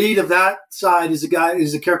lead of that side is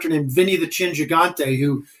a character named Vinny the Chin Gigante,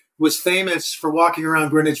 who was famous for walking around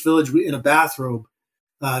Greenwich Village in a bathrobe,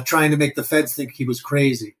 trying to make the feds think he was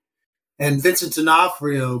crazy. And Vincent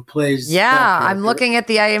D'Onofrio plays. Yeah, I'm looking at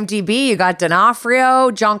the IMDb. You got D'Onofrio,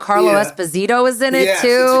 Giancarlo Esposito is in it too.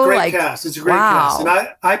 It's a great cast. It's a great cast. And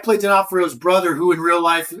I play D'Onofrio's brother, who in real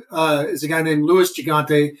life is a guy named Louis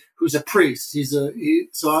Gigante, who's a priest.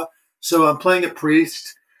 So I'm playing a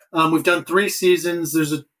priest. We've done 3 seasons.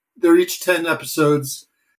 They're each 10 episodes,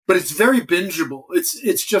 but it's very bingeable.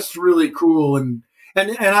 It's just really cool. And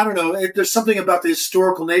I don't know, there's something about the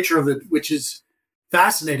historical nature of it, which is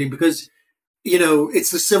fascinating because,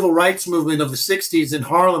 it's the civil rights movement of the 60s in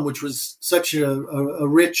Harlem, which was such a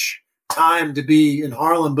rich time to be in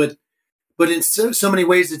Harlem. But in so many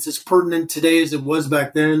ways, it's as pertinent today as it was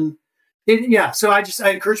back then. So I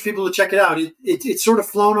encourage people to check it out. It's sort of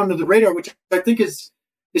flown under the radar, which I think is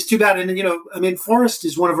too bad. And, Forrest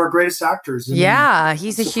is one of our greatest actors. Yeah,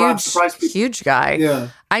 he's a huge guy. Yeah.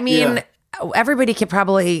 I mean, everybody could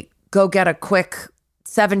probably go get a quick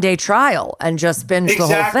 7-day trial and just binge the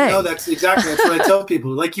whole thing. No, that's what I tell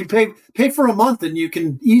people. Like, you pay for a month and you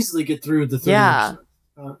can easily get through the 30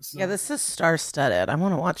 episodes. Yeah, this is star-studded. I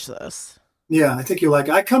want to watch this. Yeah, I think you'll like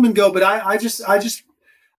it. I come and go, but I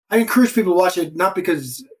encourage people to watch it, not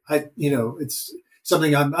because it's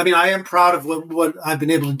something I am proud of what I've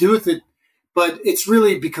been able to do with it, but it's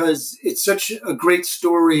really because it's such a great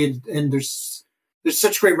story and there's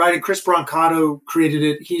such great writing. Chris Brancato created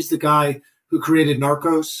it. He's the guy who created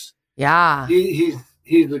Narcos. Yeah.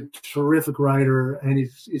 He's a terrific writer, and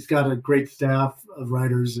he's got a great staff of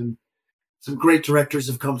writers, and some great directors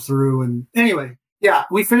have come through. And anyway, yeah,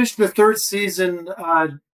 we finished the third season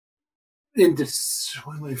when did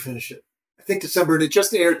we finish it? I think December, and it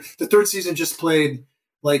just aired. The third season just played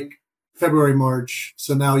like February, March.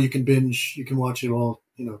 So now you can binge, you can watch it all.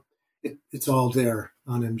 It's all there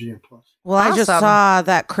on MGM Plus. Well, awesome. I just saw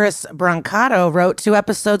that Chris Brancato wrote 2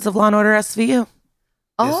 episodes of Law & Order SVU.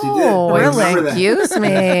 Yes, he did. Really? Excuse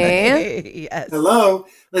me. Yes. Hello.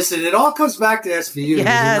 Listen, it all comes back to SVU.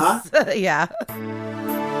 Yes. Does it not? Yeah.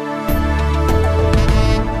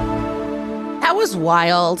 That was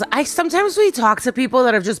wild. Sometimes we talk to people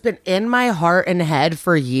that have just been in my heart and head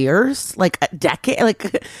for years, like a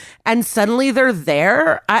decade, and suddenly they're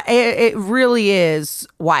there. It really is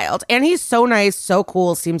wild. And he's so nice, so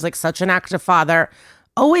cool. Seems like such an active father.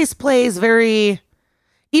 Always plays very,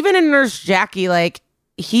 even in Nurse Jackie, like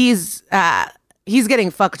he's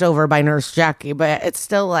getting fucked over by Nurse Jackie, but it's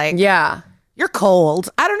still like, yeah, you're cold.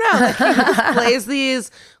 I don't know. Like, he just plays these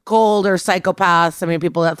cold or psychopaths. I mean,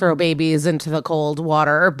 people that throw babies into the cold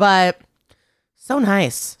water, but so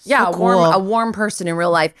nice. Yeah, so cool. a warm person in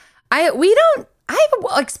real life. I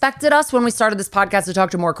expected us when we started this podcast to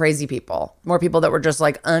talk to more crazy people, more people that were just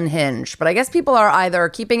like unhinged. But I guess people are either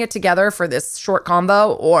keeping it together for this short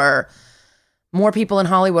combo, or more people in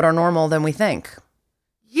Hollywood are normal than we think.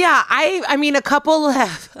 Yeah, I mean, a couple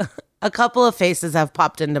of faces have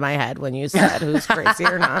popped into my head when you said who's crazy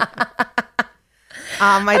or not.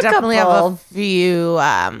 I definitely have a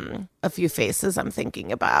few faces I'm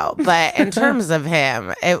thinking about, but in terms of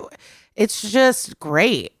him, it's just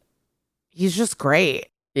great. He's just great.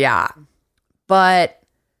 Yeah, but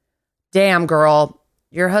damn, girl,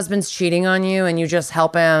 your husband's cheating on you, and you just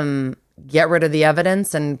help him get rid of the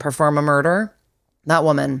evidence and perform a murder. That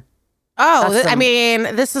woman. Oh, I mean,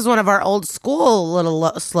 this is one of our old school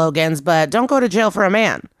little slogans, but don't go to jail for a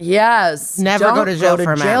man. Yes. Never go to jail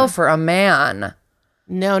for a man.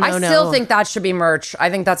 No. I still think that should be merch.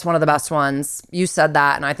 I think that's one of the best ones. You said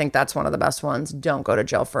that, and I think that's one of the best ones. Don't go to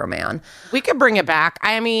jail for a man. We could bring it back.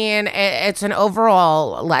 I mean, it's an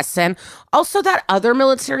overall lesson. Also, that other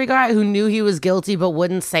military guy who knew he was guilty but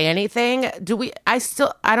wouldn't say anything.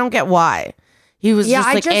 I don't get why. He was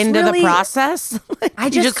into the process. I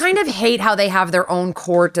just kind of hate how they have their own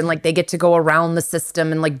court and like they get to go around the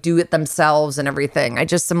system and like do it themselves and everything. I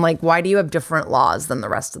just am like, why do you have different laws than the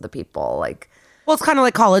rest of the people? Like, well, it's kind of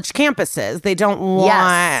like college campuses. They don't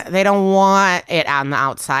want it on the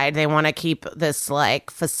outside. They want to keep this like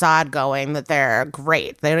facade going that they're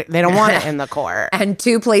great. They don't want it in the court. And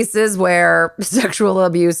 2 places where sexual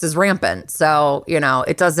abuse is rampant. So,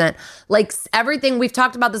 it doesn't, like, everything, we've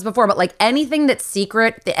talked about this before, but like anything that's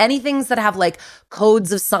secret, any things that have like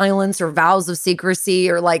codes of silence or vows of secrecy,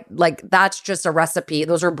 or like that's just a recipe.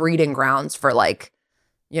 Those are breeding grounds for like,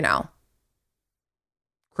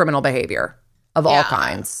 criminal behavior of all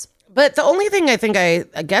kinds. But the only thing I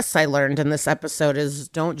guess I learned in this episode is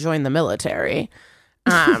don't join the military.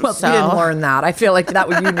 Well, you didn't learn that. I feel like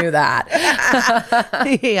you knew that.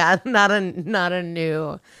 Yeah, not a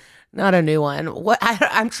new one.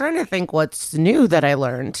 I'm trying to think what's new that I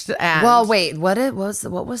learned. Well, wait, what was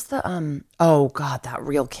the oh God, that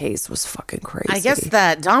real case was fucking crazy. I guess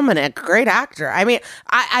that Dominic, great actor. I mean,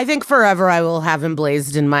 I think forever I will have him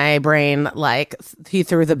blazed in my brain like he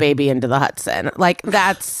threw the baby into the Hudson. Like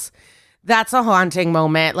that's a haunting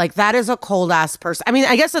moment. Like that is a cold ass person. I mean,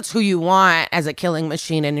 I guess that's who you want as a killing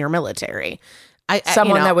machine in your military.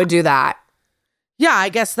 Someone that would do that. Yeah, I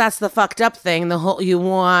guess that's the fucked up thing. You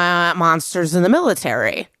want monsters in the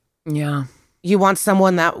military. Yeah. You want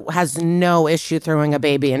someone that has no issue throwing a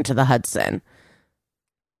baby into the Hudson.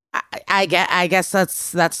 I guess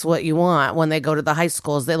that's what you want when they go to the high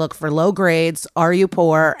schools. They look for low grades, are you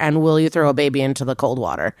poor, and will you throw a baby into the cold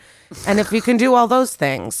water? And if you can do all those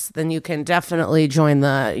things, then you can definitely join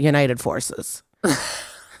the United Forces. Oh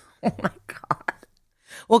my God.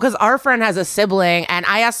 Well, because our friend has a sibling, and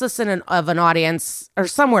I asked this of an audience or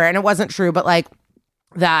somewhere, and it wasn't true, but like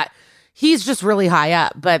that he's just really high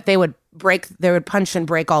up, but they would punch and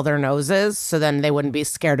break all their noses, so then they wouldn't be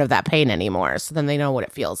scared of that pain anymore. So then they know what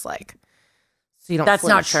it feels like. So you don't. That's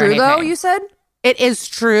not flinch or true, though. anything. You said it is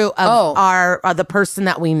true of the person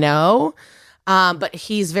that we know. But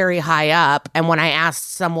he's very high up. And when I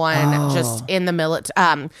asked someone just in the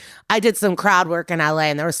military, I did some crowd work in LA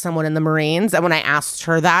and there was someone in the Marines. And when I asked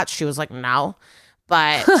her that, she was like, no.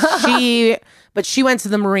 But she went to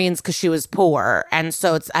the Marines because she was poor. And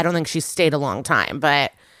so I don't think she stayed a long time.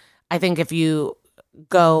 But I think if you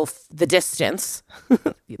go the distance,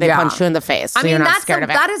 they punch you in the face. So you're not scared of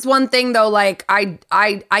it. That is one thing though. Like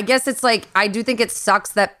I guess it's like, I do think it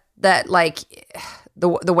sucks that like,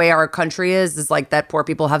 the way our country is like that poor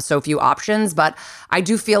people have so few options. But I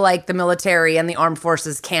do feel like the military and the armed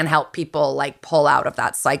forces can help people like pull out of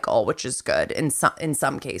that cycle, which is good in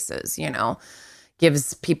some cases,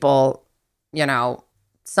 gives people,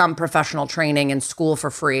 some professional training in school for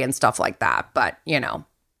free and stuff like that. But,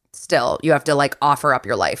 still you have to like offer up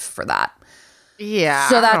your life for that. Yeah.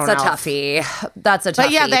 So that's a toughie. That's a toughie.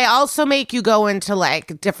 But yeah, they also make you go into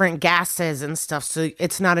like different gases and stuff. So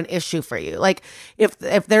it's not an issue for you. Like if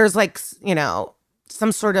there's like,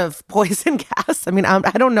 some sort of poison gas. I mean, I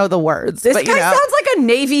don't know the words. This but, guy sounds like a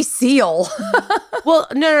Navy SEAL. Well,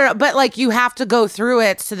 no. But like you have to go through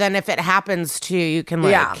it. So then if it happens to you, you can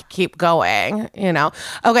like keep going, Okay,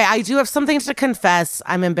 I do have something to confess.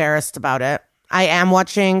 I'm embarrassed about it. I am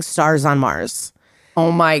watching Stars on Mars. Oh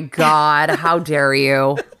my God, how dare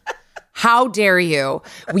you? How dare you?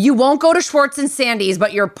 You won't go to Schwartz and Sandy's,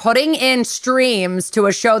 but you're putting in streams to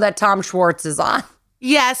a show that Tom Schwartz is on.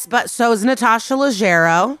 Yes, but so is Natasha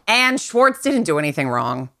Leggero. And Schwartz didn't do anything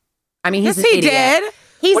wrong. I mean, he's an idiot. Did.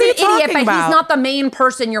 He's an idiot, but he's not the main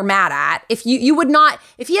person you're mad at. If you would not,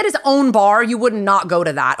 if he had his own bar, you would not go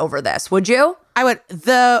to that over this, would you? I would.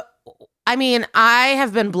 I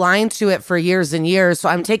have been blind to it for years and years, so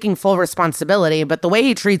I'm taking full responsibility. But the way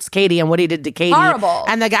he treats Katie and what he did to Katie, horrible.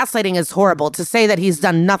 And the gaslighting is horrible. To say that he's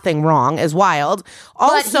done nothing wrong is wild.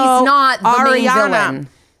 Also, but he's not the main villain.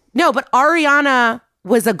 No, but Ariana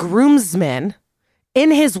was a groomsman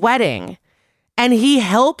in his wedding, and he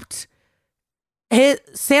helped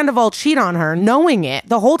Sandoval cheat on her, knowing it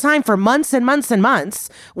the whole time for months and months and months.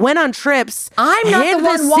 Went on trips. I'm not the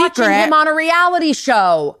one watching him on a reality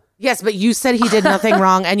show. Yes, but you said he did nothing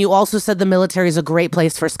wrong, and you also said the military is a great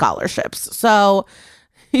place for scholarships. So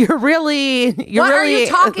what are you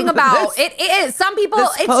talking about? It is. Some people,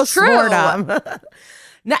 it's true.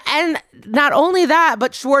 And not only that,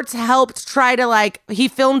 but Schwartz helped try to he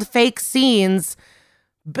filmed fake scenes,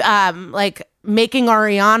 making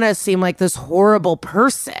Ariana seem like this horrible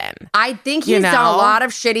person. I think he's done a lot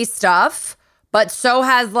of shitty stuff. But so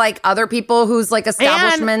has other people whose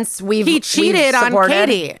establishments he cheated on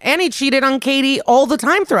Katie. And he cheated on Katie all the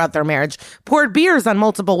time throughout their marriage. Poured beers on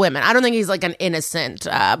multiple women. I don't think he's an innocent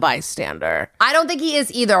bystander. I don't think he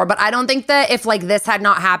is either. But I don't think that if this had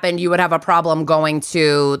not happened, you would have a problem going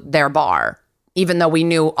to their bar. Even though we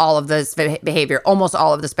knew all of this behavior, almost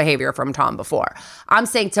all of this behavior from Tom before. I'm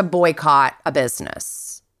saying to boycott a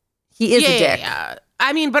business. He is a dick. Yeah.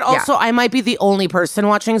 I mean, but also I might be the only person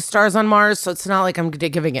watching Stars on Mars, so it's not like I'm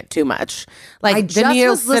giving it too much. I the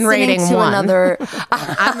Nielsen rating to one. I'm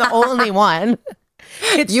the only one.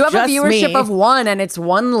 You have a viewership of 1, and it's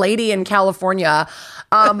one lady in California.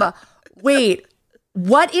 Wait,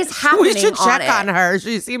 what is happening? We should check on her.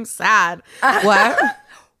 She seems sad. What?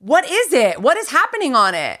 What is it? What is happening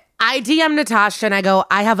on it? I DM Natasha and I go,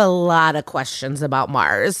 I have a lot of questions about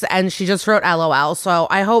Mars. And she just wrote LOL. So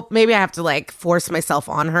I hope maybe I have to force myself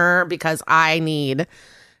on her because I need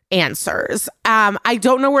answers. I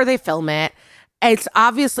don't know where they film it. It's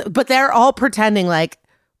obviously, but they're all pretending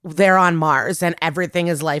they're on Mars and everything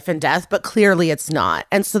is life and death, but clearly it's not.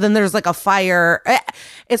 And so then there's a fire.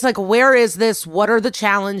 It's where is this? What are the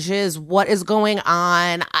challenges? What is going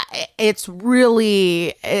on? It's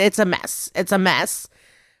a mess. It's a mess.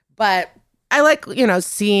 But I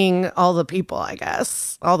seeing all the people, I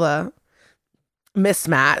guess, all the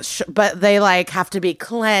mismatch, but they have to be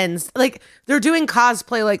cleansed. They're doing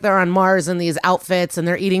cosplay they're on Mars in these outfits and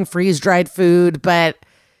they're eating freeze-dried food, but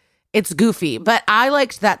it's goofy. But I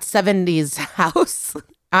liked that 70s house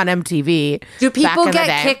on MTV. Do people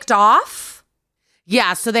get kicked off?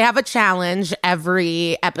 Yeah, so they have a challenge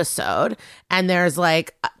every episode, and there's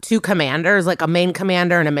 2 commanders, a main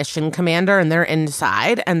commander and a mission commander, and they're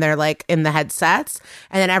inside, and they're in the headsets,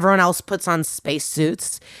 and then everyone else puts on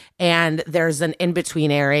spacesuits, and there's an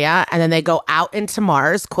in-between area, and then they go out into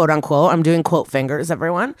Mars, quote unquote. I'm doing quote fingers,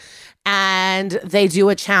 everyone. And they do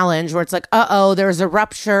a challenge where it's like, there's a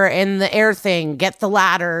rupture in the air thing. Get the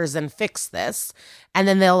ladders and fix this. And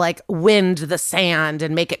then they'll like wind the sand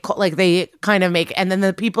and make it like they kind of make, and then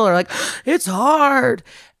the people are like, it's hard.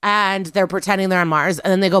 And they're pretending they're on Mars. And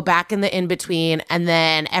then they go back in the in-between, and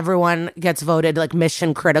then everyone gets voted like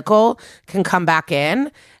mission critical, can come back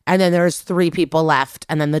in. And then there's 3 people left.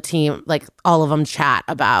 And then the team, like all of them chat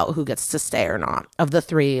about who gets to stay or not of the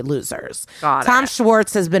 3 losers. Tom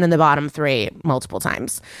Schwartz has been in the bottom 3 multiple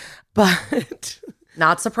times. But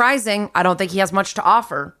not surprising. I don't think he has much to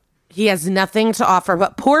offer. He has nothing to offer,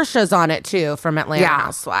 but Portia's on it too from Atlanta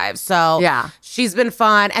Housewives. So she's been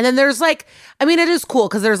fun. And then there's like, I mean, it is cool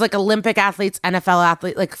because there's like Olympic athletes, NFL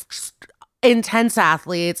athletes, like intense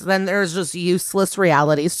athletes. Then there's just useless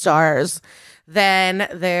reality stars. Then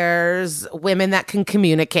there's women that can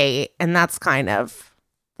communicate. And that's kind of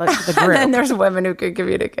like the group. And then there's women who can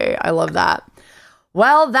communicate. I love that.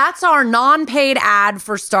 Well, that's our non-paid ad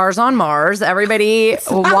for Stars on Mars. Everybody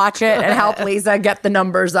watch it and help Lisa get the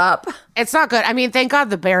numbers up. It's not good. I mean, thank God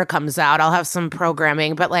the Bear comes out. I'll have some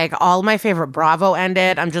programming. But like all my favorite Bravo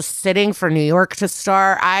ended. I'm just sitting for New York to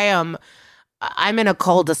star. I'm in a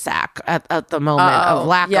cul-de-sac at the moment of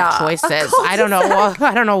lack of choices. I don't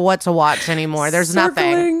know what to watch anymore. There's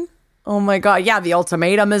nothing. Oh my God. Yeah, the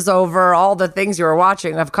ultimatum is over. All the things you were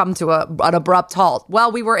watching have come to an abrupt halt.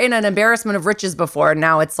 Well, we were in an embarrassment of riches before, and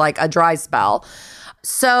now it's like a dry spell.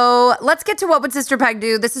 So let's get to What Would Sister Peg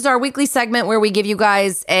Do? This is our weekly segment where we give you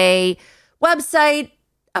guys a website,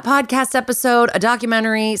 a podcast episode, a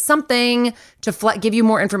documentary, something to give you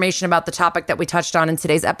more information about the topic that we touched on in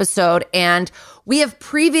today's episode. And we have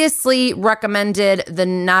previously recommended the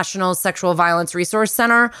National Sexual Violence Resource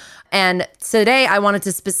Center. And today I wanted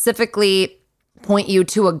to specifically point you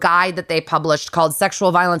to a guide that they published called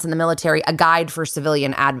Sexual Violence in the Military, a Guide for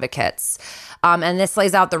Civilian Advocates. And this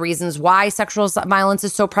lays out the reasons why sexual violence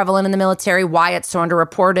is so prevalent in the military, why it's so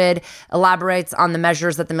underreported, elaborates on the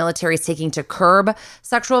measures that the military is taking to curb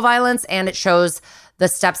sexual violence, and it shows the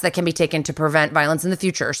steps that can be taken to prevent violence in the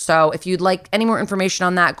future. So if you'd like any more information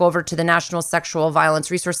on that, go over to the National Sexual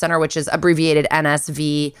Violence Resource Center, which is abbreviated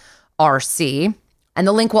NSVRC. And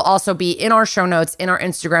the link will also be in our show notes, in our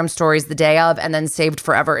Instagram stories the day of, and then saved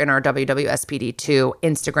forever in our WWSPD2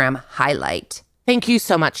 Instagram highlight. Thank you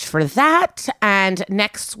so much for that. And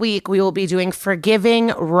next week, we will be doing Forgiving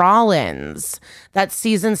Rollins. That's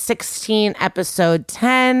season 16, episode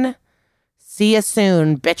 10. See you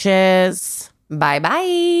soon, bitches.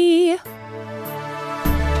 Bye-bye.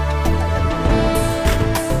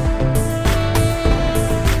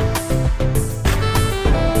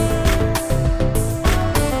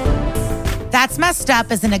 That's Messed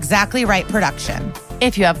Up is an Exactly Right production.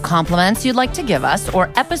 If you have compliments you'd like to give us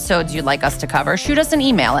or episodes you'd like us to cover, shoot us an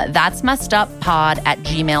email at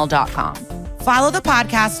that'smesseduppod@gmail.com. Follow the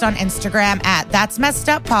podcast on Instagram at That's Messed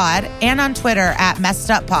Up Pod and on Twitter at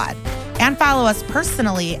Messed Up Pod. And follow us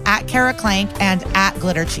personally at Kara Clank and at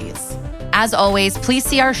Glitter Cheese. As always, please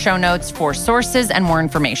see our show notes for sources and more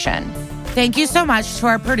information. Thank you so much to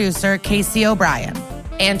our producer, Casey O'Brien.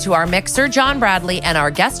 And to our mixer, John Bradley, and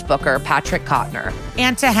our guest booker, Patrick Kottner.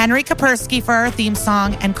 And to Henry Kapersky for our theme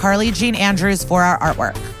song and Carly Jean Andrews for our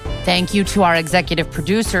artwork. Thank you to our executive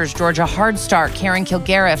producers, Georgia Hardstark, Karen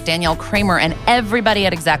Kilgariff, Danielle Kramer, and everybody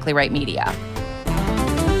at Exactly Right Media.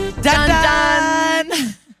 Dun, dun,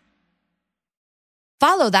 dun.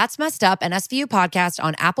 Follow That's Messed Up, an SVU podcast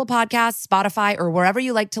on Apple Podcasts, Spotify, or wherever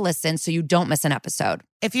you like to listen so you don't miss an episode.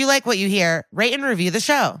 If you like what you hear, rate and review the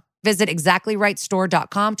show. Visit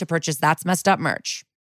exactlyrightstore.com to purchase That's Messed Up merch.